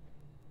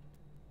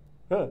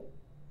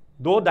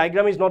though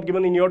diagram is not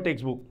given in your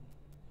textbook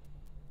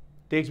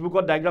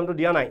diagram to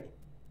দিয়া নাই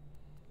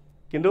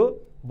কিন্তু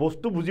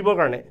বস্তু বুজিবৰ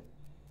কাৰণে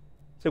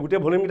সে গুটে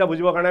ভলিউম কিটা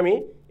বুজিবৰ কাৰণে আমি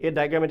এই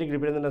ডায়াগ্ৰামেটিক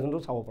ৰিপ্ৰেজেন্টেশনটো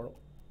চাব পাৰো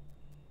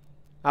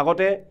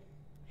আগতে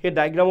হে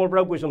ডায়াগ্ৰামৰ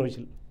পৰা কোৱেশ্চন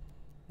হৈছিল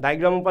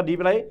ডায়াগ্ৰামৰ পৰা দি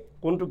পেলাই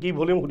কোনটো কি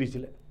volume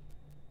খুদিছিলে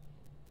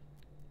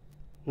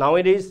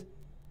nowadays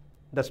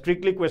the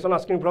strictly question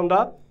asking from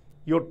the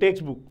your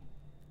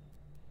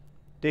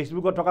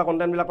textbookত থকা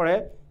কন্টেন্ট বিলাকৰে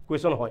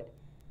কোৱেশ্চন হয়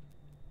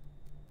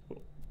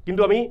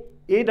কিন্তু আমি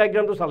এই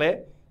ডায়াগ্ৰামটো চালে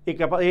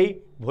এই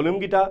ভলিউম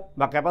কিটা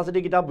বা ক্যাপাসিটি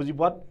কিটা বুজি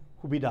পোৱাত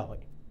সুবিধা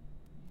হয়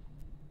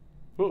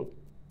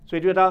so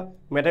এটো এটা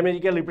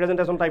ম্যাথমেটিক্যাল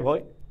ৰিপ্ৰেজেন্টেশন টাইপ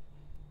হয়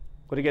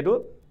গতিকে এটো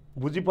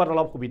বুজি পোৱাত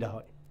অলপ সুবিধা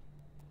হয়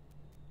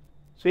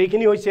so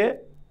এইখিনি হৈছে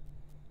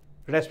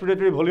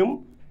ৰেসপিৰেটৰি ভলিউম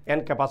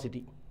এণ্ড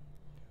ক্যাপাসিটি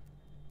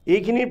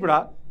এইখিনিৰ পৰা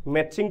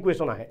ম্যাথিং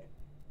কোৱেশ্চন আহে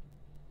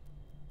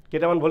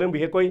কেইটামান ভলিউম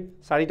বিশেষকৈ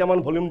 4টা মান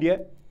ভলিউম দিয়ে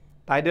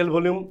tidal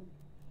volume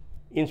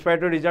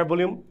ইনস্পিৰেটৰি reserve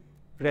volume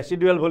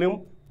ৰেসিডুয়াল volume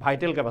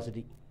vital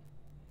capacity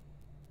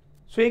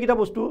so এইকিটা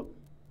বস্তু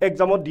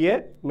এক্সামত দিয়ে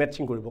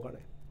ম্যাথিং কৰিব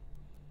কাৰণে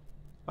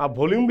আ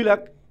ভলিউম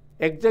বিলাক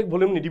এক্সাক্ট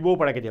ভলিউম নিদিবও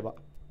পাৰে কেতিয়াবা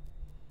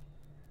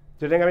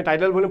যেনেকৈ আমি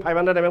টাইডেল ভলিউম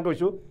 500 ml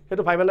কৈছো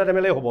হেতু 500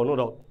 ml হ'ব নো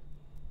ডাউট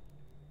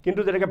কিন্তু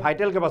যেনেকৈ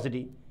ভাইটেল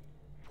ক্যাপাসিটি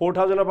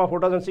 4000 পৰা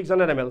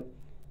 4600 ml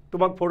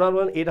তোমাক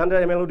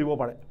 4800 ml দিব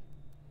পাৰে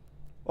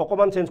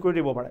অকমান চেঞ্জ কৰি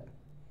দিব পাৰে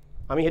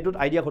আমি হেতুত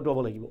আইডিয়া খটুৱাব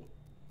লাগিব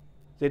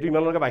যেটো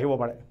ইমানলৈকে বাঢ়িব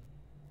পাৰে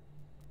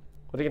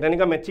গতিকে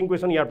তেনেকা ম্যাথিং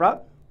কোৱেশ্চন ইয়াৰ পৰা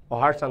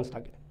অহাৰ চান্স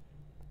থাকে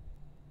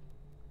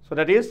so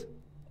that is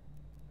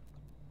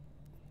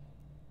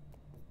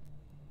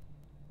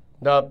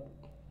the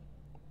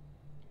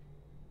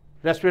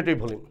respiratory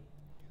volume.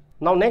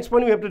 Now next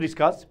point we have to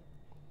discuss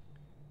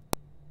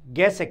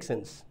gas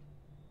exchange.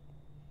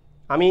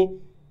 আমি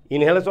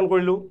inhalation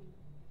কৰিলো,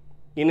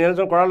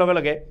 inhalation কৰাৰ লগে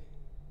লগে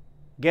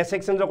gas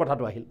exchange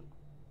কথাটো আহিল.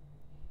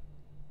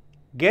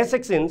 Gas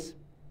exchange,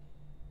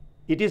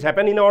 it is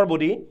happen in our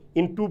body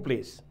in two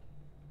places.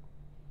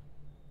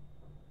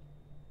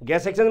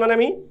 Gas exchange মানে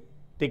আমি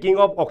taking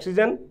of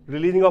oxygen,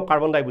 releasing of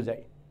carbon dioxide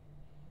বুজায়.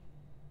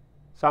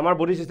 So আমাৰ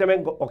body system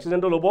oxygen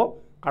to ল'ব,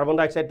 carbon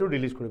dioxide to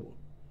release কৰিব.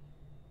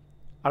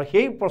 আৰু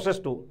সেই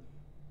প্ৰসেসটো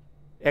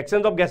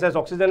exchange of gases,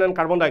 oxygen and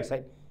carbon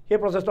dioxide, সেই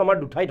প্ৰসেসটো আমাৰ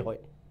দুঠাইত হয়.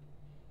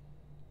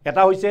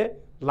 এটা হৈছে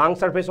lung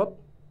surface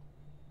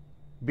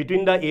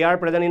between the air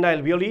present in the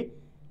alveoli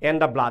and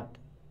the blood.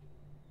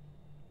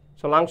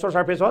 So lungs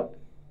surface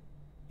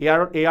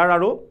air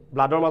আৰু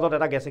blood মাজত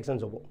এটা gas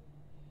exchange হ'ব.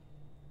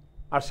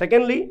 আৰু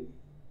secondly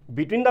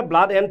between the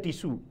blood and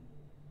tissue,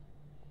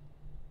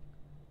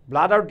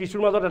 blood আৰু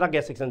tissue মাজত এটা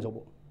gas exchange হ'ব.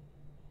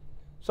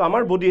 So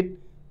আমাৰ বডিত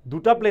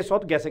দুটা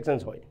প্লেছত gas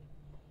exchange হয়.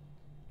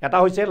 এটা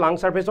হৈছে lung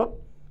surface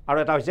আৰু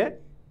এটা হৈছে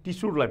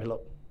tissue level.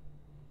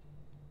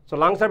 So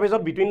lung surface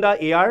between the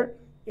air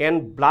and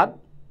blood,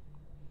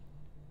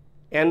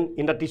 and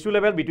in the tissue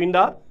level between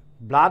the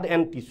blood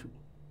and tissue.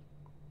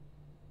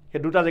 এই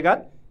দুটা জায়গাত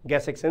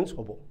gas exchange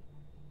হ'ব.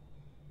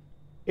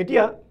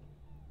 এতিয়া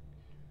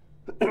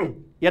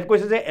ইয়াত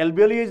কৈছে যে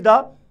alveoli is the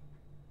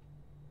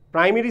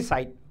primary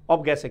site of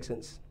gas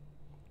exchange.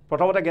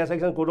 প্ৰথমতে gas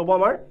exchange ক'ত হ'ব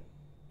আমাৰ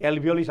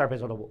alveoli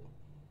surface হ'ব.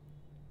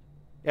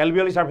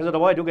 alveoli surface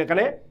হ'ব, এটুক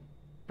এখানে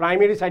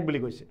primary site বুলি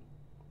কৈছে.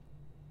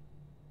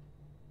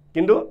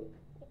 কিন্তু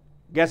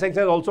gas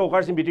exchange also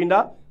occurs in between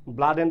the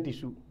blood and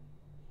tissue.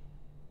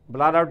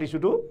 Blood আৰু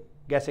tissue to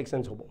gas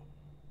exchange হ'ব.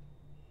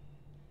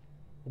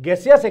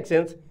 Gaseous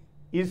exchange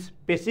is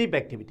passive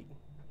activity.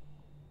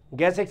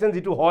 Gas exchange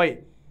যেটো হয়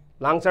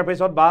lung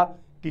surface বা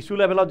tissue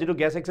levelত যেটো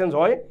gas exchange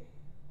হয়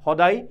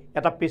সদায়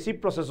এটা passive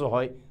process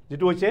হয়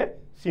যেটো হৈছে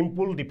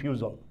simple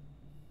diffusion.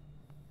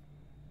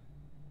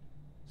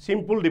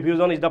 Simple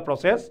diffusion is the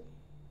process,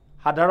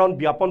 সাধাৰণ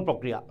ব্যাপন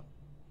প্ৰক্ৰিয়া.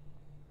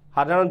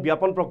 সাধাৰণ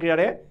ব্যাপন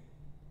প্ৰক্ৰিয়াৰে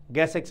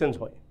gas exchange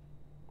হয়.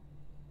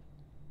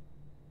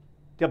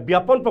 তে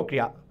ব্যাপন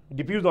প্ৰক্ৰিয়া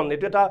diffusion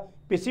এটো এটা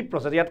passive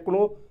process, ইয়াত কোনো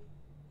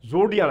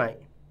জোৰ দিয়া নাই.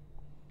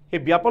 এই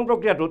ব্যাপন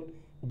প্ৰক্ৰিয়াটোত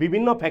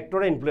বিভিন্ন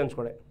ফ্যাক্টৰে ইনফ্লুয়েন্স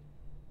কৰে.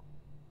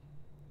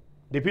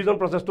 diffusion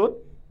processটোত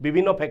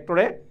বিভিন্ন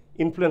ফ্যাক্টৰে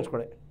ইনফ্লুয়েন্স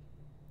কৰে.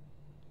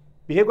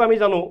 বিশেষকৈ আমি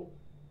জানো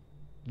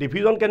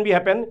diffusion can be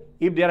happen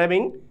if they are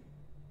having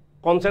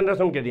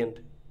concentration gradient.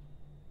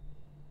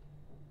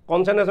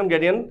 Concentration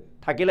gradient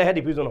থাকিলেহে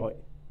diffusion হয়.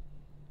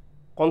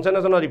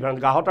 Concentration difference,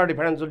 গাঢ়তাৰ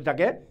difference যদি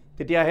থাকে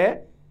তেতিয়াহে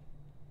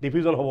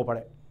diffusion হ'ব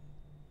পাৰে.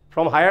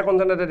 From higher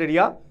concentrated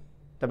area,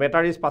 the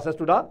matter is passes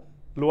to the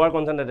lower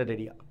concentrated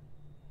area.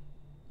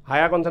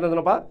 Higher concentration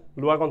পৰা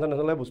lower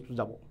concentration লৈ বস্তু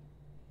যাব.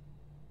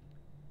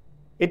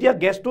 এতিয়া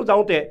গেছটো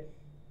যাওঁতে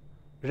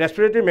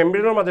respiratory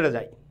membrane মাজেৰে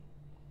যায়.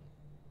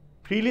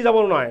 ফ্ৰীলি যাব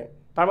নোৱাৰে,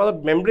 তাৰ মাজত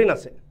মেমব্ৰেন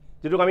আছে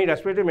যেটোক আমি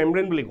respiratory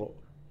membrane বুলি কওঁ.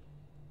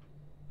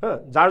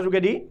 যাৰ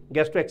যোগেদি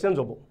গেছটো এক্সচেঞ্জ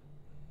হ'ব.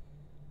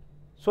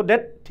 So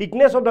that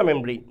thickness of the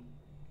membrane,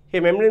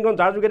 সেই মেমব্ৰেনখন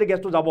যাৰ যোগেদি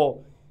গেছটো যাব,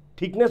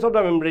 thickness of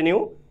the membrane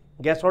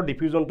গেছৰ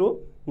ডিফিউজনটো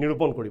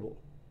নিৰূপণ কৰিব.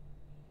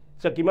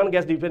 সো কিমান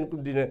গেছ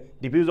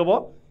ডিফিউজ হ'ব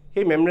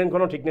সেই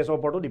মেমব্ৰেনখনৰ থিকনেছৰ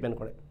ওপৰতো ডিপেন্ড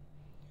কৰে.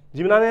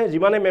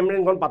 যিমানে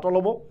মেমব্ৰেনখন পাতল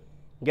হ'ব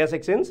গ্যাস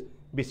এক্সচেঞ্জ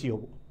বেছি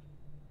হ'ব.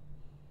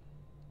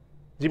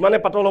 যিমানে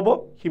পাতল হ'ব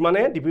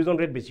সিমানে ডিফিউজন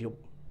ৰেট বেছি হ'ব.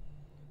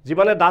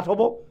 যিমানে ডাঠ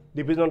হ'ব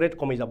ডিফিউজন ৰেট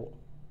কমি যাব.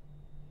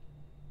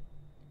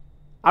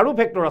 আৰু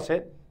ফেক্টৰ আছে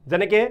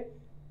যেনেকৈ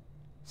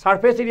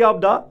surface area of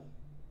the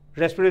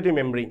respiratory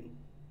membrane.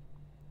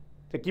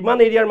 তে কিমান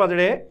এৰিয়াৰ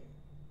মাজেৰে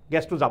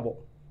গ্যাসটো যাব,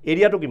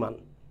 এৰিয়াটো কিমান.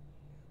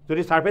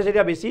 যদি সারফেস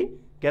এরিয়া বেশি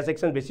গ্যাস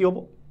এক্সচেঞ্জ বেশি হ'ব,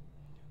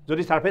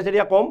 যদি সারফেস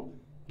এরিয়া কম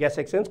গ্যাস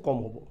এক্সচেঞ্জ কম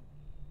হ'ব.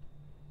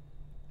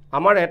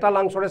 আমাৰ এটা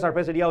লাংছৰে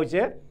সাৰফেস এৰিয়া হৈছে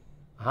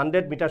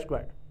 100 মিটাৰ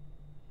স্কয়াৰ.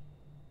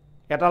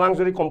 এটা লাংছ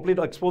যদি কমপ্লিট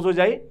এক্সপোজ হৈ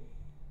যায়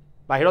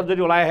বাহিৰত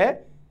যদি ওলাই আহে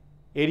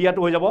এৰিয়াটো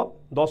হৈ যাব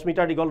 10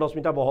 মিটাৰ দীঘল 10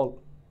 মিটাৰ বহল,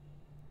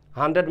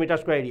 100 metre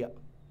square area.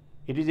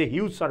 It is a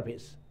huge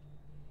surface.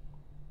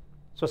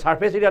 So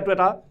surface এৰিয়াটো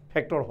এটা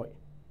ফেক্টৰ হয়.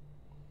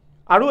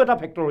 আৰু এটা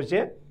ফেক্টৰ হৈছে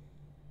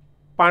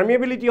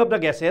permeability of the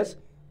gases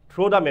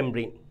through the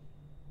membrane.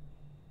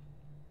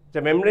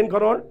 The membrane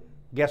খনৰ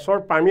গ্যাসৰ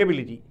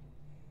permeability,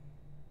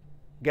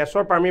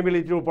 গ্যাসৰ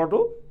permeability ওপৰতো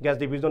গ্যাস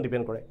ডিফিউজন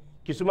ডিপেন্ড কৰে.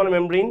 কিছুমান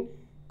মেমব্ৰেন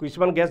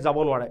কিছুমান গ্যাস যাব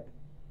নোৱাৰে,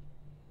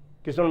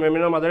 কিছুমান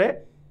মেমব্ৰেনৰ মাজেৰে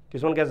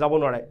কিছুমান গ্যাস যাব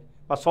নোৱাৰে,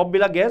 বা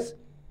সববিলাক গ্যাস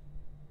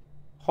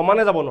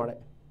সমানে যাব নোৱাৰে.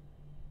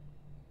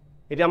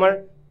 এতিয়া আমাৰ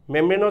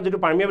মেমব্ৰেনৰ যেটো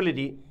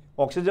permeability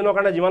অক্সিজেনৰ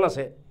কাৰণে যিমান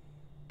আছে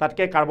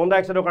তাতকৈ কাৰ্বন ডাই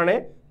অক্সাইডৰ কাৰণে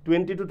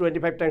 20 to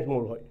 25 times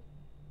more হয়.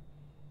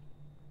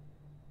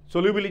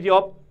 Solubility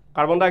of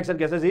carbon dioxide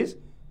gases is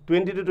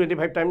 20 to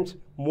 25 times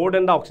more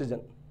than the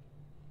oxygen.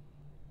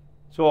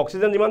 So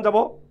oxygen যিমান যাব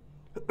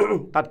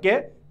তাতকৈ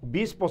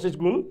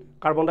 20-25 গুণ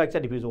carbon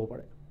dioxide diffuse হ'ব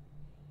পাৰে.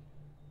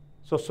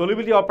 So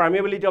solubility or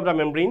permeability of the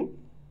membrane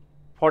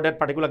for that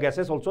particular gas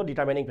is also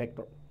determining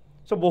factor.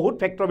 So বহুত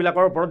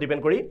ফেক্টৰবিলাকৰ ওপৰত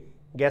depend কৰি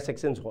gas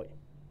exchange হয়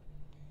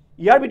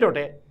ইয়াৰ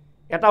ভিতৰতে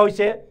এটা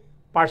হৈছে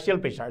পাৰ্চিয়েল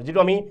প্ৰেছাৰ যেটো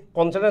আমি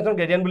কনচেন্ট্ৰেচন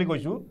গ্ৰেডিয়েন্ট বুলি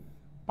কৈছো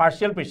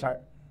partial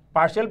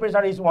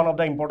pressure is one of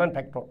the important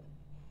factor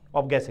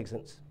of gas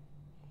exchange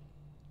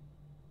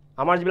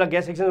আমাৰ যিবিলাক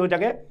গেছ এক্সচেঞ্জ হৈ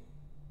থাকে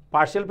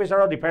পাৰ্চিয়েল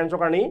প্ৰেছাৰৰ ডিফাৰেন্সৰ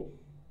কাৰণে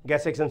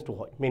গেছ এক্সচেঞ্জটো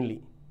হয় মেইনলি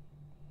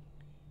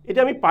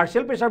এতিয়া আমি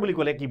পাৰ্চিয়েল প্ৰেছাৰ বুলি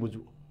ক'লে কি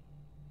বুজো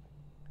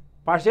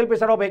partial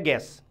pressure of A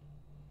gas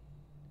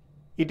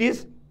it is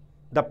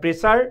the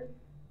pressure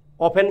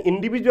of N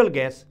individual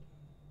gas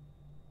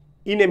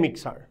in a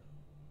mixer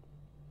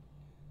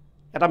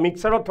এটা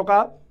মিক্সাৰত থকা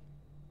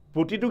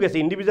প্ৰতিটো গেছে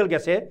ইণ্ডিভিজুৱেল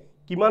গেছে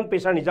কিমান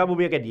প্ৰেছাৰ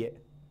নিজাববীয়াকৈ দিয়ে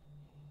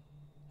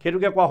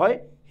সেইটোকে কোৱা হয়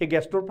সেই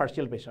গেছটোৰ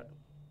partial pressure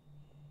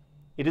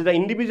it is the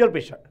individual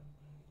pressure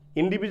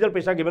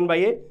given by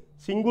a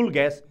single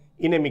gas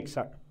in a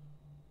mixer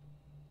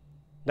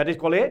that is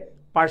called a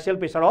partial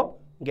pressure of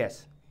gas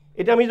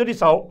এটা আমি যদি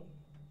চাও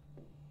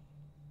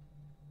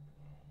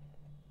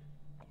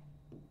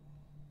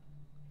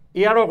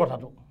এয়াৰৰ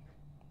কথাটো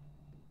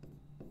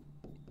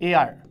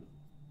এয়াৰ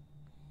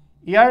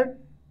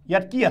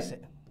ইয়াত কি আছে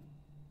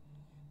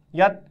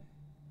ইয়াত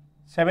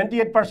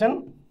 78%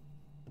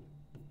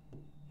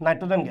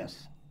 nitrogen gas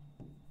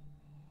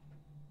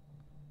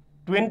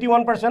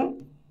 21%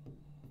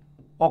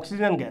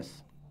 oxygen gas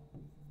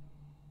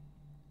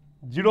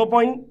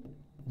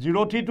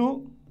 0.03 to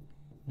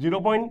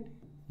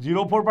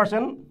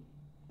 0.04%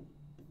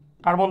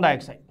 carbon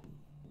dioxide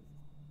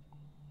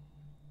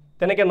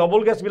তেনেকে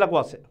নবল গ্যাস বিলাকো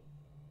আছে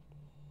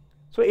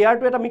সো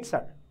এয়াৰটো এটা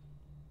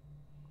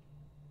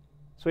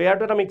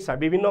মিক্সাৰ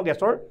বিভিন্ন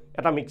গ্যাসৰ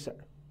এটা মিক্সাৰ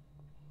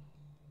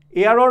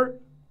এয়াৰৰ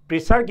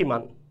প্ৰেছাৰ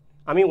কিমান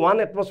আমি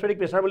 1 এটমস্ফেৰিক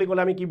প্ৰেছাৰ বুলি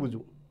ক'লে আমি কি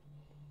বুজো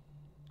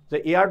যে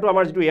এয়াৰটো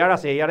আমাৰ যেটো এয়াৰ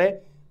আছে এয়াৰে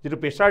যেটো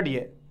প্ৰেছাৰ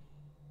দিয়ে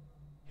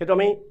হেতু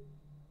আমি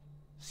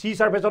সি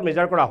সাৰফেসত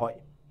মেজাৰ কৰা হয়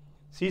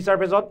সি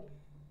সাৰফেসত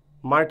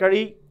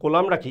মাৰ্কাৰী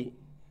কলাম ৰাখি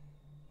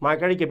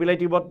মাৰ্কাৰী কেপিলাৰী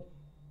টিউবত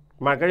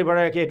মাৰ্কাৰী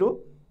ভৰাই ৰাখি এটো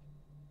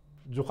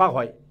জোখা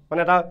হয়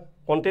মানে এটা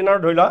কন্টেইনাৰ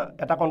ধৰিলা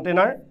এটা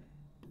কন্টেইনাৰ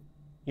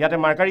ইয়াতে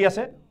মাৰ্কাৰী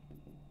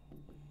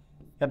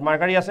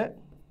আছে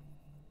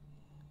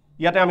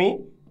ইয়াতে আমি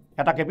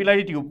এটা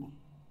কেপিলাৰী টিউব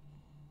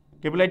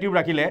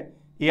ৰাখিলে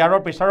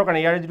এয়াৰৰ প্ৰেছাৰৰ কাৰণে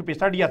এয়াৰে যেটো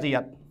প্ৰেছাৰ দি আছে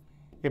ইয়াত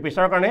এই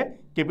প্ৰেছাৰৰ কাৰণে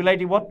কেপিলাৰী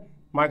টিউবত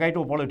মাৰ্কাৰীটো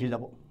ওপৰলৈ উঠি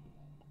যাব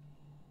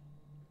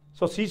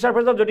সো সি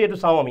সাৰফেসত যদি এটো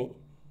চাও আমি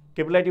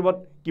কেপিলাৰী টিউবত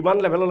কিমান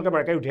লেভেললৈকে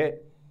মাৰ্কাৰী উঠে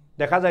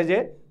দেখা যায় যে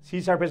সি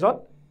সাৰফেসত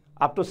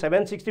আপ টু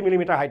 760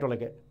 মিলিমিটাৰ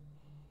হাইটলৈকে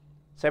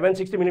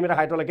 760 মিলিমিটাৰ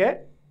হাইটলৈকে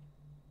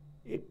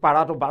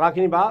পাৰাটো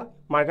বাৰাখিনি বা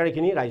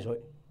মাৰ্কাৰীখিনি ৰাইজ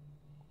হয়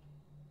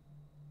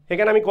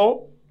সেইকাৰণে আমি কওঁ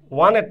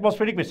 1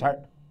 এটমস্ফেৰিক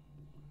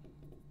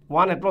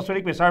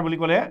প্ৰেছাৰ বুলি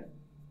ক'লে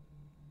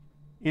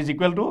is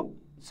equal to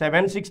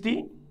 760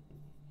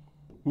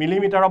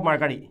 millimeter of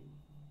mercury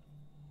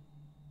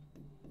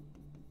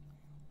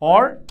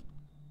or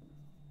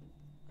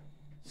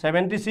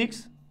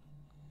 76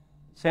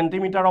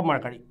 centimeter of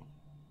mercury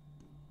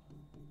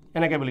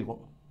এনেকে বুলি কওঁ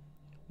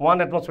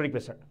 1 atmospheric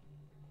pressure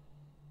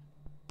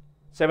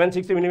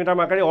 760 millimeter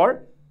mercury or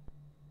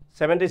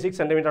 76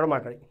 centimeter of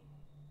mercury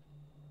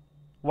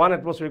 1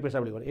 atmospheric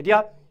pressure বুলি কয় এতিয়া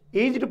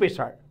এই যেটো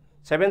প্ৰেছাৰ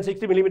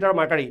 760 millimeter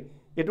mercury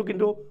এটো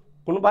কিন্তু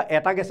কোনোবা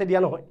এটা গেছে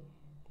দিয়া নহয়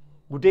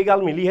গুটেই গাল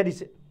মিলিহে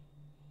দিছে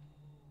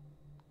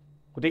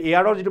গুটে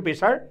এয়াৰৰ যেটো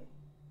প্ৰেছাৰ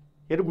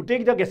এটো গুটেই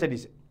কিটা গেছে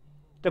দিছে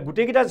তে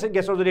গুটেই কিটা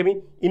গেছৰ যদি আমি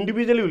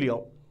ইন্ডিভিজুৱেলি উলিয়াও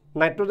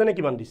নাইট্ৰজেনে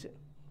কিমান দিছে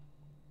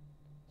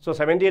সো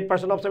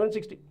 78% অফ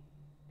 760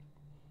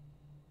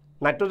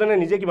 নাইট্ৰজেনে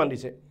নিজে কিমান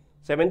দিছে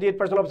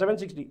 78% অফ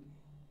 760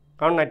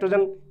 কাৰণ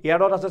নাইট্ৰজেন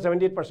এয়াৰত আছে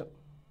 78%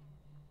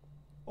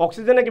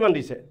 অক্সিজেনে কিমান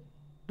দিছে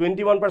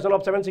 21%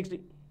 অফ 760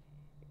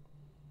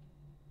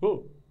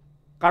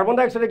 কার্বন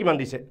ডাইঅক্সাইডে কিমান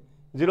দিছে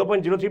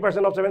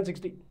 0.03% অফ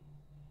 760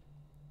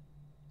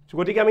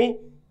 গতিকে আমি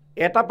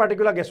এটা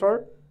পার্টিকুলার গ্যাসৰ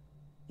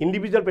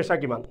ইন্ডিভিজুয়াল প্ৰেসাৰ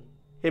কিমান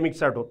এই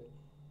মিক্সাৰটোত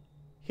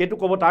হেতু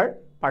কব তাৰ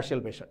পাৰ্শিয়াল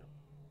প্ৰেসাৰ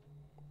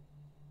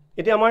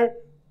এতিয়া আমাৰ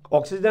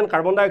অক্সিজেন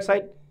কাৰ্বন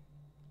ডাইঅক্সাইড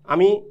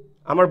আমি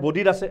আমাৰ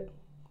বডিত আছে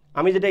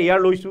আমি যেটা এয়াৰ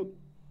লৈছো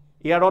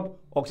এয়াৰত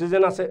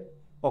অক্সিজেন আছে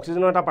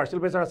অক্সিজেনৰ এটা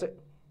পাৰ্শিয়াল প্ৰেসাৰ আছে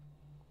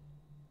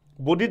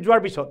বডিত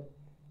যোৱাৰ পিছত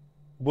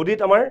বডিত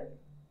আমাৰ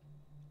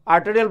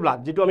আৰ্টেৰিয়াল ব্লাড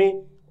যেটো আমি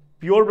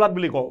পিওৰ ব্লাড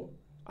বুলি কওঁ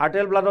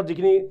আৰ্টেৰিয়াল ব্লাডত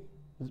যিখিনি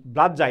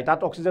ব্লাড যায় তাত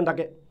অক্সিজেন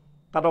থাকে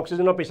তাত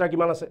অক্সিজেনৰ প্ৰেসাৰ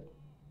কিমান আছে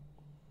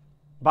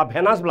বা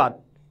ভেনাস ব্লাড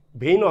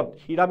ভেইনত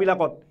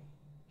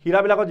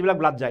হীৰাবিলাকত যিবিলাক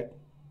ব্লাড যায়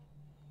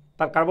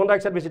তাত কাৰ্বন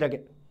ডাইঅক্সাইড বেশি থাকে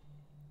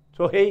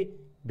সো সেই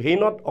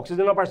ভেইনত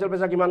অক্সিজেনৰ পাৰ্শিয়াল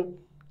প্ৰেসাৰ কিমান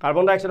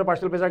কাৰ্বন ডাইঅক্সাইডৰ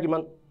পার্শিয়াল প্রেসার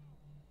কিমান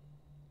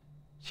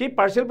সেই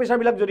পার্শিয়াল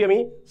প্রেসারবিলাক যদি আমি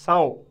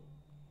চাওঁ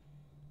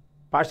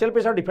পার্শিয়াল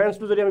প্রেসার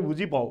ডিফারেন্সটো যদি আমি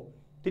বুজি পাওঁ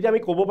তেতিয়া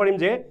আমি ক'ব পাৰিম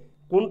যে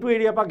কোনটো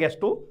এৰিয়া পা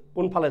গ্যাসটো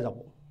কোন ফালে যাব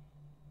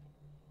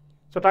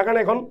সো তাৰ কাৰণে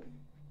এখন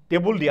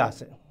টেবুল দিয়া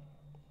আছে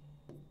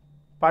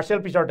পার্শিয়াল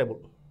প্রেসার টেবুল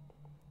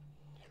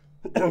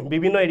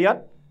বিভিন্ন এরিয়াত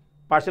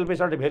পার্শিয়াল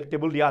প্রেসার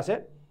টেবুল দিয়া আছে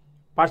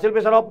পার্শিয়াল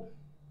প্রেসার অফ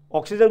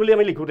অক্সিজেন বুলি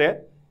আমি লিখোতে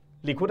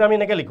আমি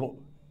এনেকে লিখো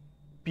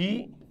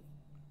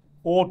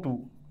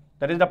PO2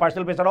 that is the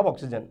partial pressure of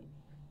oxygen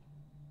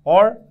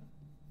or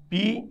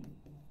P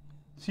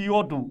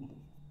CO2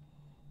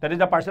 that is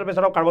the partial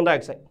pressure of carbon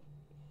dioxide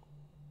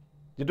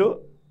যেটো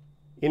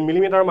in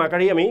millimeter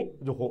mercury আমি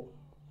জোখো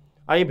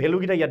আৰু এই ভ্যালু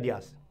কিটা ইয়াত দিয়া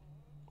আছে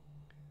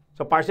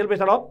so partial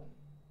pressure of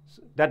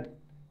that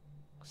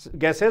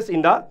gases in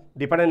the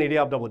different area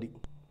of the body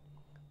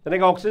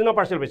তেনেকৈ অক্সিজেনৰ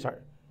partial pressure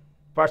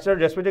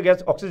respiratory gas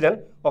oxygen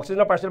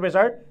partial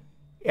pressure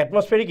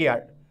atmospheric air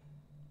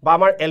বা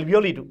আমাৰ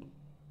alveoli টো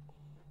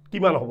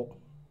কিমান হ'ব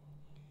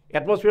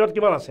atmosphere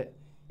কিমান আছে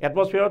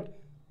atmosphere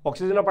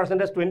oxygen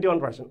percentage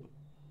 21%.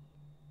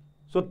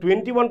 So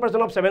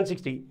 21% of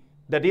 760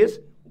 that is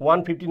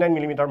 159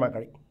 millimeter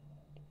mercury.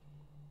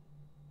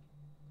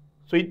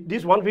 So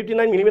this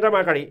 159 millimeter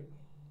mercury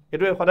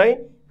etu hodai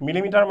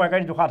millimeter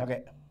mercury jokha thake.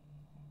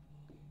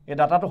 E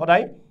data to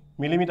hodai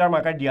millimeter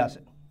mercury dia ase.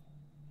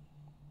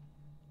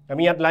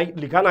 Ami yat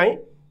likha nai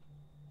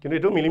kintu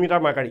etu millimeter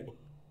mercury.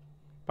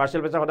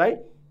 Partial pressure hodai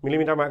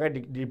millimeter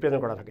mercury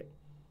represent kora thake.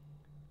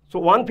 So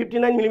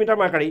 159 millimeter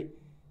mercury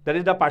that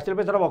is the partial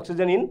pressure of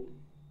oxygen in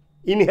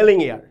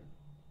inhaling air,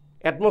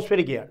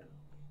 atmospheric air.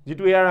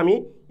 Jitu air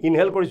ami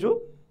inhale korisu,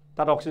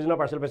 that oxygen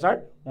partial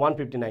pressure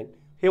 159.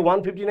 Hey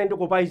 159 to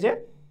kopa is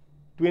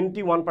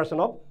 21%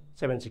 of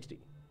 760.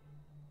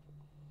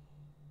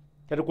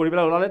 Ketu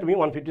koribela olale tumi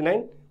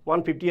 159,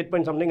 158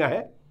 point something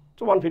ahe,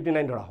 so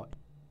 159 dhora hoy.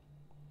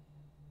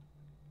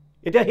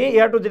 Eta hey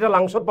air to jeta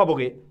langsot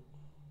paboge,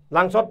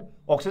 langsot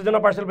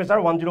oxygen partial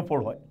pressure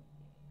 104 hoy.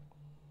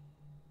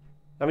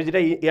 আমি যেটা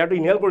এয়ারটো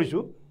inhale কৰিছো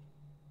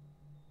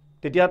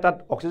তেতিয়া তাত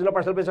অক্সিজেনৰ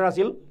পাৰ্শিয়েল pressure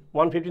আছিল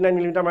 159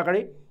 millimetre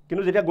মাৰ্কাৰী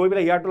কিন্তু যেতিয়া গৈ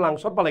পেলাই এয়াৰটো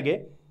লাংছত পালেগে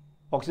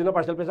অক্সিজেনৰ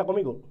পাৰ্শিয়েল প্ৰেছাৰ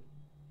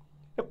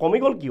কমি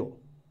গ'ল কিয়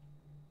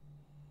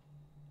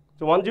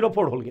so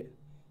 104 হলগে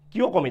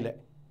কিয় কমিলে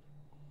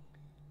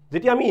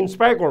যেতিয়া আমি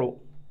ইনস্পায়াৰ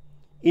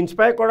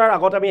কৰাৰ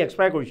আগত আমি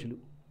এক্সপায়াৰ কৰিছিলো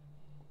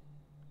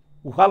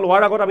উহা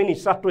লোৱাৰ আগত আমি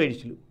নিশ্বাসটো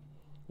এৰিছিলো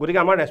গতিকে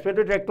আমাৰ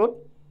ৰেসপিৰেটৰি ট্ৰেক্টত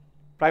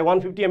প্ৰায়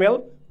 150 ml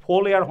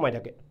ফুল এয়াৰ সোমাই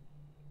থাকে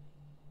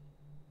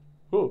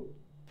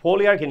ফুল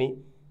এয়াৰ খিনি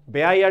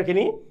বেয়া এয়াৰ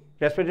খিনি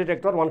ৰেসপিৰেটৰি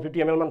ট্ৰেক্টত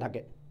 150 ml মান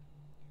থাকে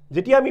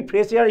যেতিয়া আমি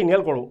ফ্ৰেছ এয়াৰ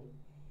ইনহেল কৰো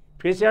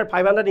ফ্ৰেছ এয়াৰ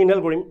 500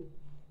 ইনহেল কৰিম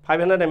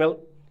 500 ml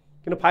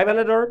কিন্তু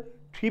 500 ৰ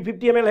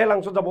 350 ml হে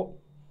লাংছত যাব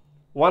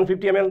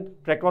 150 ml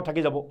ট্ৰেক্টত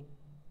থাকি যাব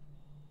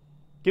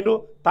কিন্তু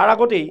তাৰ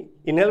আগতেই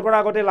ইনহেল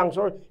কৰাৰ আগতে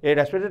লাংছৰ এই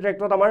ৰেসপিৰেটৰি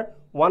ট্ৰেক্টত আমাৰ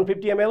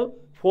 150 ml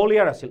ফুল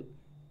এয়াৰ আছিল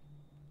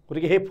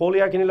গতিকে সেই ফুল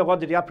এয়াৰ খিনি লগত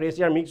যেতিয়া ফ্ৰেছ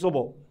এয়াৰ মিক্স হ'ব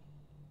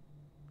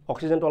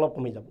অক্সিজেনটো অলপ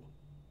কমি যাব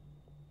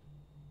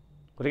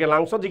গতিকে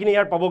লাংছত যিখিনি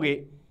এয়াৰ পাবগে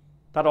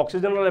তাত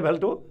অক্সিজেনৰ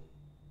লেভেলটো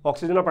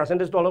অক্সিজেনৰ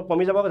পাৰ্সেন্টেজটো অলপ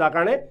কমি যাব যাৰ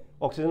কাৰণে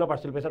অক্সিজেনৰ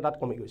পাৰ্শিয়েল প্ৰেছাৰ তাত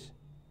কমি গৈছে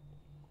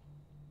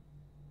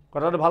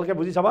কথাটো ভালকৈ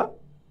বুজি চাবা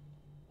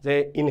যে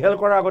ইনহেল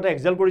কৰাৰ আগতে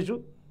এক্সহেল কৰিছো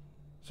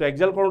সো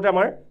এক্সহেল কৰোতে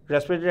আমাৰ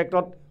ৰেসপিৰেটৰি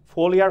ট্ৰেক্টত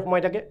ফুল এয়াৰ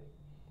সোমাই থাকে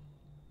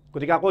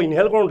গতিকে আকৌ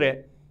ইনহেল কৰোতে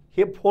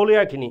সেই ফুল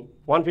এয়াৰখিনি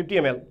 150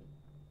 ml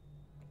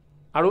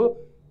আৰু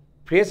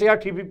ফ্ৰেছ এয়াৰ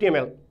 350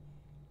 ml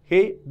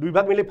সেই দুই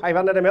ভাগ মিলি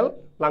 500 ml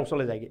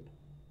লাংছলৈ যায়গে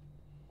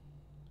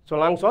সো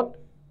লাংছত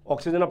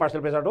অক্সিজেনৰ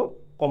পাৰ্শিয়েল প্ৰেছাৰটো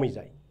কমি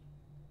যায়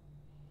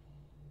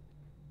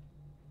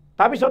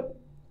তাৰপিছত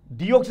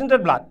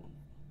ডিঅক্সিনেটেড ব্লাড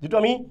যেটো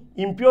আমি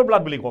ইম্পিউৰ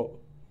ব্লাড বুলি কওঁ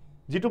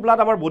যেটো ব্লাড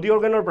আমাৰ বডি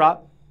অৰ্গানৰ পৰা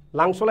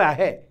লাংছলৈ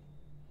আহে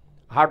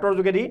হাৰ্টৰ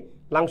যোগেদি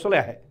লাংছলৈ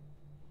আহে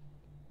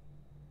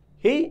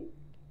সেই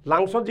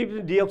লাংছত যি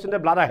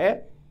ডিঅক্সিনেটেড ব্লাড আহে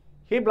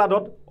সেই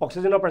ব্লাডত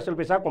অক্সিজেনৰ পাৰ্শিয়েল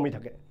প্ৰেছাৰ কমি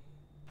থাকে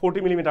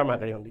 40 মিলিমিটাৰ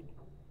মাৰ্কাৰী অনলি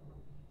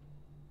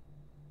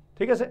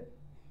ঠিক আছে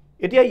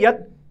এতিয়া ইয়াত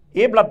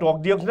এই ব্লাডটো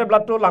ডিঅক্সিনেটেড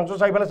ব্লাডটো লাংছৰ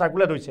চাৰিফালে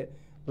সাৰ্কুলেট হৈছে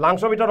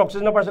লাংছৰ ভিতৰত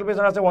অক্সিজেনৰ পাৰ্শিয়েল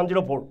প্ৰেছাৰ আছে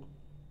 104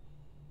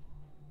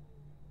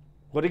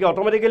 গতিকে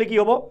অটোমেটিক্যালি কি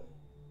হ'ব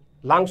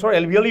লাংছৰ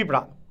এলভিঅলি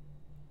পৰা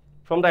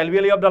from da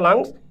এলভিঅলি of the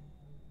lungs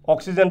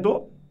অক্সিজেনটো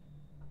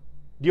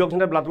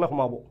ডিঅক্সিনেটেড ব্লাডলৈ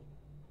সোমাব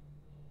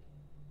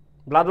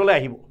ব্লাডলৈ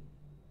আহিব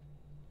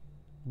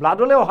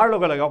ব্লাডলৈ অহাৰ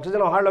লগে লগে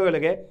অক্সিজেন অহাৰ লগে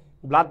লগে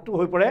ব্লাডটো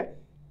হৈ পৰে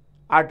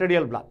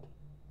আৰ্টেৰিয়েল ব্লাড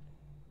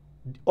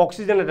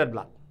অক্সিজেনেটেড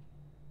ব্লাড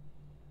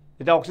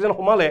যেতিয়া অক্সিজেন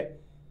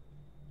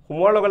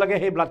সোমোৱাৰ লগে লগে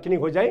সেই ব্লাডখিনি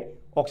হৈ যায়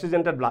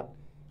অক্সিজেনেটেড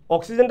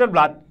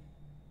ব্লাড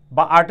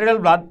বা আৰ্টেৰিয়েল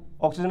ব্লাড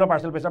অক্সিজেনৰ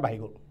পাৰ্শিয়েল প্ৰেছাৰ বাঢ়ি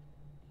গ'ল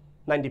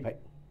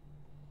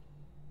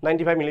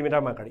 95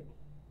 millimetre মাৰ্কাৰী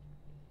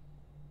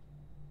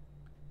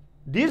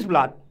this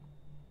blood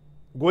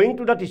going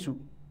to the tissue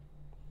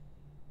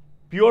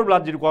pure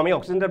blood যেটো আমি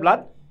অক্সিজেনেটেড ব্লাড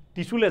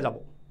টিস্যুলে যাব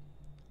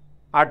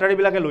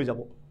আৰ্টাৰীবিলাকে লৈ যাব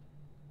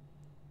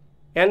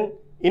and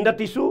in the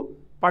tissue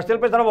পাৰ্শিয়েল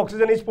pressure of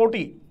oxygen is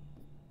 40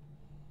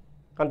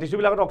 কাৰণ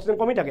টিস্যুবিলাকত অক্সিজেন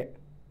কমি থাকে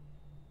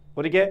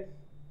গতিকে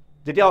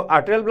যেতিয়া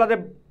আৰ্টেৰিয়েল ব্লাডে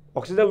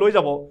অক্সিজেন লৈ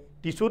যাব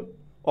টিস্যুত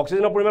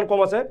অক্সিজেনৰ পৰিমাণ কম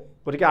আছে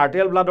গতিকে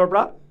আৰ্টেৰিয়েল ব্লাডৰ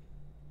পৰা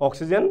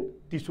অক্সিজেন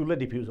টিস্যুলৈ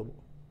ডিফিউজ হ'ব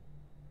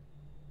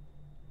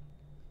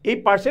এই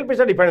পাৰ্শিয়েল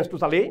প্ৰেছাৰ ডিফাৰেন্সটো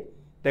চালেই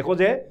দেখো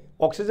যে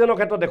অক্সিজেনৰ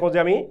ক্ষেত্ৰত দেখো যে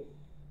আমি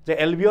যে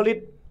এলভিঅলিত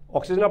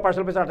অক্সিজেনৰ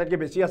পাৰ্শিয়েল প্ৰেছাৰ আটাইতকৈ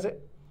বেছি আছে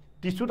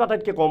টিস্যুত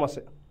আটাইতকৈ কম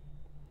আছে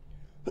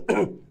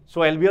সো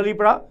এলভিঅলিৰ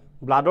পৰা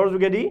ব্লাডৰ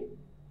যোগেদি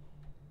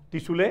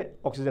টিস্যুলৈ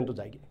অক্সিজেনটো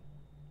যায়গে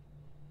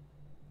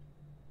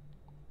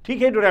ঠিক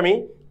সেইদৰে আমি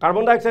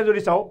কাৰ্বন ডাই অক্সাইড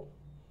যদি চাওঁ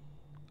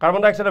কাৰ্বন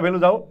ডাই অক্সাইডৰ ভ্যালু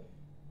যাওঁ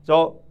সো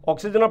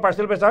অক্সিজেনৰ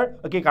পাৰ্শিয়েল প্ৰেছাৰ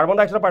কি কাৰ্বন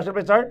ডাই অক্সাইডৰ পাৰ্শিয়েল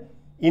pressure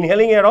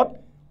inhaling এয়াৰত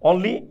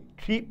only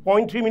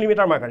 0.3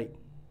 millimeter mercury.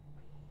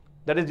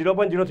 That is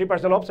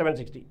 0.03% of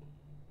 760.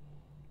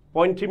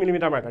 0.3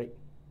 millimeter mercury.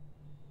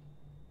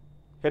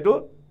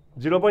 Hetu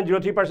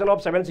 0.03%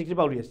 of 760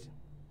 power yes.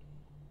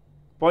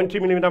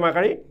 0.3 millimeter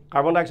mercury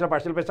carbon dioxide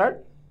partial pressure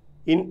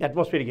in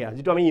atmospheric air.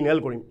 Jitu ami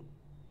inhale korim.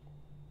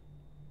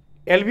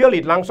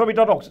 Alveoli lungs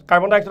bitor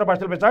carbon dioxide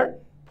partial pressure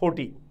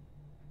 40.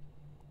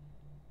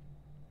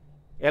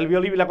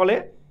 Alveoli bilakole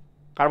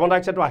carbon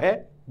dioxide to ahe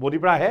body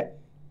pra ahe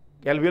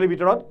alveoli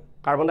bitorot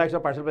carbon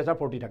dioxide partial pressure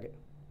 40 thake.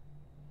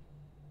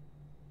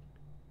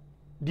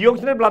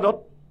 Deoxygenated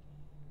bloodot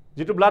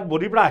jitu blood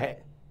body pra ahe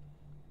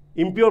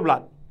impure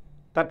blood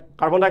that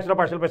carbon dioxide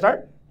partial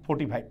pressure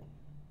 45.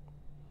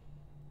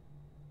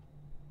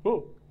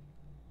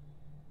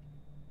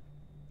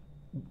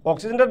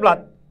 Oxygenated blood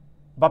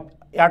but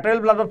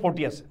arterial blood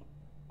 40 আছে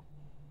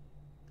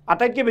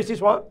আটাইতকৈ বেছি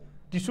সোয়া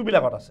tissue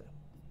বিলাকত আছে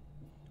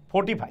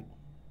 45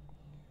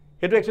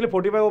 হেতু actually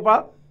 45 ওপা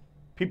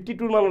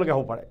 52 মানলৈকে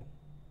হ'ব পাৰে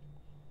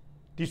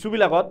tissue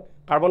বিলাকত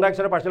কাৰ্বন ডাই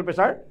অক্সাইডৰ পাৰ্শিয়াল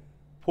প্ৰেছাৰ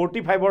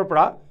 45 ৰ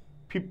পৰা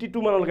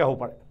 52 মানলৈকে হ'ব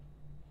পাৰে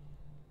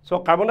সো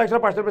কাৰ্বন ডাই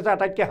অক্সাইডৰ পাৰ্শিয়াল প্ৰেছাৰ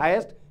আটাইতকৈ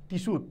হাইয়েষ্ট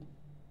টিস্যুত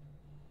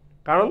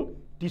কাৰণ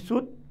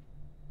টিস্যুত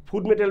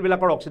ফুড মেটেৰিয়েল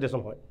বিলাকৰ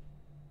অক্সিডেশন হয়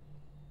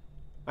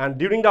and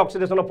during the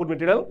oxidation of food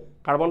material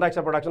carbon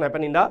dioxide production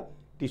happen in the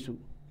tissue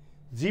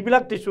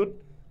jibilak tissue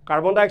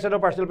carbon dioxide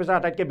partial pressure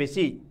attaitke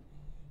beshi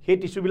he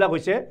tissue bilak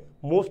hoise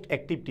most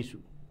active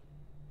tissue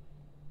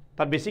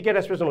tat beshi ke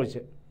respiration hoise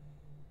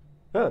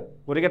ha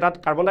gorike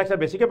tat carbon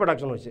dioxide beshi ke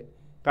production hoise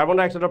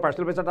carbon dioxide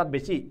partial pressure tat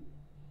beshi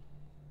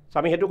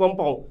so ami hetu kom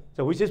pau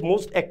so which is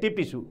most active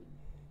tissue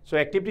so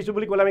active tissue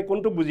boli kole ami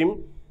kontu bujim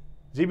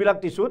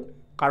jibilak tissue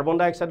carbon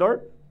dioxide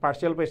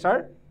partial pressure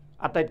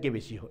attaitke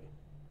beshi hoy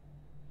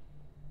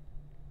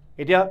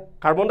এতিয়া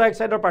carbon ডাই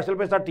অক্সাইডৰ পাৰ্শিয়াল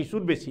pressure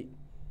টিস্যুত বেছি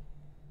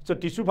so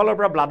tissue ফালৰ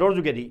পৰা ব্লাডৰ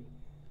যোগেদি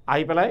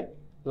আহি পেলাই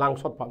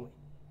লাংছত পাম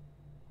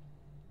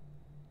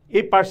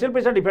এই পাৰ্শিয়াল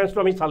প্ৰেছাৰ ডিফাৰেন্সটো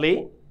আমি চালেই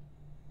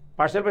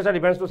পাৰ্শিয়াল প্ৰেছাৰ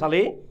ডিফাৰেন্সটো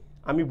চালেই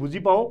আমি বুজি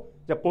পাওঁ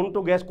যে কোনটো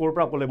গ্যাস কোৰ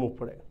পৰা কলে মুভ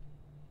কৰে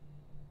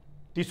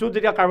টিস্যুত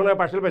যেতিয়া কাৰ্বনৰ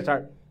পাৰ্শিয়াল প্ৰেছাৰ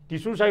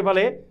টিস্যুৰ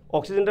চাৰিফালে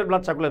অক্সিজেনেটেড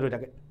ব্লাড সাৰ্কুলেট হৈ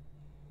থাকে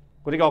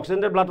গতিকে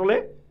অক্সিজেনেটেড ব্লাড হলে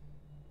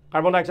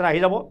কাৰ্বন ডাই অক্সাইড আহি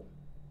যাব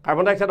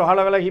কাৰ্বন ডাই অক্সাইড অহাৰ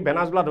লগে লগে হি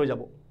ভেনাস ব্লাড হৈ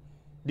যাব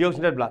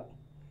ডিঅক্সিনেটেড ব্লাড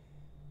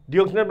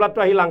ডিঅক্সিনেটেড ব্লাড তো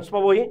আহি লাংস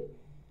পাবহি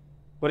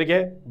গতিকে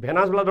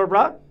ভেনাস ব্লাডৰ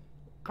পৰা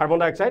কাৰ্বন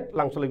ডাই অক্সাইড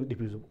লাংসলৈ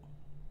ডিফিউজ হ'ব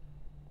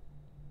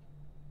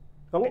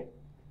ওকে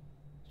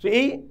সো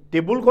এই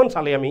টেবুলখন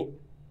চালে আমি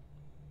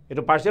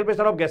এটো পাৰ্শিয়াল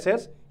pressure of gases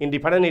in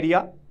different area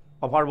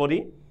of our body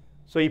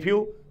so if U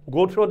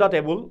go through the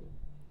table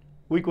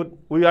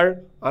we are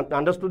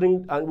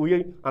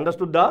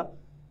understood the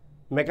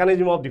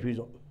mechanism of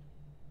diffusion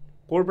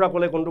কৰ পৰা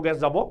কলে কোনটো গ্যাস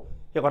যাব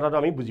এই কথাটো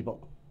আমি বুজি পাম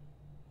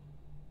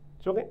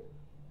okay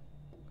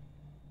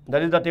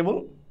that is the table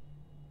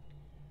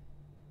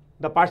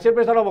the partial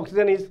pressure of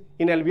oxygen is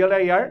in alveolar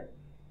air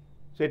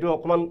so etu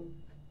okman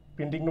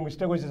printing no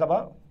mistake hoise saba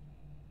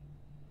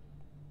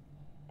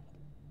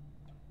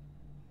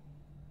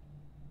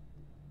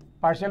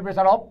partial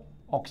pressure of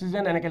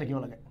oxygen enake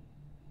likhibo lage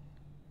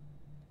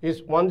is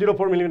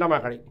 104 millimeter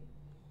mercury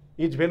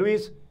its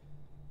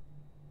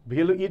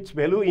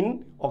value in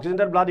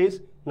oxygenated blood is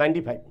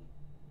 95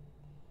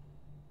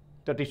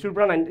 the tissue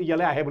pra 90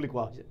 yale ahe boli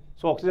koa hoise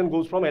so oxygen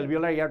goes from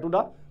alveolar air to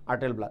the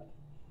arterial blood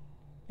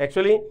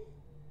actually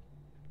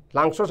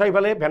lungs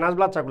চাৰিফালে venous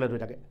blood সাৰ্কুলেট হৈ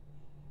থাকে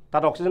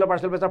তাত অক্সিজেনৰ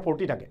পাৰ্শিয়াল pressure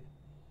 40 থাকে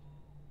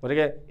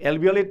গতিকে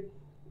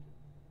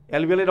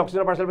এলভিওলিত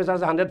অক্সিজেনৰ পাৰ্শিয়াল pressure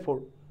আছে 104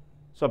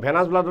 so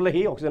venous blood হলে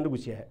হি অক্সিজেনটো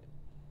গুছি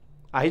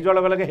আহি যোৱাৰ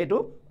লগে লগে হেতু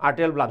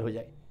আৰ্টেৰিয়েল ব্লাড হৈ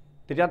যায়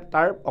তেতিয়া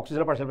তাৰ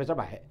অক্সিজেনৰ পাৰ্শিয়াল প্ৰেছাৰ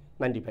বাঢ়ে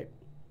 95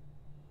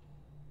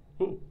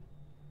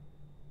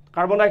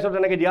 কাৰ্বন ডাই অক্সাইড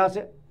এনেকৈ দিয়া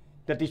আছে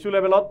তে টিস্যু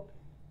লেভেলত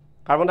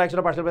কাৰ্বন ডাই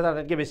অক্সাইডৰ পাৰ্শিয়াল প্ৰেছাৰ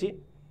আটাইতকৈ বেছি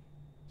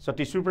সো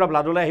টিস্যুৰ পৰা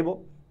ব্লাডলৈ আহিব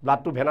ব্লাড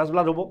টু ভেনাস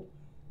ব্লাড হ'ব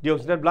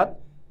ডিঅক্সিনেটেড ব্লাড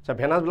সো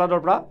ভেনাস ব্লাডৰ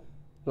পৰা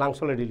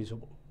লাংসলৈ ৰিলিজ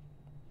হ'ব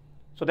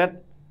so that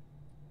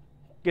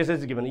cash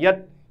is given ইয়াত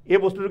এই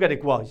বস্তুটোকে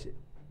দেখুওৱা হৈছে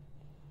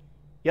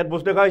ইয়াত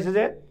বস্তু দেখা হৈছে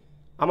যে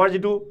আমাৰ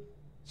যেটো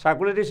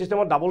সাৰ্কুলেটৰি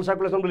সিস্টেমত ডাবল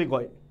সাৰ্কুলেশন বুলি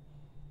কয়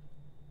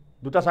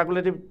দুটা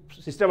সাৰ্কুলেটৰি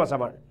সিস্টেম আছে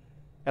আমাৰ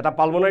এটা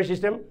পালমোনাৰী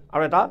সিস্টেম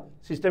আৰু এটা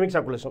সিস্টেমিক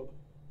সাৰ্কুলেশন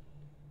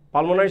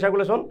পালমোনাৰী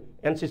সাৰ্কুলেশন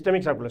এণ্ড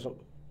সিস্টেমিক সাৰ্কুলেশন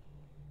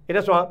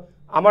এটা সোয়া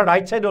আমাৰ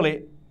ৰাইট সাইডলে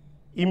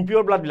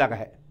impure blood বিলাক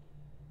আহে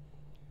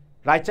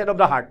right side of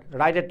the heart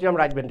right atrium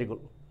right ventricle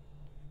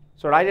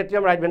so right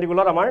atrium right ventricle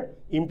আমাৰ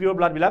impure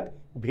blood বিলাক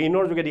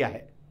ভেইনৰ যোগেদি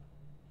আহে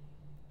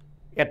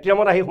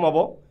এট্ৰিয়ামত আহি সোমাব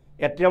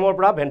এট্ৰিয়ামৰ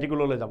পৰা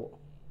ভেন্ট্ৰিকুললৈ যাব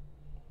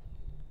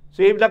so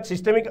এইবিলাক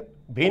সিস্টেমিক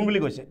ভেইন বুলি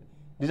কৈছে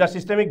দিস আৰ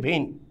সিস্টেমিক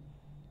ভেইন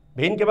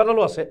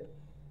কেইবাটালো আছে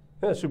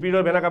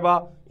সুপিৰিয়ৰ vena Kaaba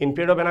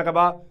inferior vena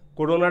Kaaba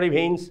কোৰোনাৰী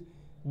ভেইনছ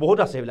বহুত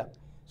আছে এইবিলাক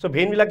so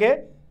ভেইন বিলাকে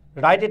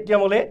ৰাইট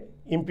এট্ৰিয়ামলে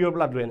impure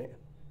blood লৈ আনে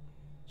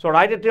so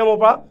right atrium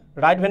পৰা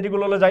right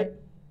ventricle লৈ যায়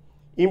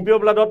impure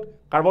bloodত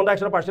carbon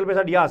dioxide partial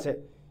pressure দিয়া আছে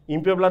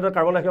impure bloodত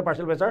carbon dioxide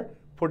partial pressure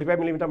 45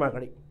 mm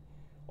mercury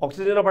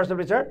oxygenৰ partial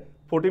pressure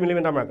 40 mm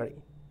mercury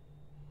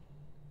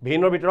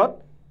ভেইনৰ ভিতৰত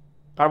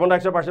carbon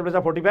dioxide partial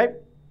pressure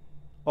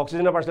 45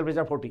 oxygenৰ partial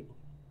pressure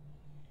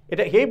 40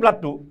 এটা সেই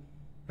ব্লাডটো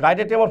ৰাইট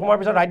এট্ৰিয়ামত সোমাৰ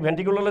পিছত ৰাইট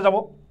ভেন্ট্ৰিকুললৈ যাব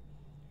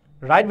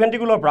ৰাইট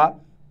ভেন্ট্ৰিকুলৰ পৰা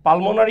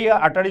পালমনাৰী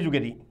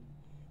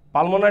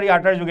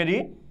আৰ্টাৰী যোগেদি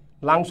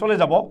লাংছলৈ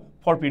যাব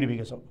ফৰ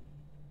পিউৰিফিকেশ্যন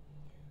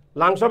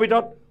লাংছৰ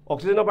ভিতৰত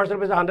অক্সিজেনৰ পাৰ্চিয়েল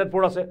প্ৰেছাৰ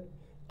 104 আছে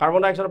কাৰ্বন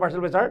ডাই অক্সাইডৰ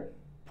পাৰ্চিয়েল প্ৰেছাৰ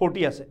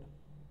 40 আছে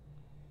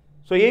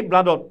সো এই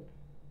ব্লাডত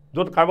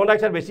য'ত কাৰ্বন ডাই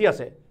অক্সাইড বেছি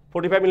আছে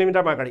 45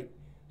 মিলিমিটাৰ মাৰ্কাৰী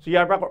সো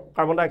ইয়াৰ পৰা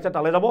কাৰ্বন ডাই অক্সাইড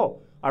তালৈ যাব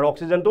আৰু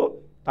অক্সিজেনটো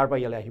তাৰ পৰা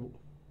ইয়ালৈ আহিব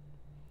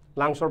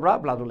লাংছৰ পৰা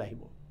ব্লাডলৈ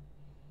আহিব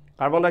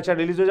কাৰ্বন ডাই অক্সাইড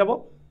ৰিলিজ হৈ যাব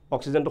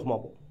অক্সিজেনটো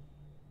সোমাব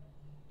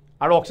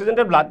আৰু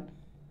অক্সিজেনেটেড ব্লাড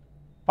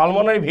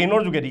পালমনাৰী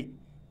ভেইনৰ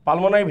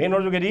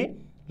যোগেদি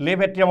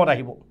লেফ্ট এট্ৰিয়ামত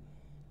আহিব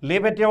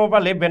লেফ্ট এট্ৰিয়ামৰ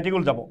পৰা লেফ্ট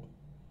ভেন্ট্ৰিকুল যাব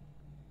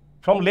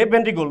from left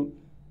ভেন্ট্ৰিকুল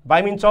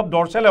by means of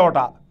dorsal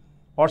এঅৰ্টা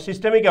or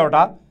systemic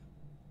এঅৰ্টা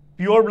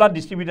pure blood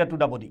distributed to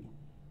the body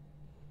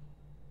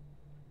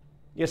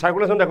এই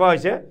চাৰ্কুলেশ্যন দেখুওৱা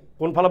হৈছে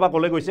কোনফালৰ পৰা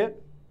ক'লৈ গৈছে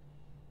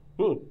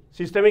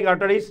চিষ্টেমিক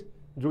আৰ্টাৰিজ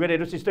যোগেদি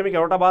এইটো চিষ্টেমিক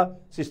এঅৰ্টা বা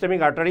চিষ্টেমিক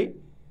আৰ্টাৰী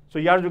চ'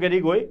 ইয়াৰ যোগেদি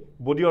গৈ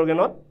বডি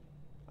অৰ্গেনত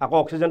আকৌ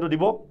অক্সিজেনটো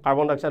দিব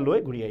কাৰ্বন ডাই অক্সাইড লৈ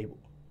ঘূৰি আহিব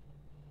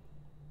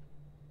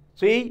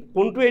চ' এই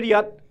কোনটো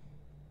এৰিয়াত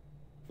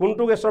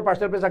কোনটো গেছৰ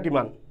পাৰ্চিয়েল প্ৰেছাৰ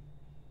কিমান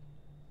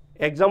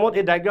এক্সামত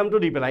এই ডায়েগ্ৰামটো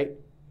দি পেলাই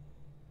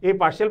এই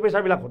পাৰ্চিয়েল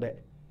প্ৰেছাৰবিলাক সোধে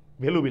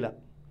ভেলুবিলাক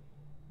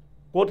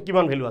ক'ত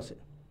কিমান ভেলু আছে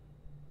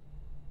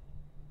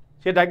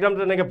সেই ডায়েগ্ৰামটো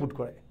তেনেকৈ পুট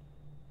কৰে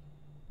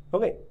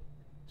অ'কে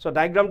চ'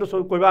 ডায়েগ্ৰামটো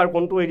কৰিবা আৰু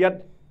কোনটো এৰিয়াত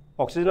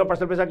অক্সিজেনৰ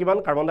পাৰ্চিয়েল প্ৰেছাৰ কিমান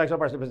কাৰ্বন ডাই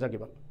অক্সাইডৰ পাৰ্চিয়েল প্ৰেছাৰ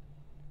কিমান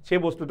সেই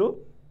বস্তুটো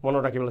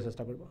মনত ৰাখিবলৈ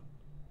চেষ্টা কৰিব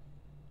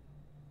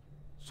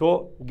চ'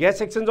 গেছ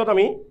এক্সচেঞ্জত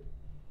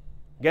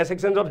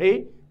সেই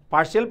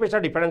partial pressure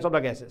difference of the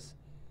gases.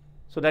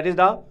 So that is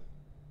the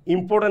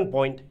important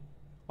point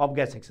of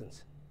gas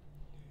exchange.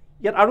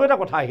 Yet aru eta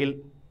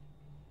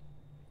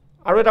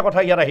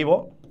kotha yar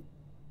ahibo.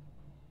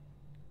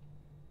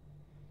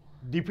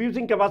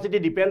 Diffusing capacity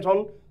depends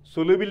on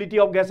solubility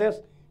of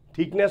gases,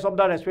 thickness of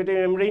the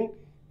respiratory membrane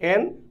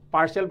and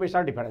partial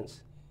pressure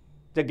difference.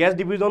 The gas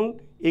diffusion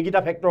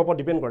egita factor upor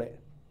depend kore.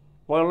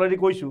 Moi already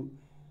koisu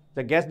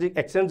the gas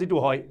exchange jitu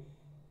hoy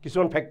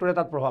kisuman factor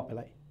etat prabhav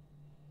pelai.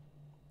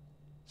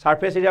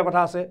 Surface area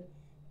kotha ase,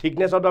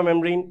 thickness of the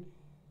membrane,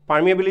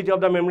 permeability of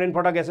the membrane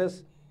for the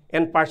gases,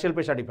 and partial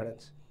pressure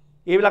difference.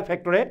 Ebilak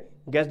factor e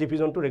gas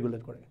diffusion to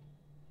regulate kore.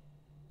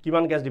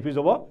 Kiman gas diffuse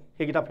hobo,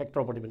 hegita factor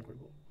upor depend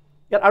koribo.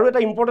 Yet aru eta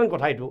important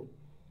kotha etu,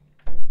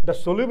 the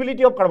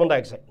solubility of carbon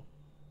dioxide.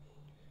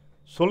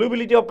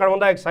 Solubility of carbon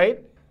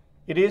dioxide,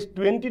 it is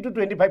 20 to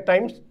 25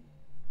 times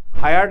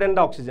higher than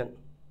the oxygen.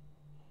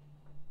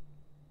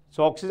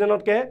 So oxygen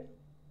ke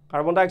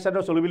carbon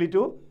dioxide solubility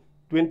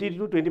 20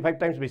 to 25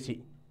 times বেছি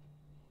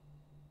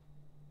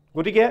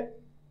গতিকে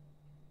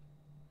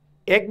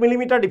 1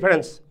 millimetre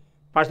difference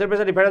partial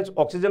pressure difference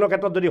অক্সিজেনৰ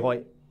ক্ষেত্ৰত যদি হয়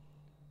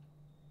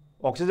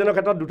অক্সিজেনৰ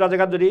ক্ষেত্ৰত দুটা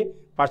জায়গাত যদি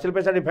পাৰ্চিয়েল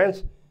প্ৰেছাৰ ডিফাৰেন্স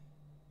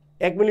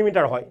 1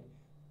 মিলিমিটাৰ হয়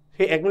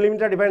সেই 1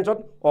 মিলিমিটাৰ ডিফাৰেন্সত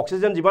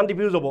অক্সিজেন যিমান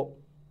ডিফিউজ হ'ব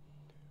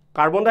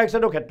কাৰ্বন ডাই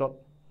অক্সাইডৰ ক্ষেত্ৰত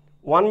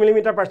 1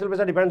 মিলিমিটাৰ পাৰ্চিয়েল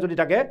প্ৰেছাৰ ডিফাৰেন্স যদি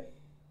থাকে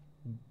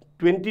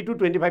 20 to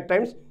 25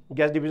 টাইমছ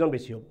গ্যাস ডিফিউজন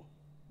বেছি হ'ব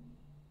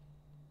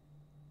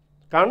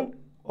কাৰণ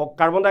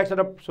কাৰ্বন ডাই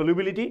অক্সাইডৰ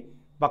সলিউবিলিটি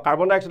বা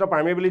কাৰ্বন ডাই অক্সাইডৰ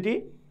পাৰ্মিয়াবিলিটি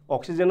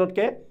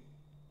অক্সিজেনতকৈ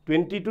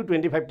 20 to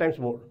 25 টাইমছ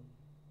মোৰ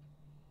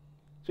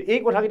সো এই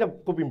কথাকেইটা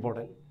খুব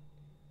important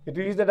it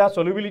is the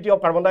solubility of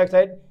carbon dye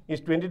oxide is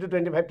 20 to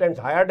 25 times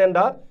higher then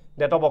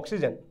that of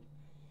oxygen.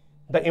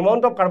 The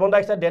amount of carbon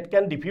dioxide that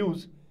can diffuse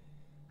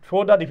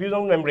through the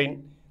diffusion membrane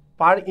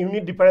per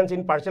unit difference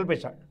in partial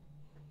pressure,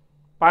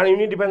 per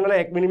unit difference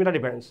means 1 millimeter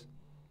difference,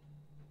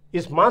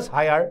 is much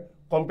higher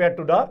compared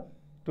to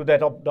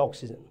that of the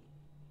oxygen.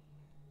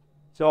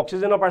 So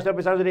oxygen or partial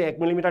pressure যদি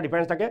 1 millimetre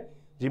difference থাকে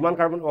যিমান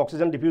carbon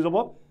oxygen diffuse হ'ব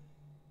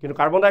কিন্তু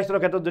carbon ডাই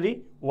অক্সাইডৰ ক্ষেত্ৰত যদি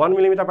 1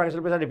 millimetre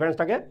partial pressure difference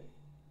থাকে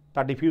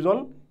তাৰ ডিফিউজন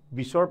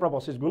 20 পৰা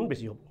 25 গুণ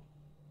বেছি হ'ব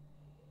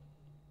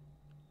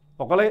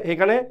অকলে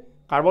সেইকাৰণে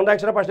কাৰ্বন ডাই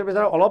অক্সাইডৰ পাৰ্চিয়েল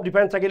প্ৰেছাৰ অলপ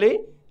ডিফাৰেন্স থাকিলেই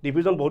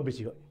ডিফিউজন বহুত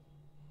বেছি হয়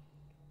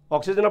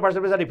অক্সিজেনৰ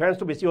পাৰ্চিয়েল প্ৰেছাৰ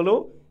ডিফাৰেন্সটো বেছি হ'লেও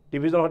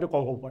ডিফিউজন হয়তো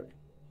কম হ'ব পাৰে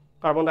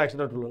কাৰ্বন ডাই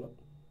অক্সাইডৰ তুলনাত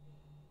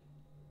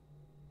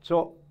সো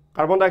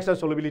কাৰ্বন ডাই অক্সাইড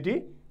সলিউবিলিটি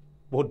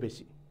বহুত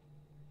বেছি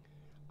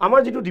আমাৰ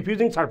যেটো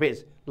ডিফিউজিং সাৰফেস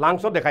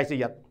লাংছত দেখাইছে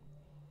ইয়াত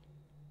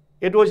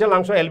এটো হৈছে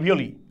লাংছৰ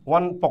এলভিওলি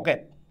ওয়ান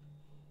পকেট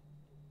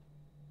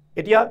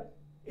এতিয়া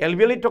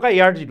এলভিওলিত থকা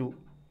এয়াৰ যেটো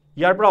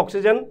ইয়াৰ পৰা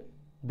অক্সিজেন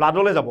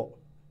ব্লাডলৈ যাব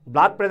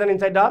ব্লাড প্ৰেজেন্ট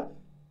ইনসাইড দা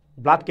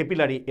ব্লাড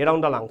কেপিলাৰি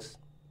এৰাউণ্ড দা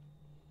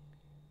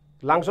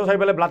লাংছৰ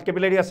চাইবেলে ব্লাড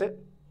কেপিলাৰি আছে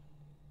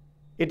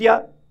এতিয়া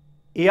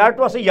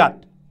এয়াৰটো আছে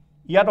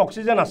ইয়াত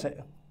অক্সিজেন আছে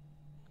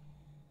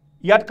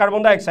ইয়াত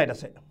কাৰ্বন ডাই অক্সাইড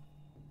আছে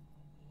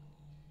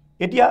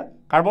এতিয়া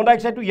কাৰ্বন ডাই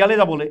অক্সাইডটো ইয়ালে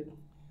যাবলৈ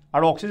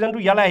আৰু অক্সিজেনটো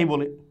ইয়ালে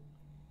আহিবলৈ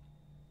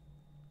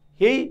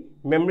সেই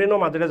মেমব্ৰেনৰ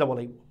মাজেৰে যাব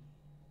লাগিব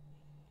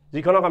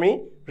যিখনক আমি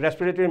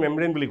ৰেসপিৰেটৰি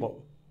মেমব্ৰেন বুলি কওঁ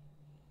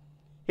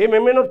এই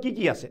মেমব্ৰেনত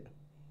কি আছে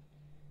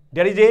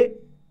there is a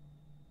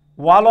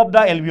wall of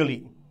the alveoli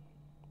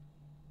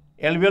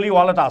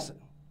wall eta ase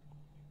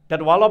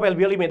that wall of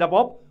alveoli made up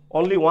of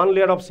only one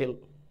layer of cell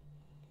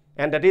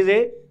and that is a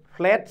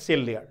flat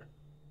cell layer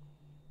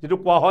যেটো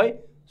কোৱা হয়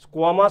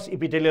squamous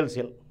epithelial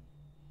cell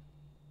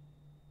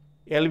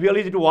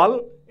alveoli যেটো wall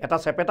এটা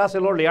চেপেটা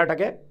সেলৰ layer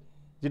থাকে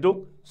যেটো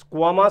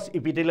স্কোয়ামাছ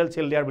epithelial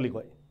cell layer বুলি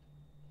কয়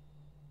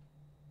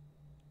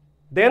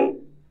then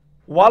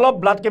wall of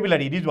blood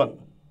capillary this one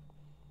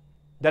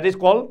that is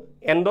called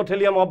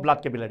endothelium of blood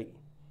capillary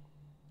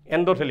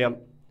endothelium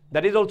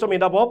that is also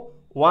made up of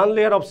one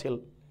layer of cell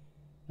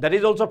that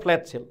is also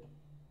flat cell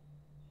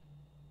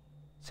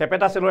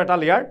চেপেটা সেলৰ এটা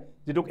layer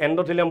যেটো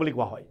endothelium বুলি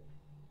কোৱা হয়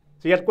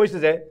so ইয়াত কৈছে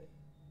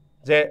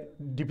যে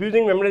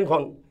ডিফিউজিং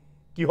মেমব্ৰেনখন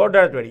কিহৰ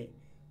দ্বাৰা তৈয়াৰী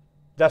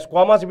the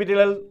squamous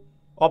epithelial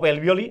of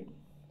alveoli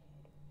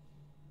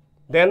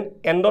then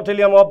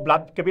endothelium of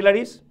blood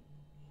capillaries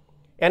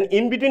and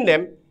in between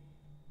them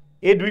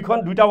এই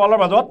দুইটা ওয়ালৰ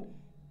মাজত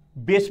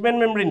বেসমেন্ট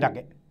মেমব্ৰেন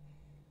থাকে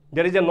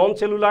there is a non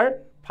cellular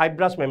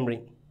fibrous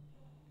membrane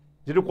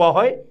যেটো কোৱা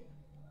হয়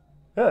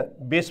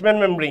basement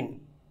membrane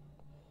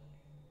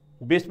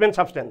basement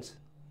substance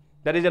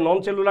that is a non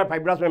cellular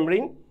fibrous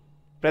membrane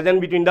present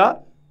between the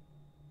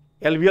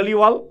alveoli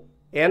wall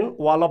and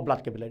wall of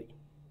blood capillary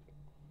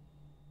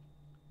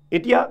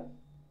এতিয়া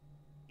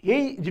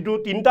এই যেটো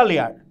তিনটা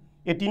লেয়াৰ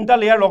এই তিনটা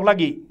লেয়াৰ লগ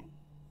লাগি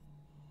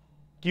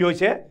কি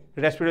হৈছে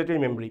ৰেসপিৰেটৰি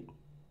মেমব্ৰেন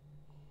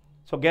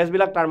সো গ্যাস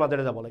বিলাক তাৰ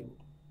মাজেৰে যাব লাগিব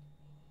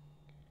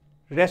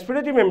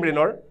ৰেসপিৰেটৰি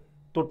মেমব্ৰেনৰ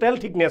টোটাল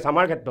থিকনেস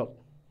আমাৰ ক্ষেত্ৰত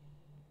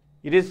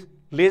it is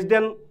less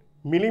than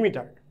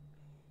millimeter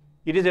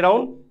it is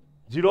around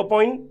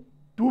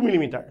 0.2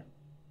 millimeter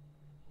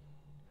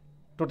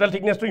total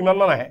thickness to ইমান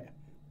মান আহে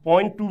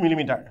 0.2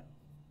 millimeter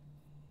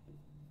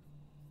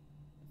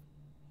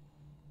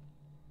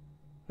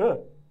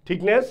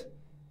thickness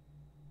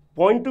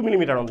 0.2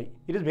 millimeter only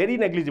it is very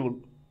negligible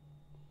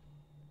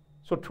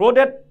so through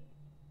that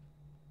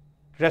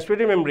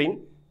respiratory membrane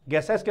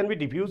gases can be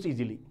diffused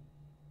easily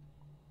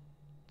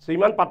so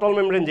ইমান পাতল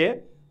membrane যে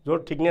jor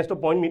thickness to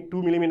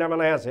 0.2 millimeter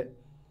man ase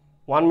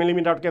 1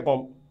 millimeter ke kom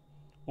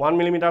 1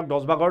 millimeter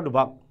 10 bhagor 2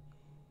 bhag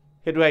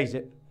hetu aise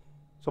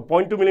so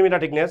 0.2 millimeter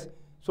thickness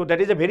so that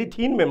is a very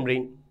thin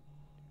membrane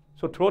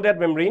so through that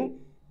membrane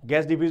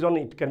gas diffusion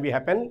it can be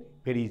happen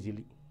very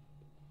easily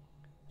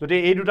যদি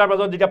এই দুটাৰ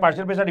মাজত যেতিয়া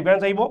পাৰ্শিয়েল pressure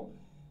difference আহিব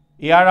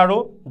air আৰু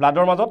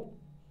ব্লাডৰ মাজত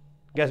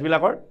gas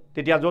বিলাকৰ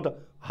তেতিয়া যত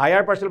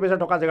হায়াৰ পাৰ্শিয়েল প্ৰেছাৰ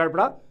থকা জায়গাৰ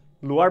পৰা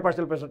লোৱাৰ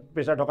পাৰ্শিয়েল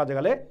প্ৰেছাৰ থকা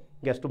জায়গালে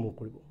গ্যাসটো মুভ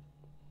কৰিব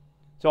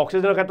সো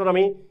অক্সিজেনৰ ক্ষেত্ৰত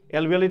আমি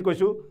এলভিএলিত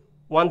কৈছো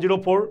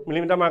 104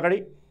 মিলিমিটাৰ মাৰ্কাৰী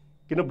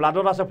কিন্তু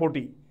ব্লাডত আছে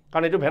 40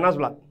 কাৰণ এটো ভেনাস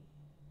ব্লাড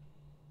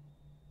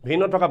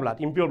ভেইনত থকা ব্লাড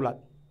ইম্পিউৰ ব্লাড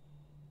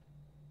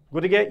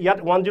গতিকে ইয়াত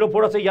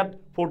 104 আছে ইয়াত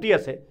 40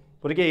 আছে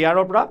গতিকে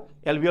এয়াৰৰ পৰা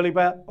এলভিএলি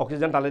পৰা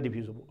অক্সিজেন তালে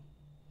ডিফিউজ হ'ব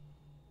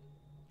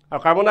আৰ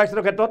কাৰ্বন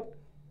ডাইঅক্সাইডৰ ক্ষেত্ৰত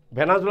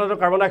ভেনাস ব্লাডৰ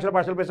কাৰ্বন ডাইঅক্সাইডৰ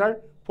পাৰ্শিয়েল প্ৰেছাৰ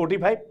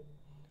 45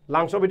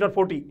 লাংছৰ ভিতৰত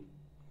 40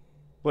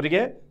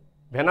 গতিকে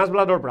ভেনাস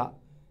ব্লাডৰ পৰা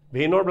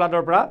ভেইনৰ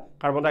ব্লাডৰ পৰা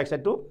কার্বন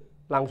ডাইঅক্সাইডটো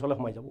লাংছলৈ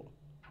সোমাই যাব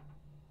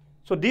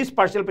so this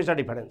partial pressure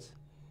difference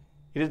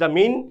it is the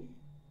main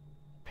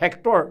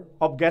factor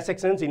of gas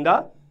exchange in the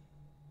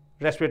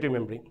respiratory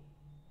membrane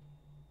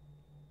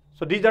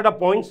so these are the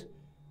points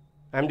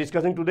I am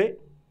discussing today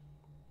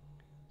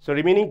so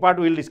remaining part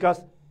we will discuss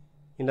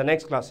in the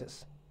next classes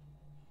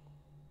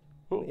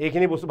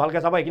এইখিনি বস্তু ভালকৈ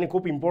চাবা এইখিনি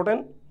খুব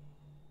important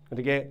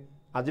গতিকে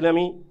আজিলৈ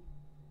আমি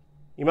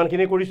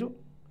ইমানখিনি কৰিছো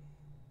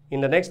in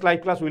the next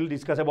live class we will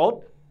discuss about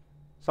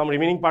some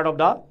remaining part of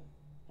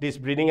this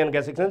breathing and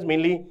gas exchange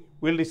mainly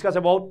we will discuss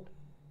about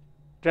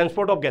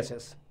transport of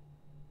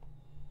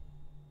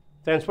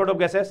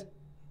gases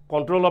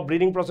control of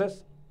breathing process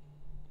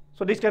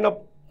so this kind of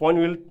point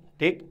we will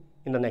take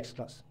in the next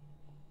class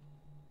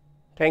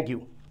thank you